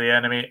go for the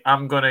enemy.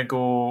 I'm going to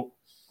go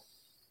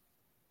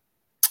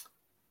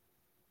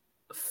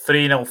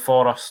 3-0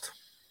 Forest.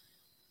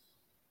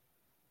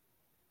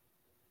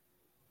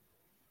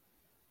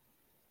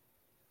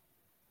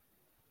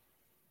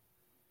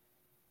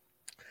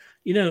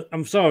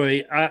 I'm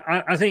sorry.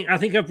 I think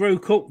I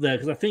broke up there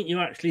because I think you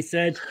actually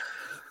said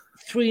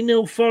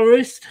 3-0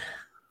 Forest.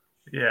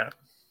 Yeah.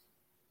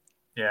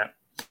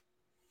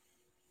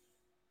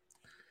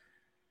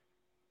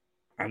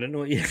 I don't know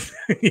what you're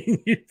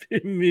saying. You've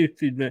been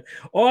muted, man.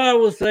 All I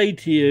will say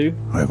to you...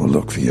 I will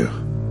look for you.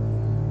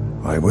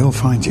 I will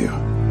find you.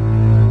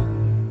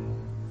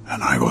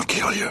 And I will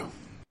kill you.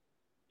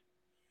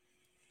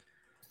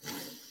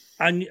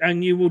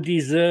 And you will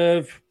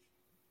deserve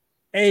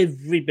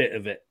every bit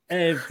of it.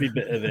 Every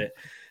bit of it.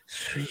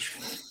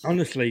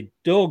 Honestly,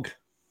 Douglas.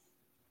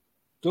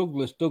 It's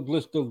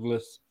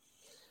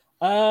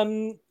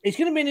going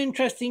to be an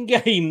interesting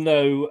game,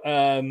 though,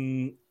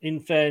 in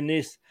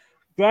fairness,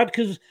 Brad,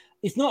 because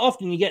it's not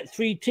often you get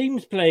three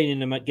teams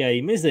playing in a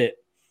game, is it?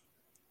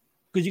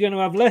 Because you're going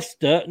to have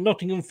Leicester,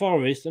 Nottingham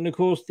Forest, and, of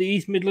course, the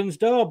East Midlands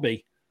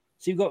Derby.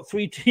 So you've got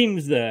three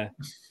teams there.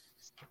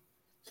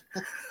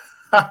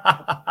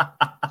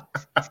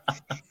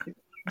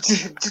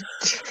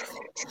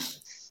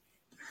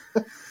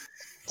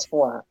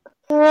 Twat.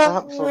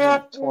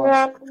 Absolute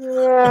twat.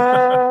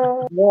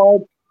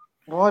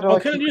 Why do I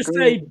can I just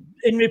say,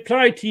 in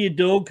reply to you,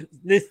 Doug,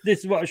 this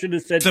is what I should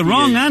have said. It's the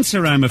wrong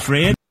answer, I'm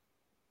afraid.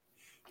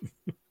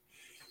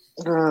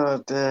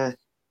 Oh dear.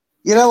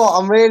 You know what?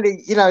 I'm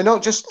really,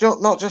 not just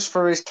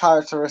for his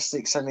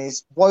characteristics and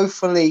his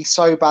woefully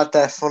so bad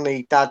they're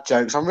funny dad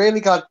jokes. I'm really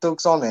glad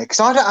Doug's on here because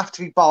I don't have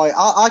to be biased.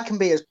 I can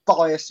be as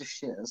biased as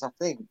shit as I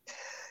think,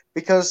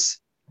 because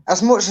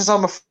as much as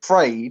I'm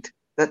afraid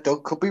that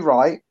Doug could be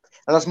right,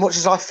 and as much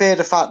as I fear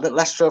the fact that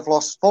Leicester have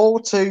lost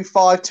 4-2,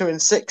 5-2, and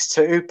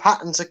 6-2,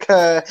 patterns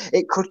occur,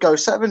 it could go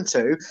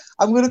 7-2.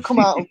 I'm going to come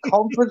out and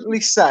confidently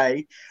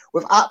say,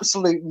 with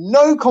absolute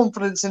no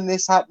confidence in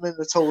this happening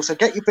at all. So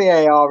get your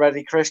BAR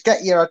ready, Chris.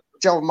 Get your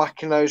John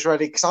McEnroe's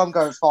ready, because I'm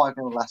going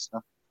 5-0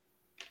 Leicester.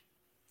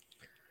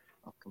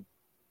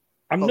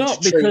 I'm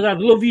not, because I'd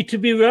love you to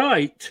be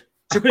right.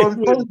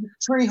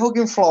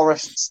 Tree-hugging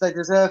Florists, they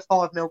deserve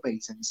 5-0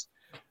 beatings.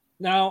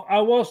 Now, I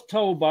was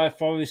told by a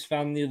Forest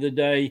fan the other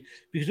day,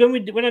 because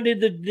when I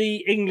did the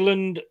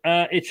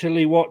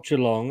England-Italy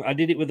watch-along, I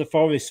did it with a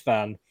Forest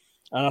fan.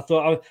 And I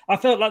thought I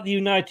felt like the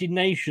United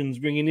Nations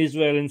bringing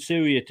Israel and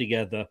Syria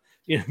together,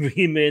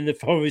 bringing me and the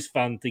Forest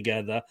fan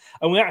together.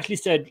 And we actually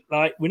said,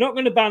 we're not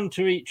going to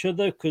banter each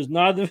other because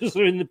neither of us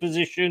are in the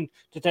position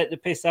to take the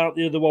piss out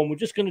the other one. We're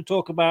just going to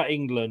talk about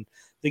England.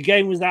 The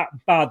game was that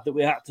bad that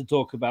we had to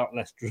talk about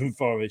Leicester and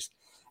Forest.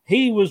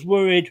 He was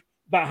worried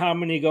about how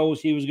many goals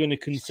he was going to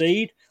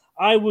concede.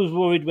 I was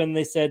worried when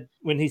he said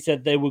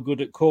they were good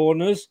at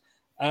corners.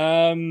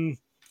 Brendan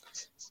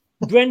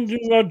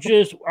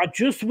Rodgers, I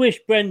just wish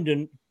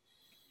Brendan,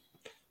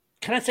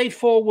 can I say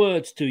 4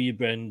 words to you,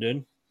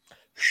 Brendan?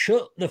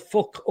 Shut the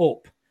fuck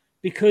up.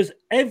 Because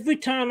every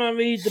time I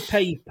read the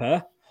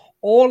paper,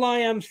 all I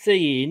am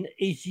seeing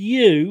is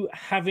you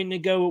having a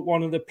go at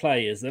one of the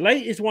players. The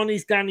latest one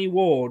is Danny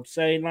Ward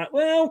saying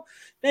well,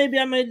 maybe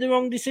I made the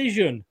wrong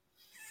decision.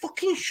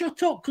 Fucking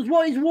shut up, because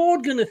what is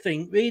Ward going to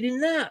think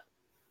reading that?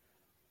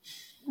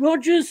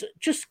 Rodgers,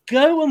 just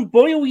go and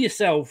boil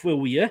yourself,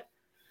 will you?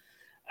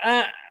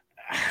 Don't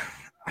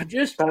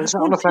sit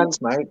on the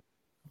fence, mate.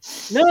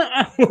 No,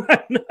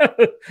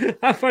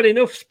 I've had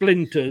enough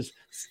splinters.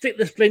 Stick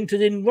the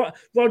splinters in.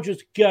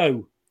 Rodgers,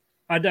 go.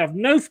 I'd have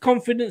no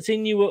confidence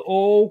in you at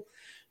all.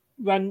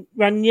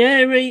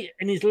 Ranieri,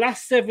 in his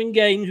last 7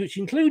 games, which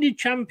included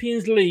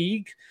Champions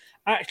League,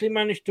 actually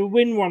managed to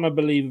win one, I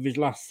believe, of his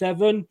last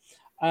 7.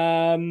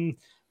 And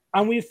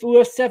we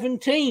were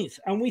 17th,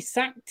 and we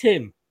sacked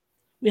him.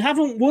 We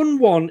haven't won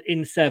one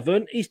in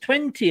 7. He's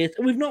 20th,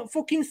 and we've not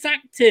fucking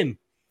sacked him.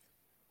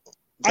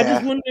 Yeah. I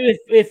just wonder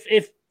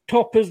if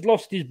Top has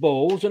lost his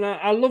balls, and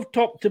I love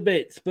Top to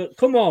bits, but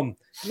come on,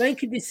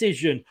 make a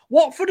decision.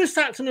 Watford has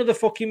sacked another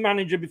fucking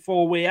manager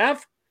before we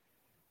have.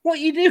 What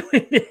are you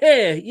doing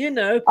here,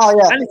 Oh,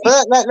 yeah.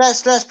 But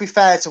let's be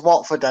fair to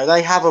Watford, though.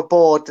 They have a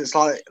board that's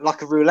like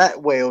a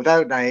roulette wheel,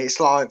 don't they? It's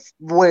like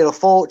Wheel of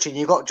Fortune.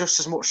 You've got just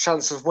as much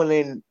chance of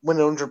winning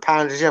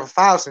 £100 as you have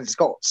 1,000. It's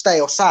got stay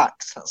or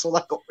sacked. That's all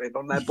they've got written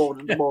on their board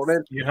in the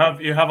morning. You have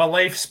a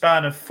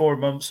lifespan of 4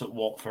 months at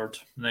Watford,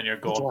 and then you're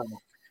gone.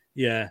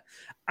 Yeah.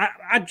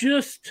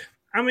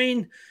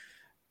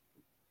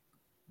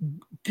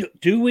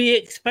 Do we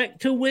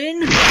expect to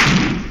win? No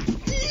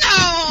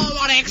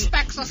one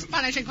expects a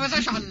Spanish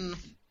Inquisition.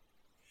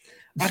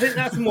 I think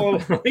that's more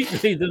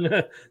likely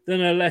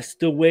than a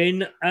Leicester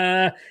win.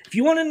 If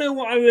you want to know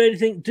what I really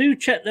think, do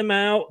check them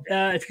out.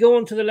 If you go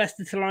onto the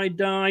Leicester Till I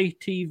Die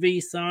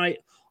TV site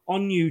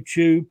on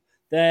YouTube,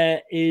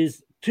 there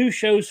is two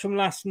shows from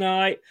last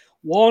night.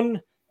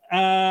 One,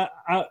 there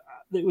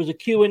was a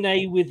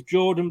Q&A with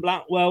Jordan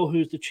Blackwell,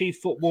 who's the chief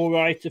football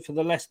writer for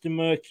the Leicester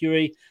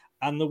Mercury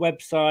and the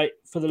website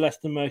for the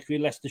Leicester Mercury,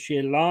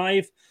 Leicestershire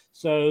Live.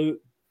 So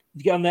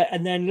get on there.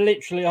 And then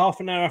literally half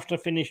an hour after I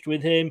finished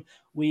with him,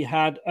 we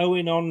had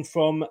Owen on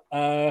from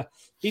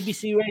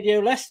BBC Radio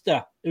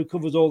Leicester, who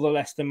covers all the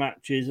Leicester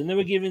matches. And they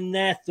were giving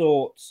their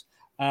thoughts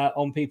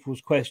on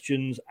people's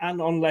questions and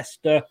on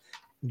Leicester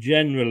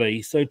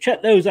generally. So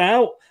check those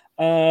out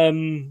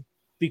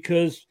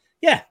because,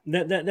 yeah,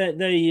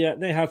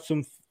 they had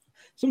some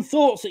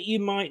thoughts that you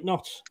might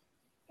not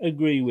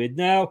agree with.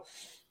 Now,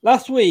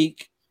 last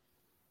week,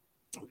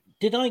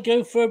 did I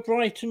go for a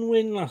Brighton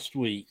win last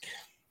week?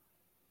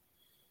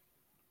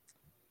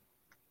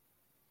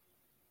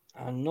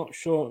 I'm not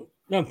sure.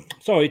 No,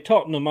 sorry,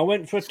 Tottenham. I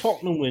went for a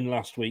Tottenham win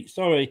last week.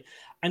 Sorry.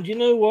 And you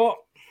know what?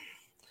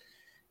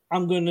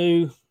 I'm going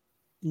to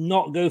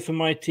not go for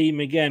my team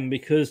again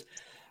because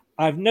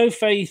I've no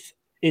faith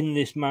in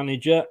this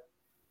manager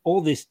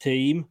or this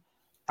team,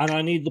 and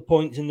I need the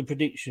points in the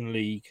prediction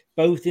league,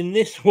 both in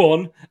this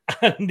one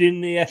and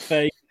in the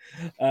FA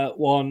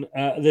one,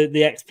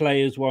 the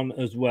ex-players one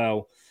as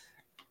well.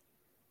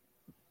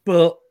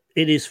 But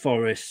it is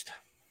Forest.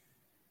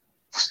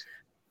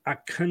 I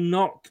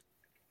cannot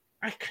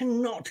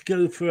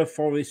go for a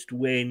Forest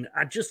win.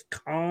 I just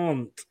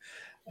can't.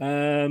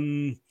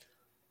 I'm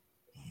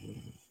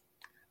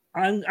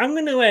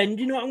going to end.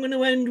 You know what I'm going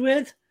to end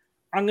with?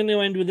 I'm going to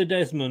end with a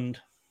Desmond.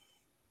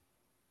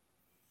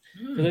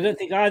 Because I don't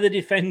think either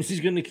defence is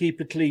going to keep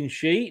a clean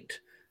sheet.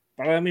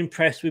 But I'm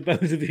impressed with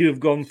both of you have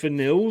gone for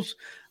nils.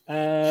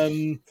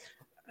 And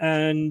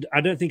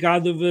I don't think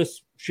either of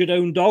us should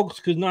own dogs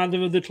because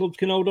neither of the clubs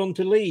can hold on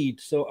to lead.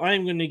 So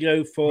I'm going to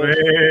go for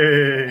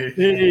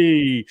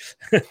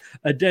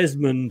a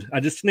Desmond. I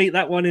just sneaked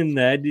that one in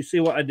there. Do you see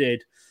what I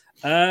did?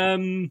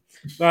 Right,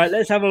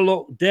 let's have a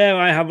look. Dare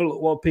I have a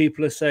look what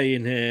people are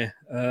saying here?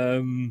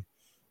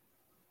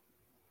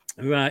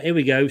 Right, here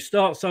we go.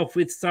 Starts off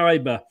with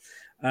Cyber.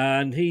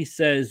 And he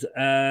says,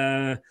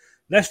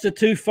 Leicester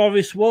 2,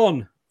 Forest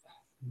 1.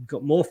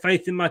 Got more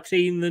faith in my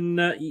team than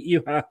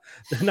you have,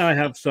 than I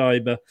have,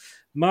 Cyber.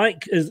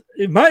 Mike's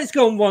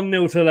gone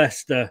 1-0 to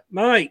Leicester.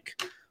 Mike,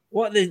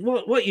 what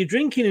are you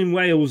drinking in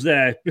Wales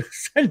there?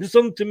 Send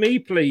some to me,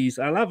 please.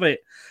 I'll have it.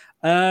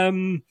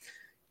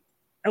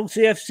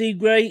 LCFC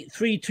great,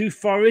 3-2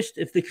 Forest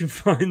if they can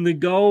find the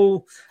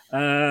goal.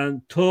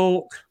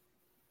 Talk.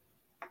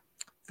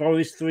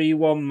 Forest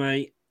 3-1,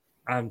 mate.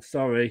 I'm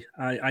sorry.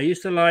 I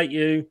used to like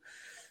you.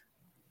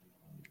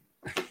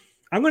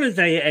 I'm going to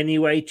say it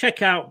anyway.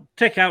 Check out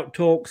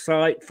Talk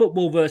site,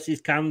 Football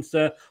versus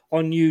Cancer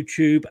on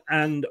YouTube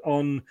and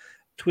on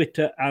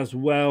Twitter as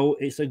well.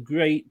 It's a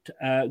great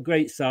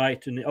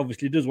site, and it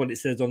obviously does what it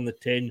says on the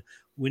tin.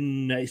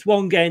 It's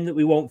one game that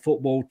we want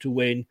football to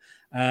win.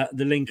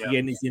 The link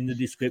again is in the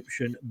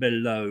description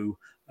below.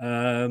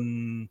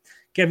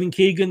 Kevin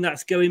Keegan,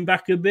 that's going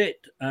back a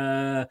bit.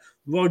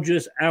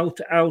 Rogers out.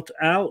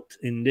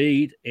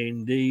 Indeed.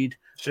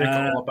 Shake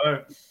all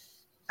about.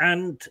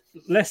 And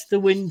Leicester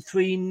win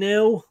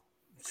 3-0.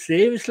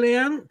 Seriously,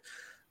 Ant?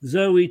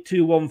 Zoe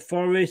 2-1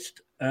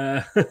 Forest.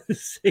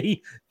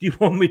 See, do you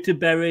want me to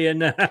bury her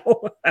now?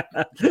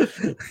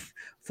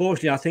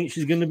 Fortunately, I think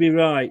she's going to be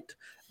right.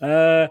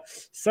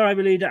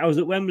 Cyber Leader, I was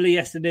at Wembley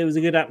yesterday. It was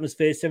a good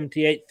atmosphere.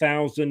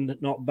 78,000,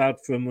 not bad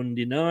for a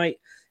Monday night.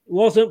 It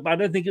wasn't, but I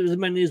don't think it was as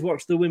many as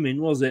watched the women,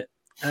 was it?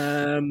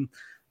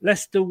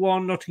 Leicester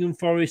 1, Nottingham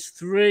Forest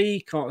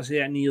 3. Can't see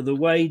it any other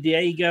way.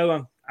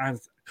 Diego, I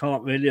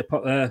can't really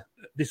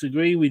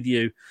disagree with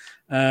you.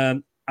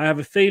 I have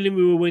a feeling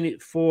we will win it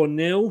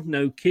 4-0.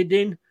 No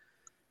kidding.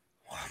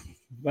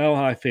 Well,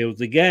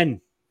 Highfields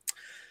again.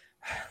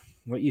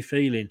 What are you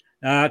feeling?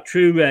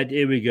 True Red.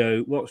 Here we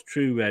go. What's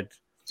True Red?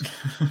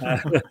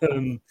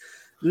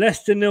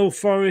 Leicester 0,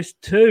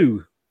 Forest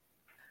 2.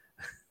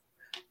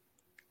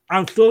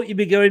 I thought you'd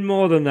be going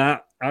more than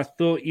that. I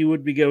thought you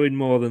would be going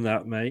more than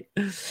that, mate.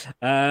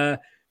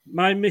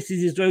 My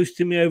missus is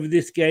roasting me over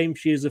this game.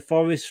 She is a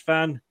Forest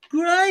fan.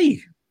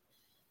 Gray!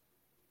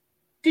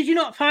 Did you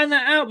not find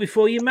that out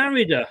before you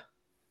married her?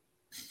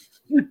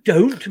 You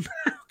don't?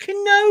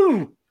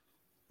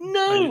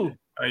 No!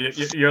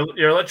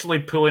 You're literally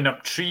pulling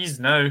up trees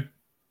now.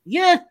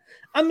 Yeah,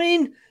 I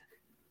mean,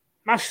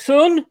 my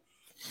son,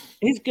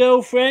 his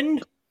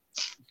girlfriend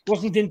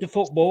wasn't into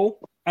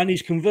football, and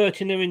he's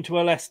converting her into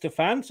a Leicester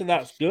fan, so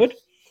that's good.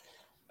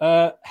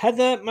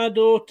 Heather, my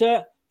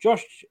daughter,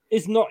 Josh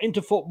is not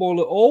into football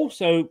at all,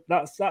 so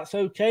that's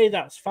okay,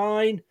 that's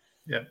fine.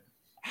 Yeah.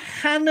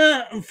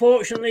 Hannah,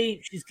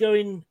 unfortunately, she's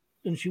going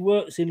and she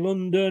works in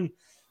London.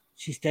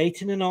 She's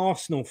dating an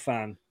Arsenal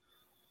fan.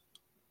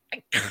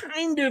 I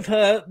kind of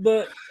hurt,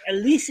 but at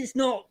least it's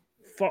not.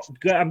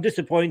 I'm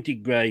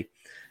disappointed, Gray.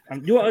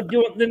 Do you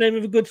want the name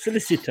of a good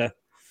solicitor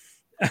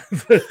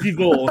for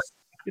divorce?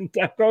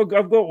 I've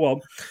got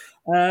one.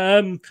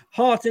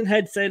 Heart and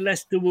Head say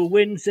Leicester will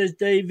win, says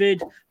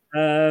David.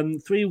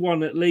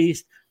 3-1 at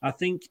least. I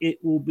think it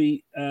will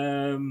be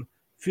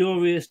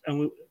furious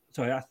and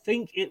I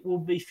think it will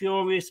be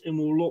furious and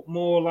will look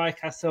more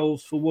like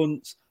ourselves for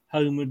once.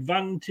 Home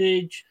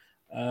advantage.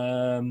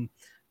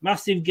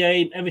 Massive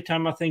game. Every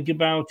time I think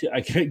about it,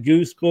 I get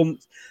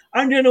goosebumps.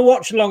 I'm doing a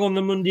watch along on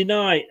the Monday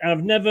night.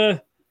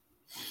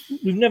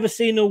 We've never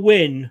seen a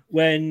win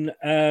when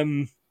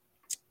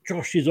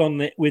Josh is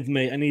on it with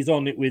me, and he's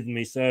on it with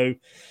me. So,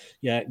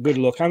 yeah, good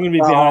luck. I'm going to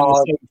be behind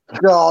the scenes.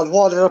 God,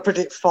 why did I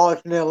predict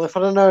 5-0 if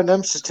I'd have known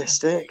them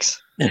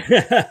statistics? The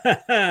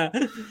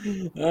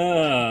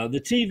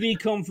TV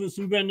conference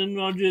from Brendan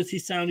Rodgers, he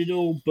sounded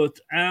all but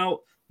out.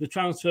 The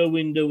transfer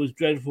window was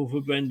dreadful for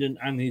Brendan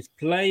and his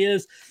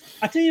players.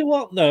 I tell you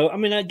what, though, I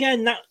mean,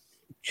 again,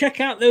 check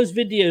out those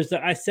videos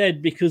that I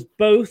said, because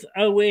both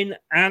Owen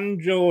and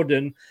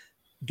Jordan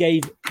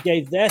gave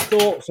their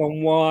thoughts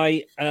on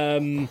why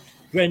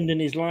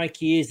Brendan is like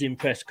he is in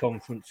press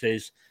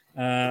conferences.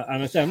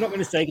 And I say, I'm not going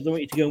to say because I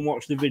want you to go and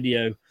watch the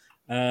video.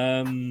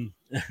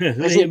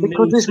 Is it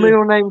because his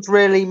middle name's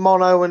really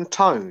mono and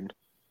tone?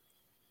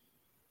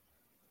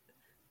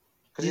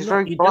 Because he's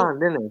very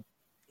bland, isn't he?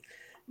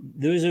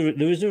 There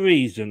is a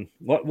reason.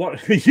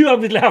 What you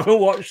obviously haven't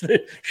watched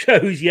the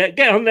shows yet.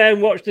 Get on there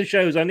and watch the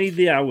shows. I need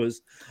the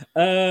hours.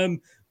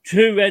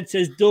 True Red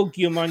says, Doug,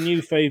 you're my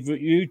new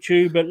favourite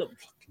YouTuber. Look,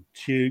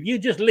 you're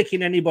just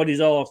licking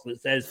anybody's arse that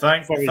says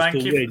thank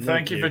you win,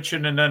 for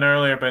tuning in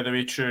earlier, by the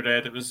way, True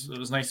Red. It was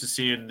nice to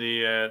see you in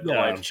the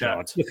live chat.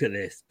 God, look at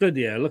this.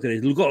 Bloody hell, look at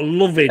this. We've got a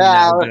loving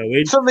now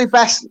going. Suddenly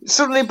best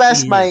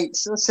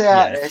mates. Let's see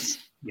how it is.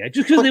 Yeah,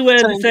 just because they wear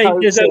the same,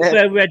 they don't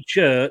wear red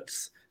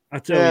shirts. I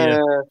tell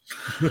you.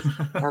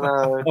 I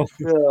know.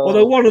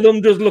 Although one of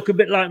them does look a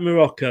bit like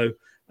Morocco.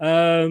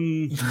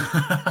 Anthony,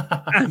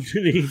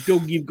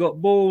 Doug, you've got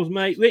balls,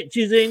 mate. Rich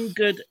is in.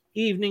 Good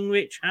evening,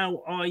 Rich.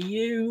 How are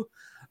you?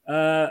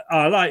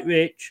 I like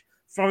Rich.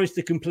 Forrest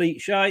the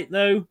complete shite,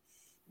 though.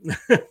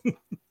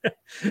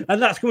 And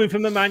that's coming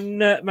from a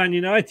Man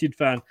United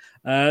fan.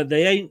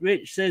 They ain't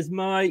rich, says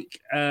Mike.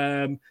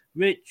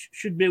 Rich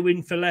should be a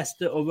win for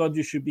Leicester, or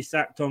Rodgers should be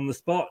sacked on the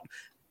spot.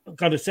 I've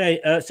got to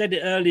say, said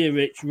it earlier,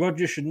 Rich.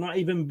 Rodgers should not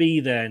even be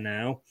there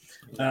now.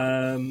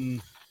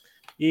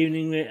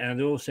 Evening, and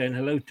they're all saying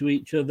hello to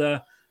each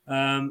other.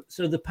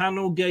 So the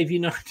panel gave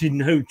United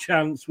no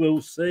chance. We'll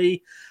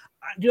see.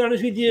 To be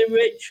honest with you,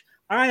 Rich,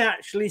 I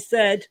actually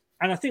said,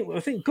 and I think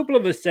a couple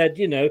of us said,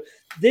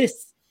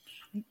 this.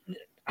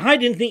 I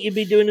didn't think you'd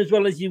be doing as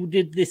well as you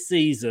did this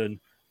season,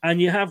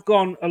 and you have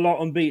gone a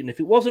lot unbeaten. If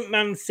it wasn't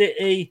Man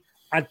City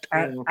at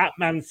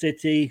Man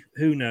City,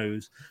 who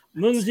knows?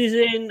 Munsey's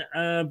in.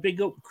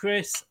 Big up,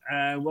 Chris.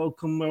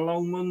 Welcome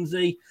along,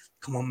 Munsey.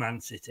 Come on,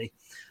 Man City.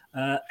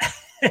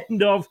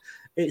 End of.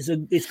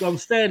 It's gone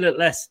stale at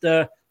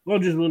Leicester.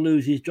 Rodgers will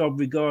lose his job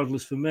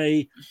regardless for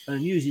me,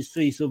 and uses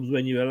 3 subs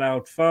when you're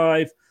allowed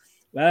 5.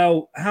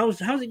 Well, how's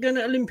it going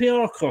at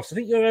Olympiacos? I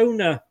think your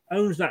owner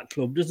owns that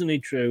club, doesn't he,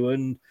 True?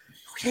 And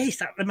okay,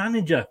 sack the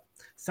manager.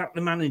 He's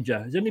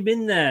only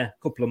been there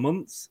a couple of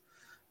months.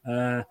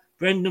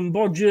 Brendan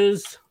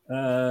Bodgers.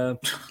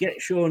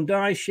 Get Sean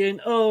Dyche in.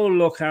 Oh,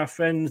 look, our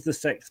friends, the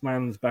sex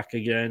man's back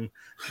again.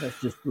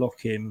 Let's just block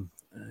him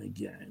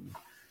again.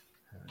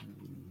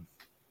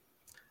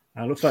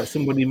 Looks like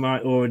somebody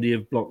might already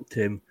have blocked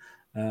him.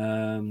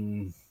 Yeah,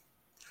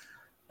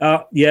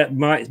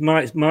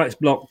 Mike's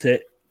blocked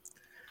it.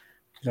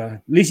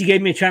 At least he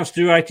gave me a chance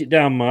to write it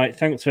down, Mike.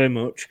 Thanks very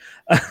much.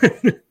 I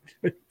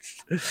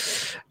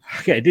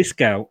get a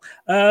discount.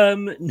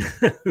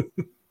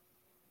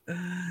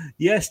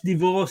 Yes,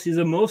 divorce is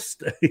a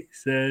must, he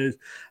says.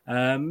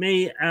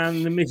 Me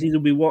and the missus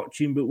will be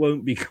watching but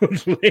won't be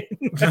cuddling.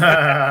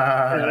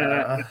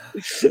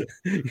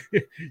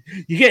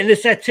 You're getting the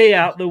settee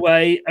out the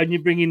way and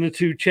you're bringing the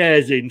 2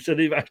 chairs in, so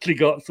they've actually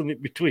got something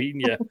between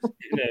you.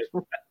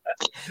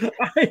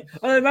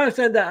 I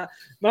said that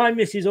my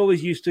missus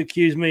always used to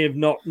accuse me of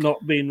not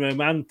being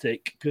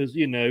romantic because,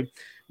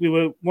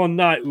 one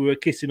night we were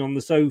kissing on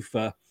the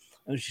sofa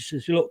and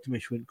she looked at me,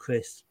 she went,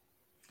 Chris,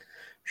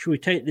 should we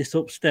take this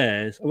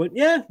upstairs? I went,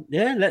 yeah,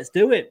 let's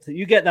do it. So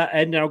you get that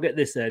end, I'll get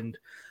this end.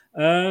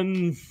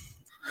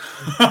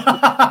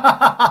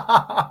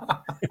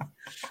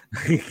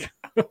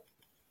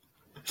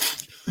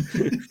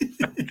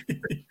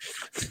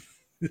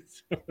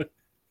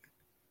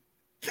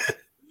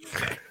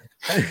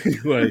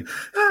 Anyway.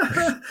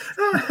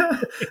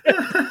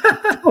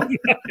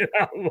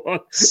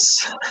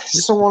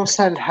 Someone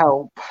send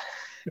help.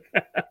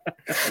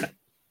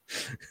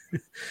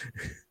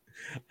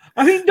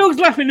 I think Doug's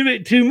laughing a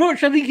bit too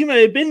much. I think he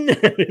may have been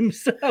there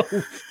himself.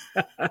 Did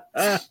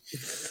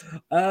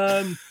I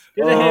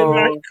hear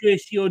right,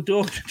 Chris? Your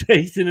daughter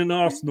tasting an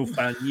Arsenal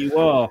fan. You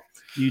are.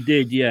 You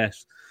did,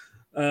 yes.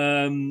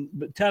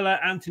 But tell her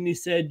Anthony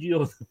said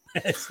you're the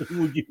best.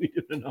 Would you be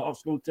doing an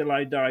Arsenal Till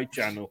I Die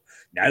channel?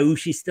 No,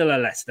 she's still a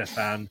Leicester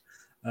fan.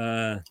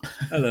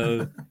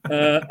 Hello.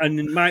 And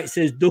then Mike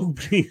says, Doug,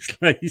 please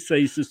say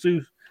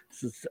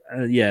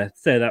yeah,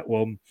 say that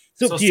one.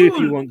 It's up to you if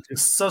you want to.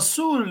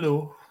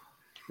 Sassuolo.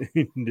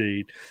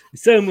 Indeed.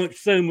 So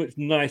much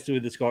nicer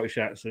with the Scottish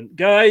accent.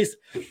 Guys,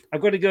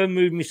 I've got to go and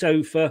move my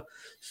sofa.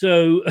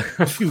 So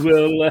I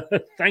will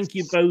thank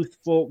you both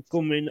for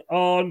coming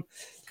on.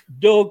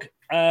 Doug,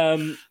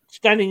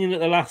 standing in at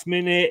the last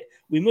minute.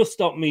 We must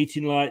stop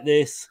meeting like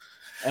this.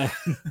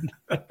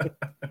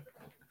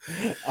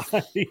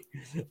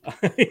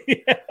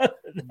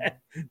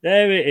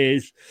 There it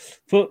is.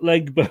 Foot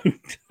leg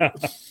boat.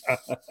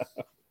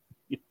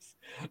 Yes.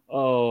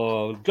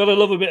 Oh, gotta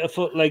love a bit of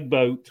foot leg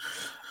boat.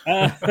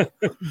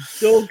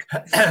 Doug,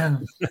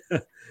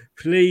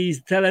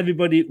 please tell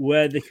everybody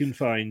where they can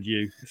find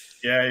you.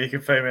 Yeah, you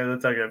can find me on the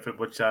Dugout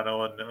Football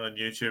channel on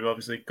YouTube.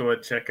 Obviously, go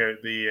and check out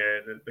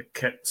the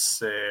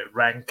kits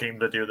ranking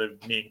video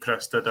that me and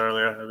Chris did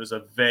earlier. It was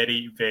a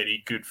very,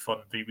 very good,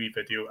 fun VB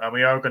video, and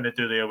we are going to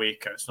do the away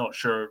kits. Not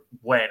sure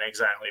when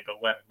exactly, but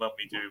when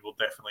we do, we'll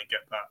definitely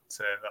get that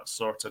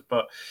sorted.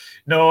 But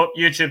no,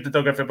 YouTube, the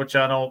Dugout Football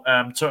channel,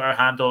 Twitter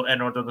handle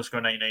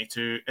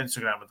Enord_992,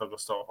 Instagram at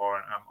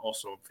Douglas.Horn, and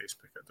also on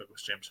Facebook at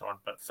Douglas James Horn.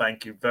 But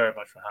thank you very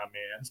much for having me.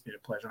 It's been a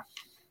pleasure.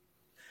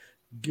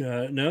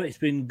 No, it's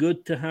been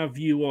good to have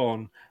you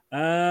on.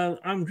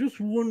 I'm just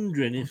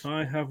wondering if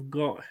I have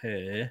got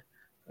here.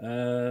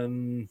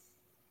 I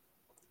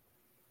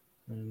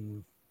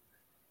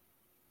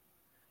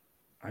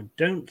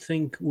don't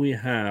think we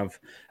have.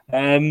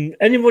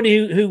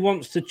 Anybody who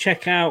wants to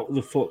check out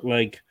the foot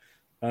leg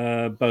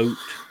boat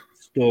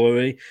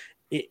story,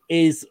 it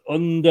is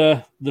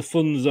under the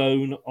Fun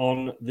Zone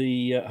on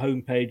the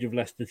homepage of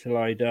Leicester Till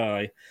I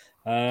Die.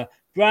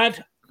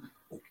 Brad,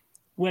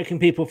 where can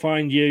people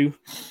find you?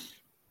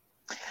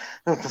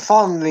 You can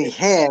find me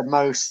here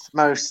most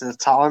of the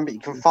time, but you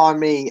can find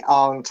me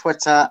on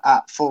Twitter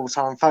at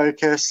Full-Time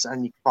Focus,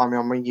 and you can find me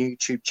on my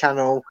YouTube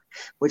channel,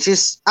 which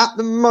is at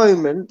the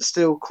moment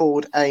still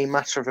called A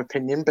Matter of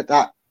Opinion, but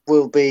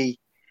that'll be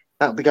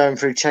going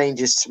through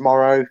changes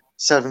tomorrow,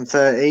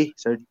 7:30.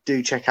 So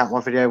do check out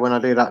my video when I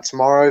do that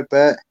tomorrow.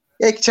 But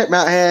yeah, you can check me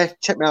out here.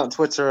 Check me out on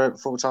Twitter at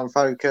Full-Time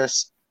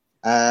Focus,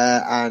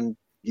 and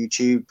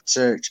YouTube,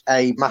 search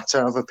A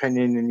Matter of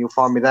Opinion, and you'll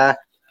find me there.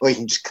 Or you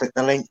can just click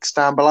the links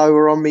down below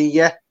or on me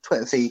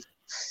Twitter feed.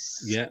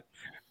 Yeah.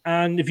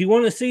 And if you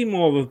want to see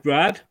more of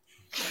Brad,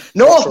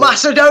 North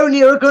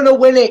Macedonia are going to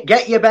win it.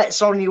 Get your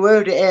bets on. You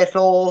heard it here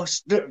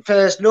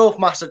first. North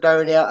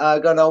Macedonia are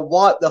going to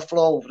wipe the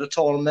floor of the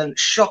tournament.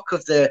 Shock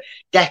of the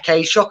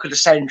decade, shock of the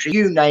century,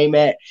 you name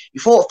it.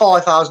 You thought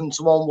 5,000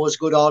 to 1 was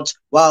good odds.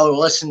 Well,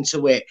 listen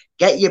to it.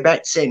 Get your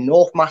bets in.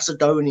 North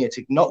Macedonia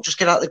to not just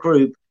get out of the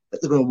group,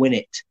 but they're going to win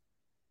it.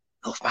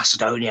 North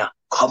Macedonia,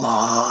 come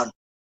on.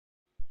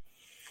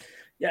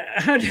 Yeah,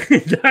 how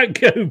did that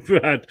go,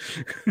 Brad?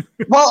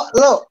 Well,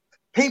 look,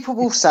 people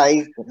will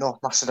say that North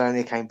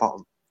Macedonia came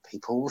bottom.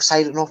 People will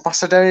say that North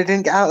Macedonia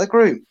didn't get out of the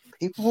group.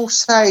 People will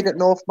say that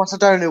North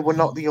Macedonia were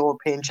not the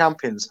European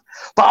champions.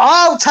 But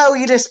I'll tell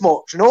you this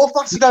much. North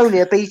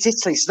Macedonia beat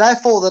Italy, so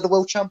therefore they're the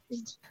world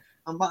champions.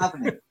 I'm not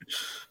having it.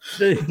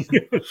 they're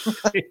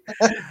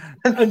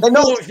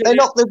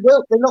not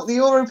the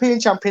European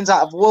champions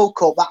out of the World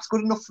Cup. That's good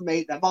enough for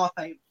me. They're my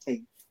favourite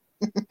team.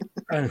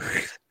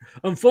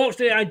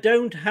 Unfortunately, I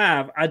don't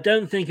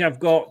think I've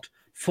got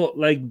foot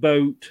leg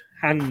boat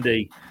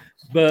handy.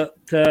 But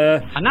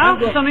and now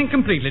for something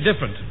completely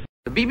different.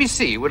 The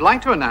BBC would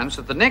like to announce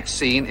that the next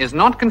scene is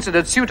not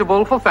considered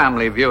suitable for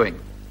family viewing.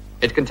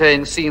 It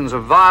contains scenes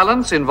of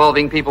violence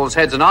involving people's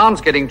heads and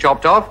arms getting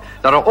chopped off.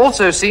 There are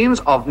also scenes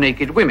of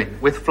naked women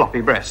with floppy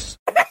breasts.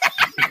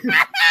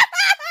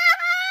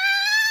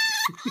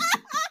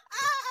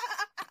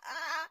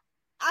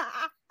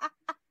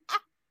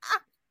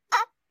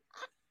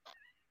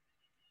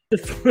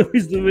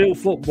 Who's the real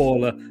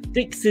footballer?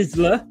 Dick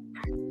Sizzler?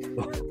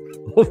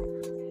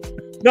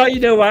 Now you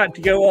know how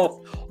to go off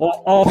or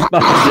off.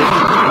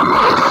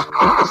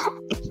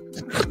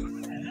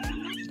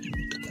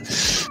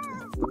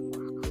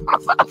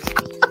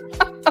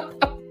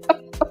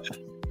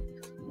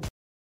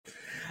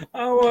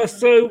 Oh, I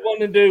so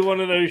want to do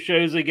one of those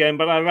shows again,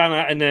 but I ran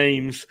out of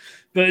names.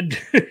 But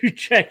do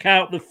check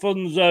out the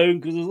Fun Zone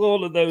because there's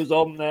all of those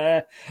on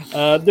there.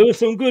 There were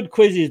some good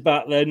quizzes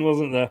back then,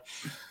 wasn't there?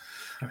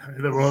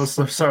 There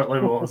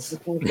certainly was.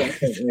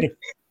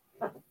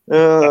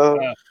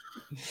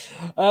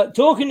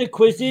 Talking of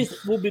quizzes,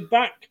 we'll be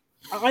back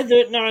either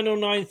at 9 or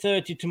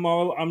 9:30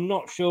 tomorrow. I'm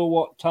not sure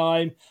what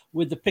time,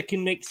 with the Pick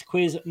and Mix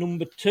quiz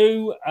number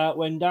 2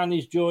 when Dan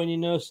is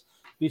joining us.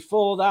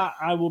 Before that,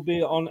 I will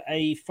be on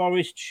a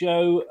Forest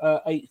show,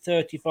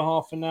 8:30 for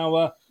half an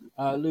hour,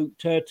 Luke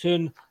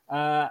Turton.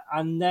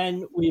 And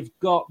then we've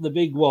got the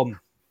big one,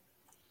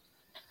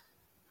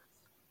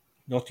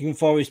 Nottingham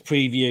Forest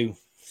preview,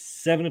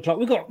 7 o'clock.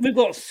 We've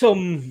got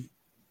some,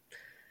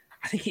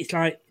 I think it's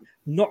like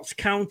Notts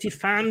County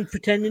fan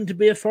pretending to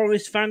be a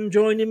Forest fan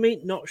joining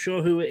me. Not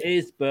sure who it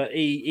is, but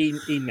he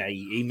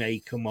may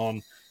come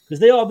on because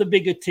they are the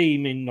bigger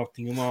team in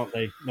Nottingham, aren't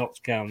they? Notts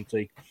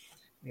County.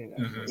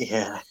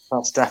 Yeah,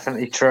 that's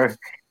definitely true.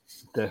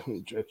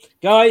 Definitely true.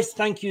 Guys,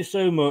 thank you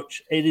so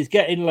much. It is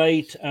getting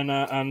late, and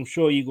I'm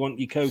sure you want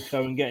your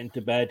cocoa and get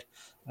into bed.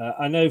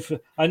 I know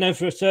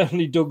for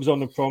certainly Doug's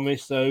on a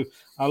promise, so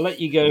I'll let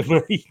you go,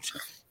 mate.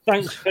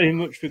 Thanks very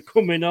much for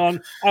coming on,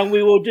 and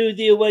we will do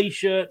the away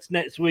shirts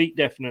next week,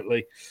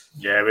 definitely.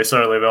 Yeah, we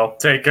certainly will.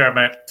 Take care,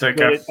 mate. Take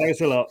care. Thanks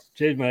a lot.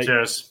 Cheers, mate.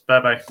 Cheers.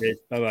 Bye-bye. Cheers.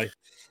 Bye-bye.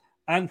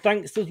 And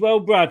thanks as well,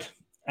 Brad.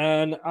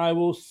 And I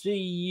will see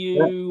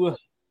you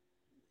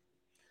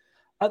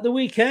at the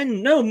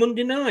weekend. No,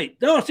 Monday night.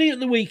 No, I'll see you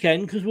at the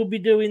weekend because we'll be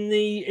doing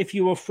if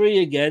you are free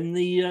again,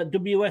 the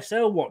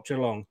WSL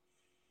watch-along.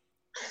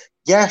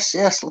 Yes,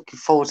 looking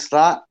forward to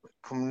that.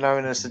 I'm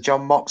known as the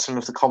John Moxon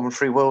of the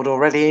commentary world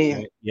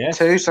already,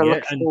 too, so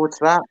looking forward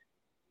to that.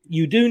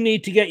 You do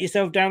need to get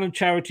yourself down a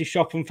charity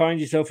shop and find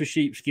yourself a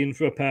sheepskin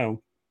for £1.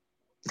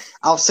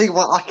 I'll see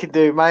what I can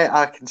do, mate.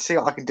 I can see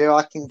what I can do.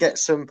 I can get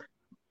some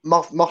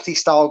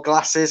Motti-style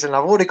glasses, and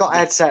I've already got a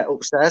headset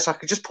upstairs, so I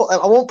can just put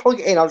them. I won't plug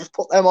it in. I'll just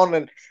put them on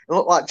and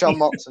look like John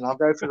Moxon. I'll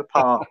go for the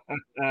part.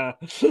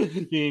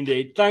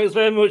 Indeed. Thanks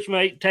very much,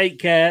 mate. Take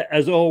care.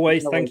 As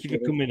always, thank you for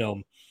coming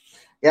on.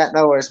 Yeah,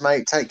 no worries,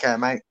 mate. Take care,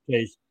 mate.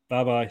 Cheers.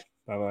 Bye-bye.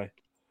 Bye-bye.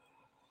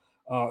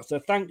 So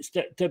thanks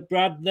to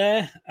Brad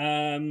there.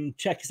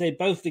 Check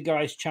both the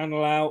guys'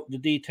 channel out. The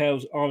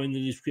details are in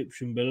the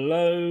description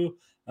below.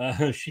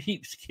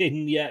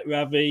 Sheepskin,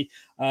 Ravi.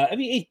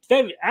 He's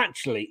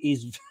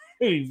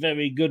very,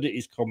 very good at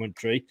his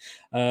commentary.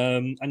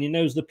 And he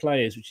knows the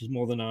players, which is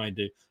more than I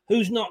do.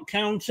 Who's not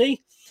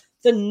County?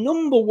 The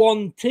number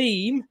one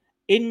team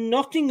in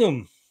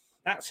Nottingham.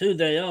 That's who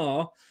they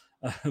are.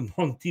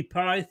 Monty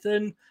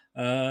Python.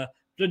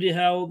 Bloody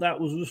hell, that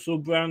was Russell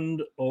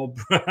Brand or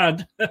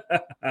Brad.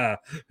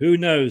 Who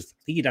knows? I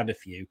think he'd had a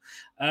few.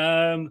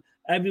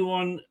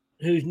 Everyone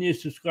who's new,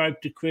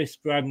 subscribe to Chris,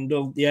 Brad, and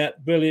Doug. Yeah,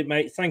 brilliant,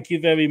 mate. Thank you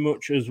very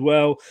much as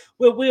well.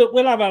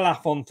 We'll have a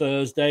laugh on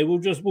Thursday. We'll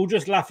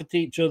just laugh at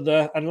each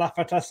other and laugh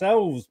at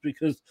ourselves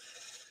because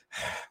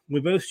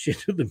we're both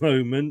shit at the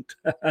moment.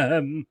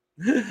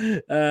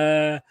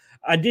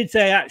 I did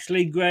say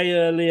actually Gray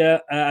earlier.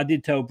 I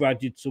did tell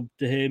Brad you'd sub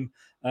to him.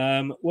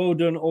 Well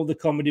done. All the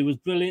comedy was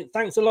brilliant.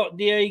 Thanks a lot,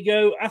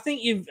 Diego. I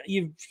think you've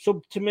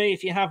subbed to me.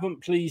 If you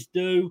haven't, please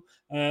do.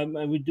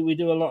 And we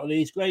do a lot of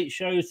these great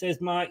shows, says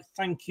Mike.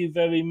 Thank you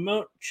very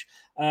much.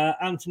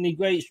 Anthony,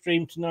 great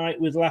stream tonight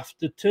with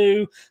laughter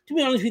too. To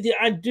be honest with you,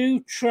 I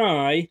do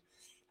try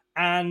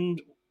and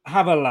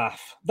have a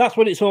laugh. That's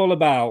what it's all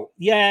about.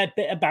 Yeah, a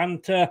bit of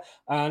banter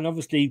and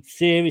obviously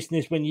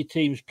seriousness when your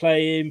team's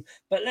playing.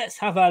 But let's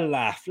have a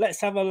laugh. Let's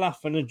have a laugh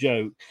and a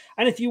joke.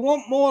 And if you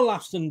want more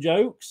laughs and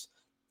jokes,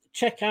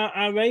 check out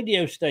our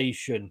radio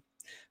station,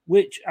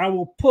 which I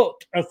will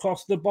put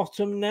across the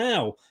bottom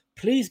now.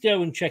 Please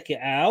go and check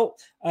it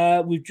out.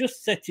 We've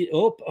just set it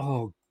up.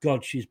 Oh,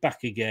 God, she's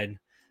back again.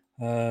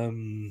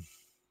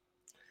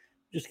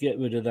 Just get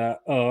rid of that.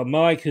 Oh,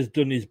 Mike has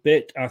done his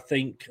bit, I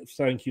think.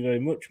 Thank you very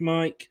much,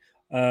 Mike.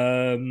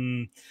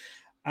 And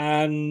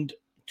do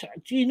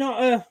you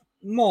not a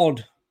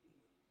mod?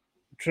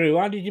 True.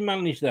 How did you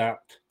manage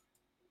that?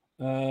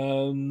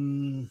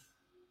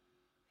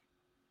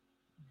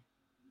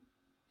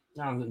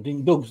 I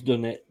think Doug's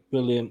done it.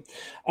 Brilliant.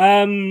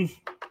 Thank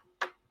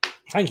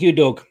you,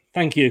 Doug.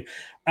 Thank you.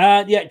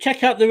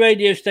 Check out the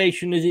radio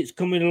station as it's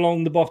coming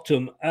along the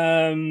bottom.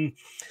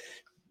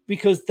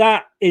 Because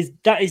that is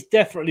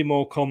definitely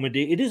more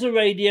comedy. It is a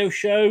radio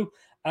show.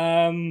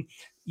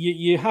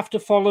 You have to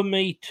follow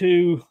me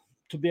to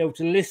be able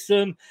to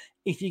listen.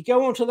 If you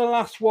go on to the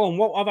last one,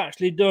 what I've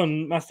actually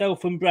done,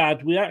 myself and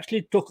Brad, we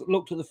actually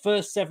looked at the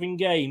first 7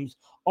 games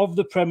of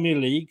the Premier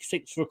League,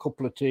 6 for a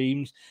couple of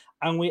teams,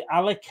 and we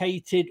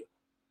allocated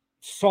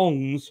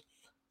songs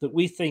that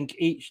we think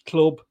each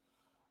club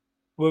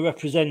were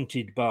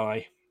represented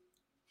by.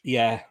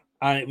 Yeah,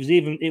 and it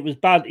was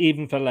bad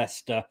even for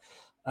Leicester.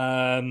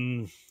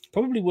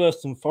 Probably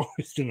worse than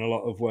Forest in a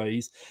lot of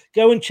ways.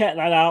 Go and check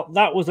that out.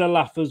 That was a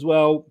laugh as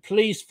well.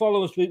 Please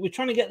follow us. We're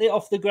trying to get it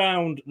off the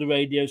ground, the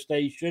radio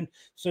station.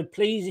 So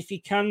please, if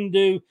you can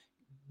do,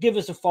 give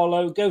us a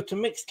follow. Go to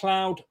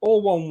Mixcloud,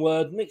 all one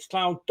word,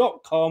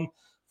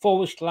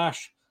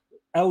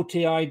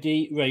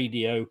 mixcloud.com/LTID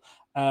radio,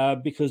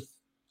 because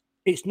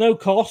it's no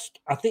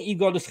cost. I think you've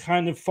got to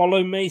kind of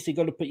follow me. So you've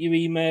got to put your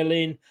email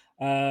in.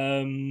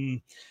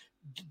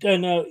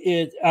 Don't know.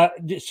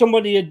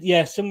 Somebody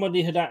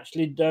had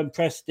actually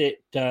pressed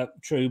it.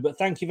 True, but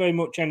thank you very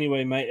much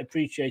anyway, mate.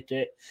 Appreciate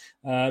it.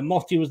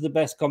 Motti was the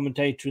best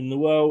commentator in the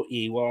world.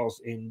 He was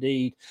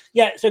indeed.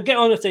 Yeah. So get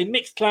on and say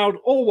Mixcloud,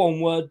 all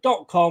one word,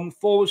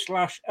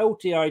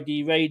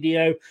 .com/LTID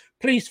radio.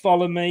 Please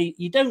follow me.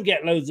 You don't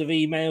get loads of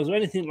emails or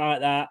anything like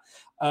that.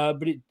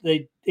 But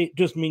it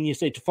does mean you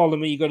say to follow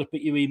me, you've got to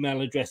put your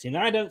email address in.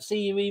 I don't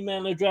see your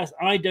email address.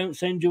 I don't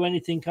send you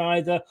anything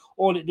either.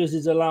 All it does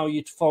is allow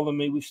you to follow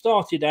me. We've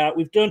started out.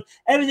 We've done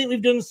everything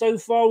we've done so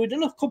far. We've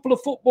done a couple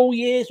of football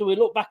years where we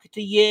look back at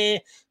a year,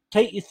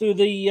 take you through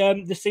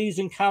the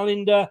season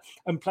calendar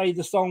and play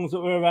the songs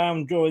that were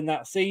around during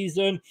that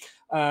season.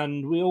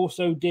 And we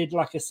also did,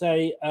 like I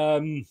say,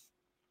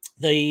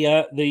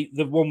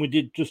 the one we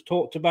did just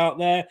talked about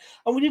there,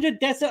 and we did a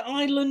Desert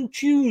Island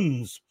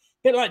Tunes,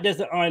 a bit like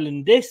Desert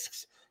Island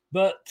Discs,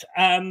 but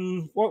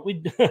what we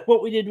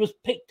did was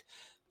picked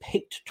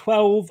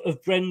 12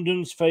 of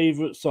Brendan's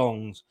favourite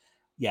songs.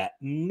 Yeah,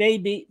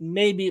 maybe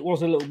it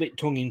was a little bit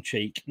tongue in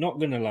cheek. Not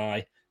gonna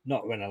lie.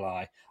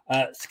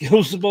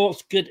 Skill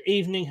Sports, good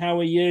evening. How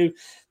are you?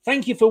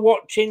 Thank you for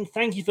watching.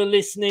 Thank you for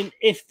listening.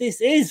 If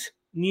this is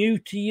new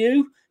to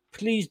you,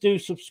 please do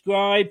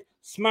subscribe,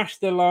 smash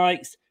the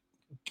likes,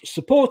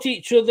 support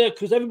each other,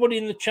 because everybody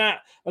in the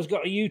chat has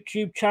got a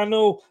YouTube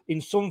channel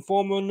in some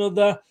form or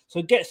another.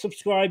 So get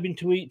subscribing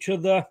to each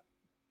other.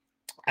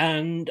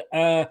 And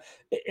I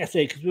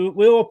say, because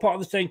we're all part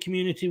of the same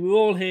community, we're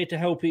all here to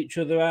help each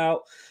other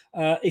out.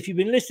 If you've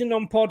been listening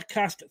on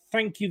podcast,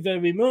 thank you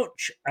very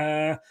much.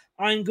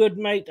 I'm good,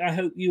 mate. I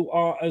hope you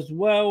are as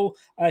well.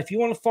 If you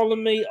want to follow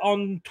me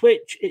on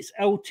Twitch, it's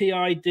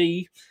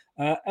LTID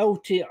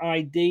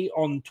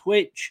on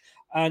Twitch,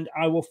 and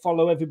I will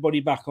follow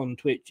everybody back on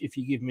Twitch if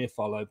you give me a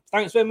follow.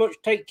 Thanks very much.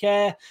 Take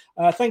care.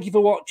 Thank you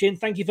for watching.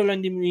 Thank you for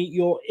lending me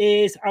your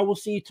ears. I will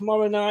see you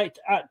tomorrow night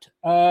at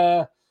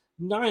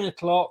 9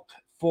 o'clock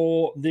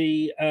for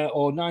the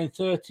or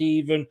 9:30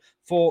 even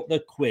for the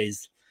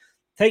quiz.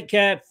 Take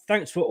care.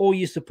 Thanks for all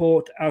your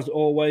support as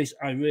always.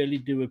 I really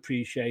do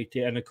appreciate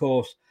it, and of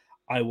course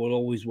I will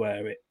always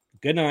wear it.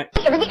 Good night.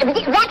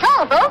 That's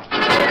all, folks.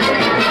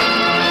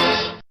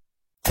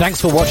 Thanks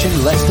for watching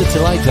Leicester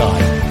Till I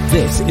Die.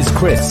 This is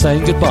Chris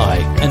saying goodbye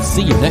and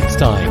see you next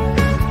time.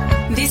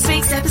 This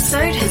week's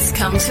episode has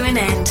come to an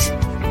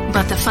end,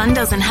 but the fun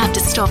doesn't have to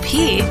stop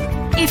here.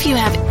 If you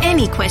have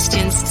any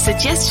questions,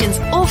 suggestions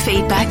or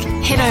feedback,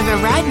 head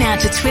over right now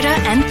to Twitter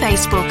and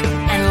Facebook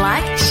and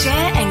like,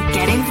 share and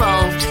get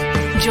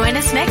involved. Join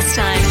us next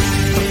time.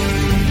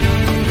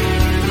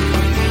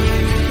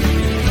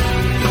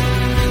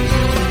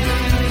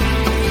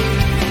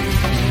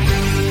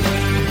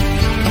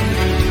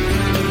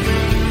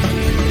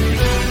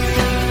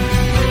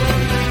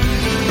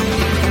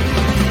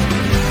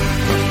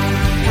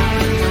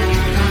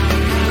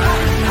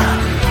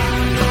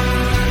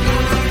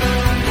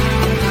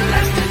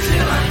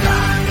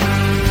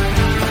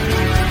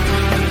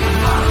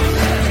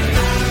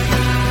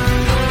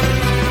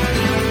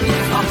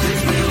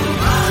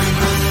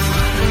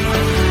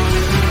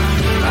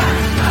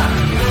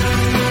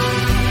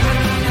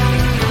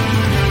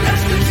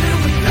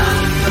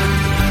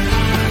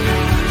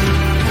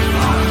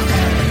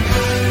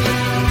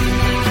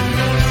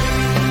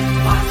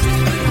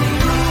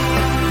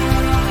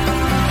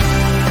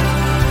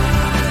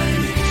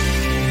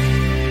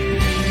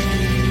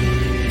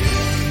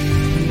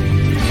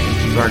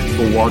 Thanks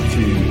for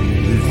watching.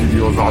 These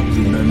videos are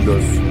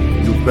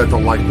tremendous. You better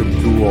like them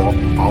too, or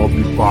I'll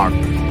be back.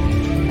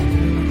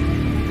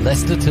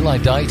 Leicester Till I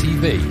Die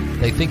TV.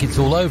 They think it's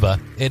all over.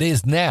 It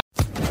is now.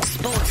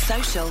 Sports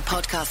Social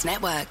Podcast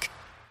Network.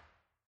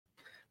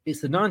 It's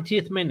the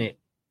 90th minute.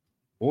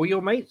 All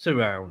your mates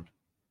around.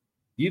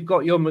 You've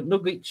got your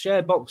McNugget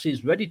share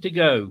boxes ready to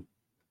go.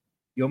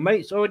 Your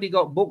mates already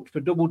got booked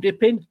for double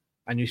dipping,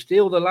 and you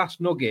steal the last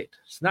nugget,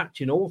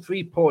 snatching all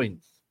 3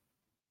 points.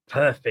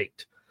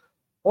 Perfect.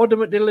 Order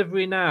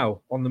McDelivery now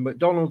on the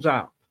McDonald's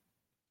app.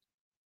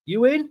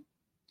 You in?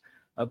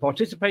 At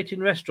participating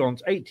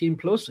restaurants, 18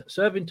 plus,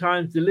 serving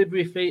times,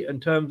 delivery fee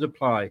and terms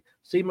apply.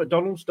 See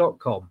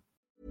mcdonalds.com.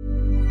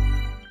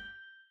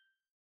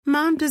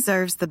 Mom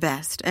deserves the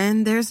best,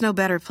 and there's no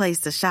better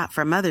place to shop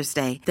for Mother's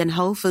Day than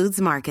Whole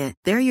Foods Market.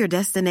 They're your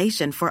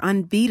destination for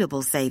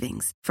unbeatable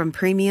savings, from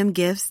premium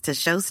gifts to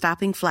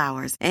show-stopping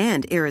flowers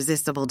and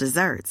irresistible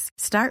desserts.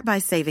 Start by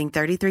saving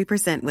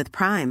 33% with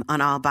Prime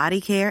on all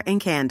body care and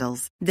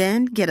candles.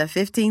 Then get a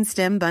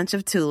 15-stem bunch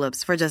of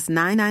tulips for just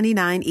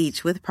 $9.99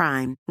 each with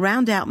Prime.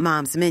 Round out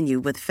Mom's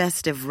menu with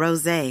festive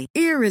rosé,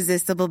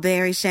 irresistible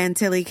berry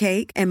chantilly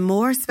cake, and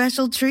more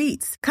special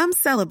treats. Come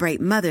celebrate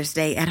Mother's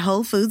Day at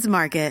Whole Foods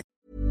Market.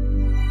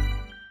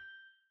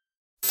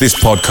 This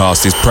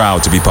podcast is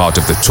proud to be part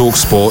of the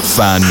TalkSport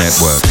Fan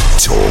Network.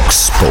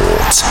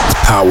 TalkSport.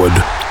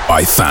 Powered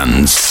by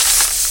fans.